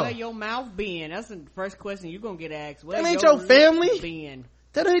the mouth? Where your mouth been? That's the first question you're gonna get asked. That ain't your family? Been?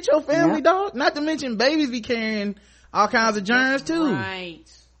 That ain't your family, dog. Not to mention babies be carrying all kinds of germs too. Right.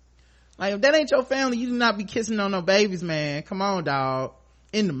 Like, if that ain't your family, you do not be kissing on no babies, man. Come on, dog.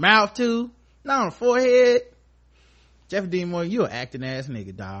 In the mouth too. Not on the forehead. Jeffrey Dean Morgan, you an acting ass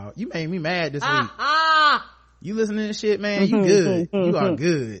nigga, dog. You made me mad this week. You listening to this shit, man? You good. You are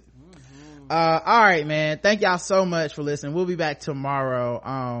good. All right, man. Thank y'all so much for listening. We'll be back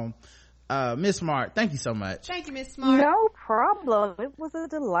tomorrow. Miss Smart, thank you so much. Thank you, Miss Smart. No problem. It was a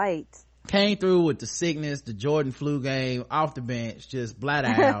delight. Came through with the sickness, the Jordan flu game, off the bench, just blat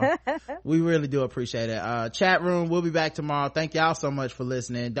out. We really do appreciate it. Chat room, we'll be back tomorrow. Thank y'all so much for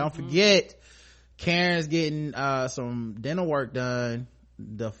listening. Don't forget, Karen's getting some dental work done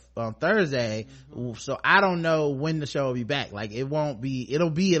on Thursday. So I don't know when the show will be back. Like, it'll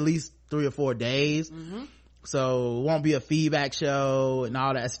be at least 3 or 4 days. So it won't be a feedback show and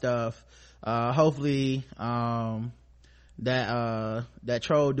all that stuff. Hopefully that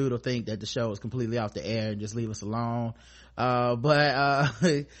troll dude will think that the show is completely off the air and just leave us alone.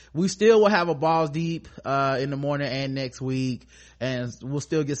 But we still will have a balls deep in the morning and next week, and we'll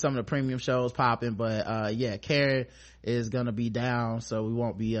still get some of the premium shows popping. But yeah, Karen is gonna be down, so we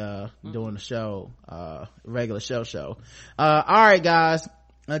won't be doing the show, regular show. All right, guys,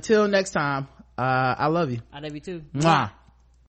 until next time, I love you. I love you too. Mwah.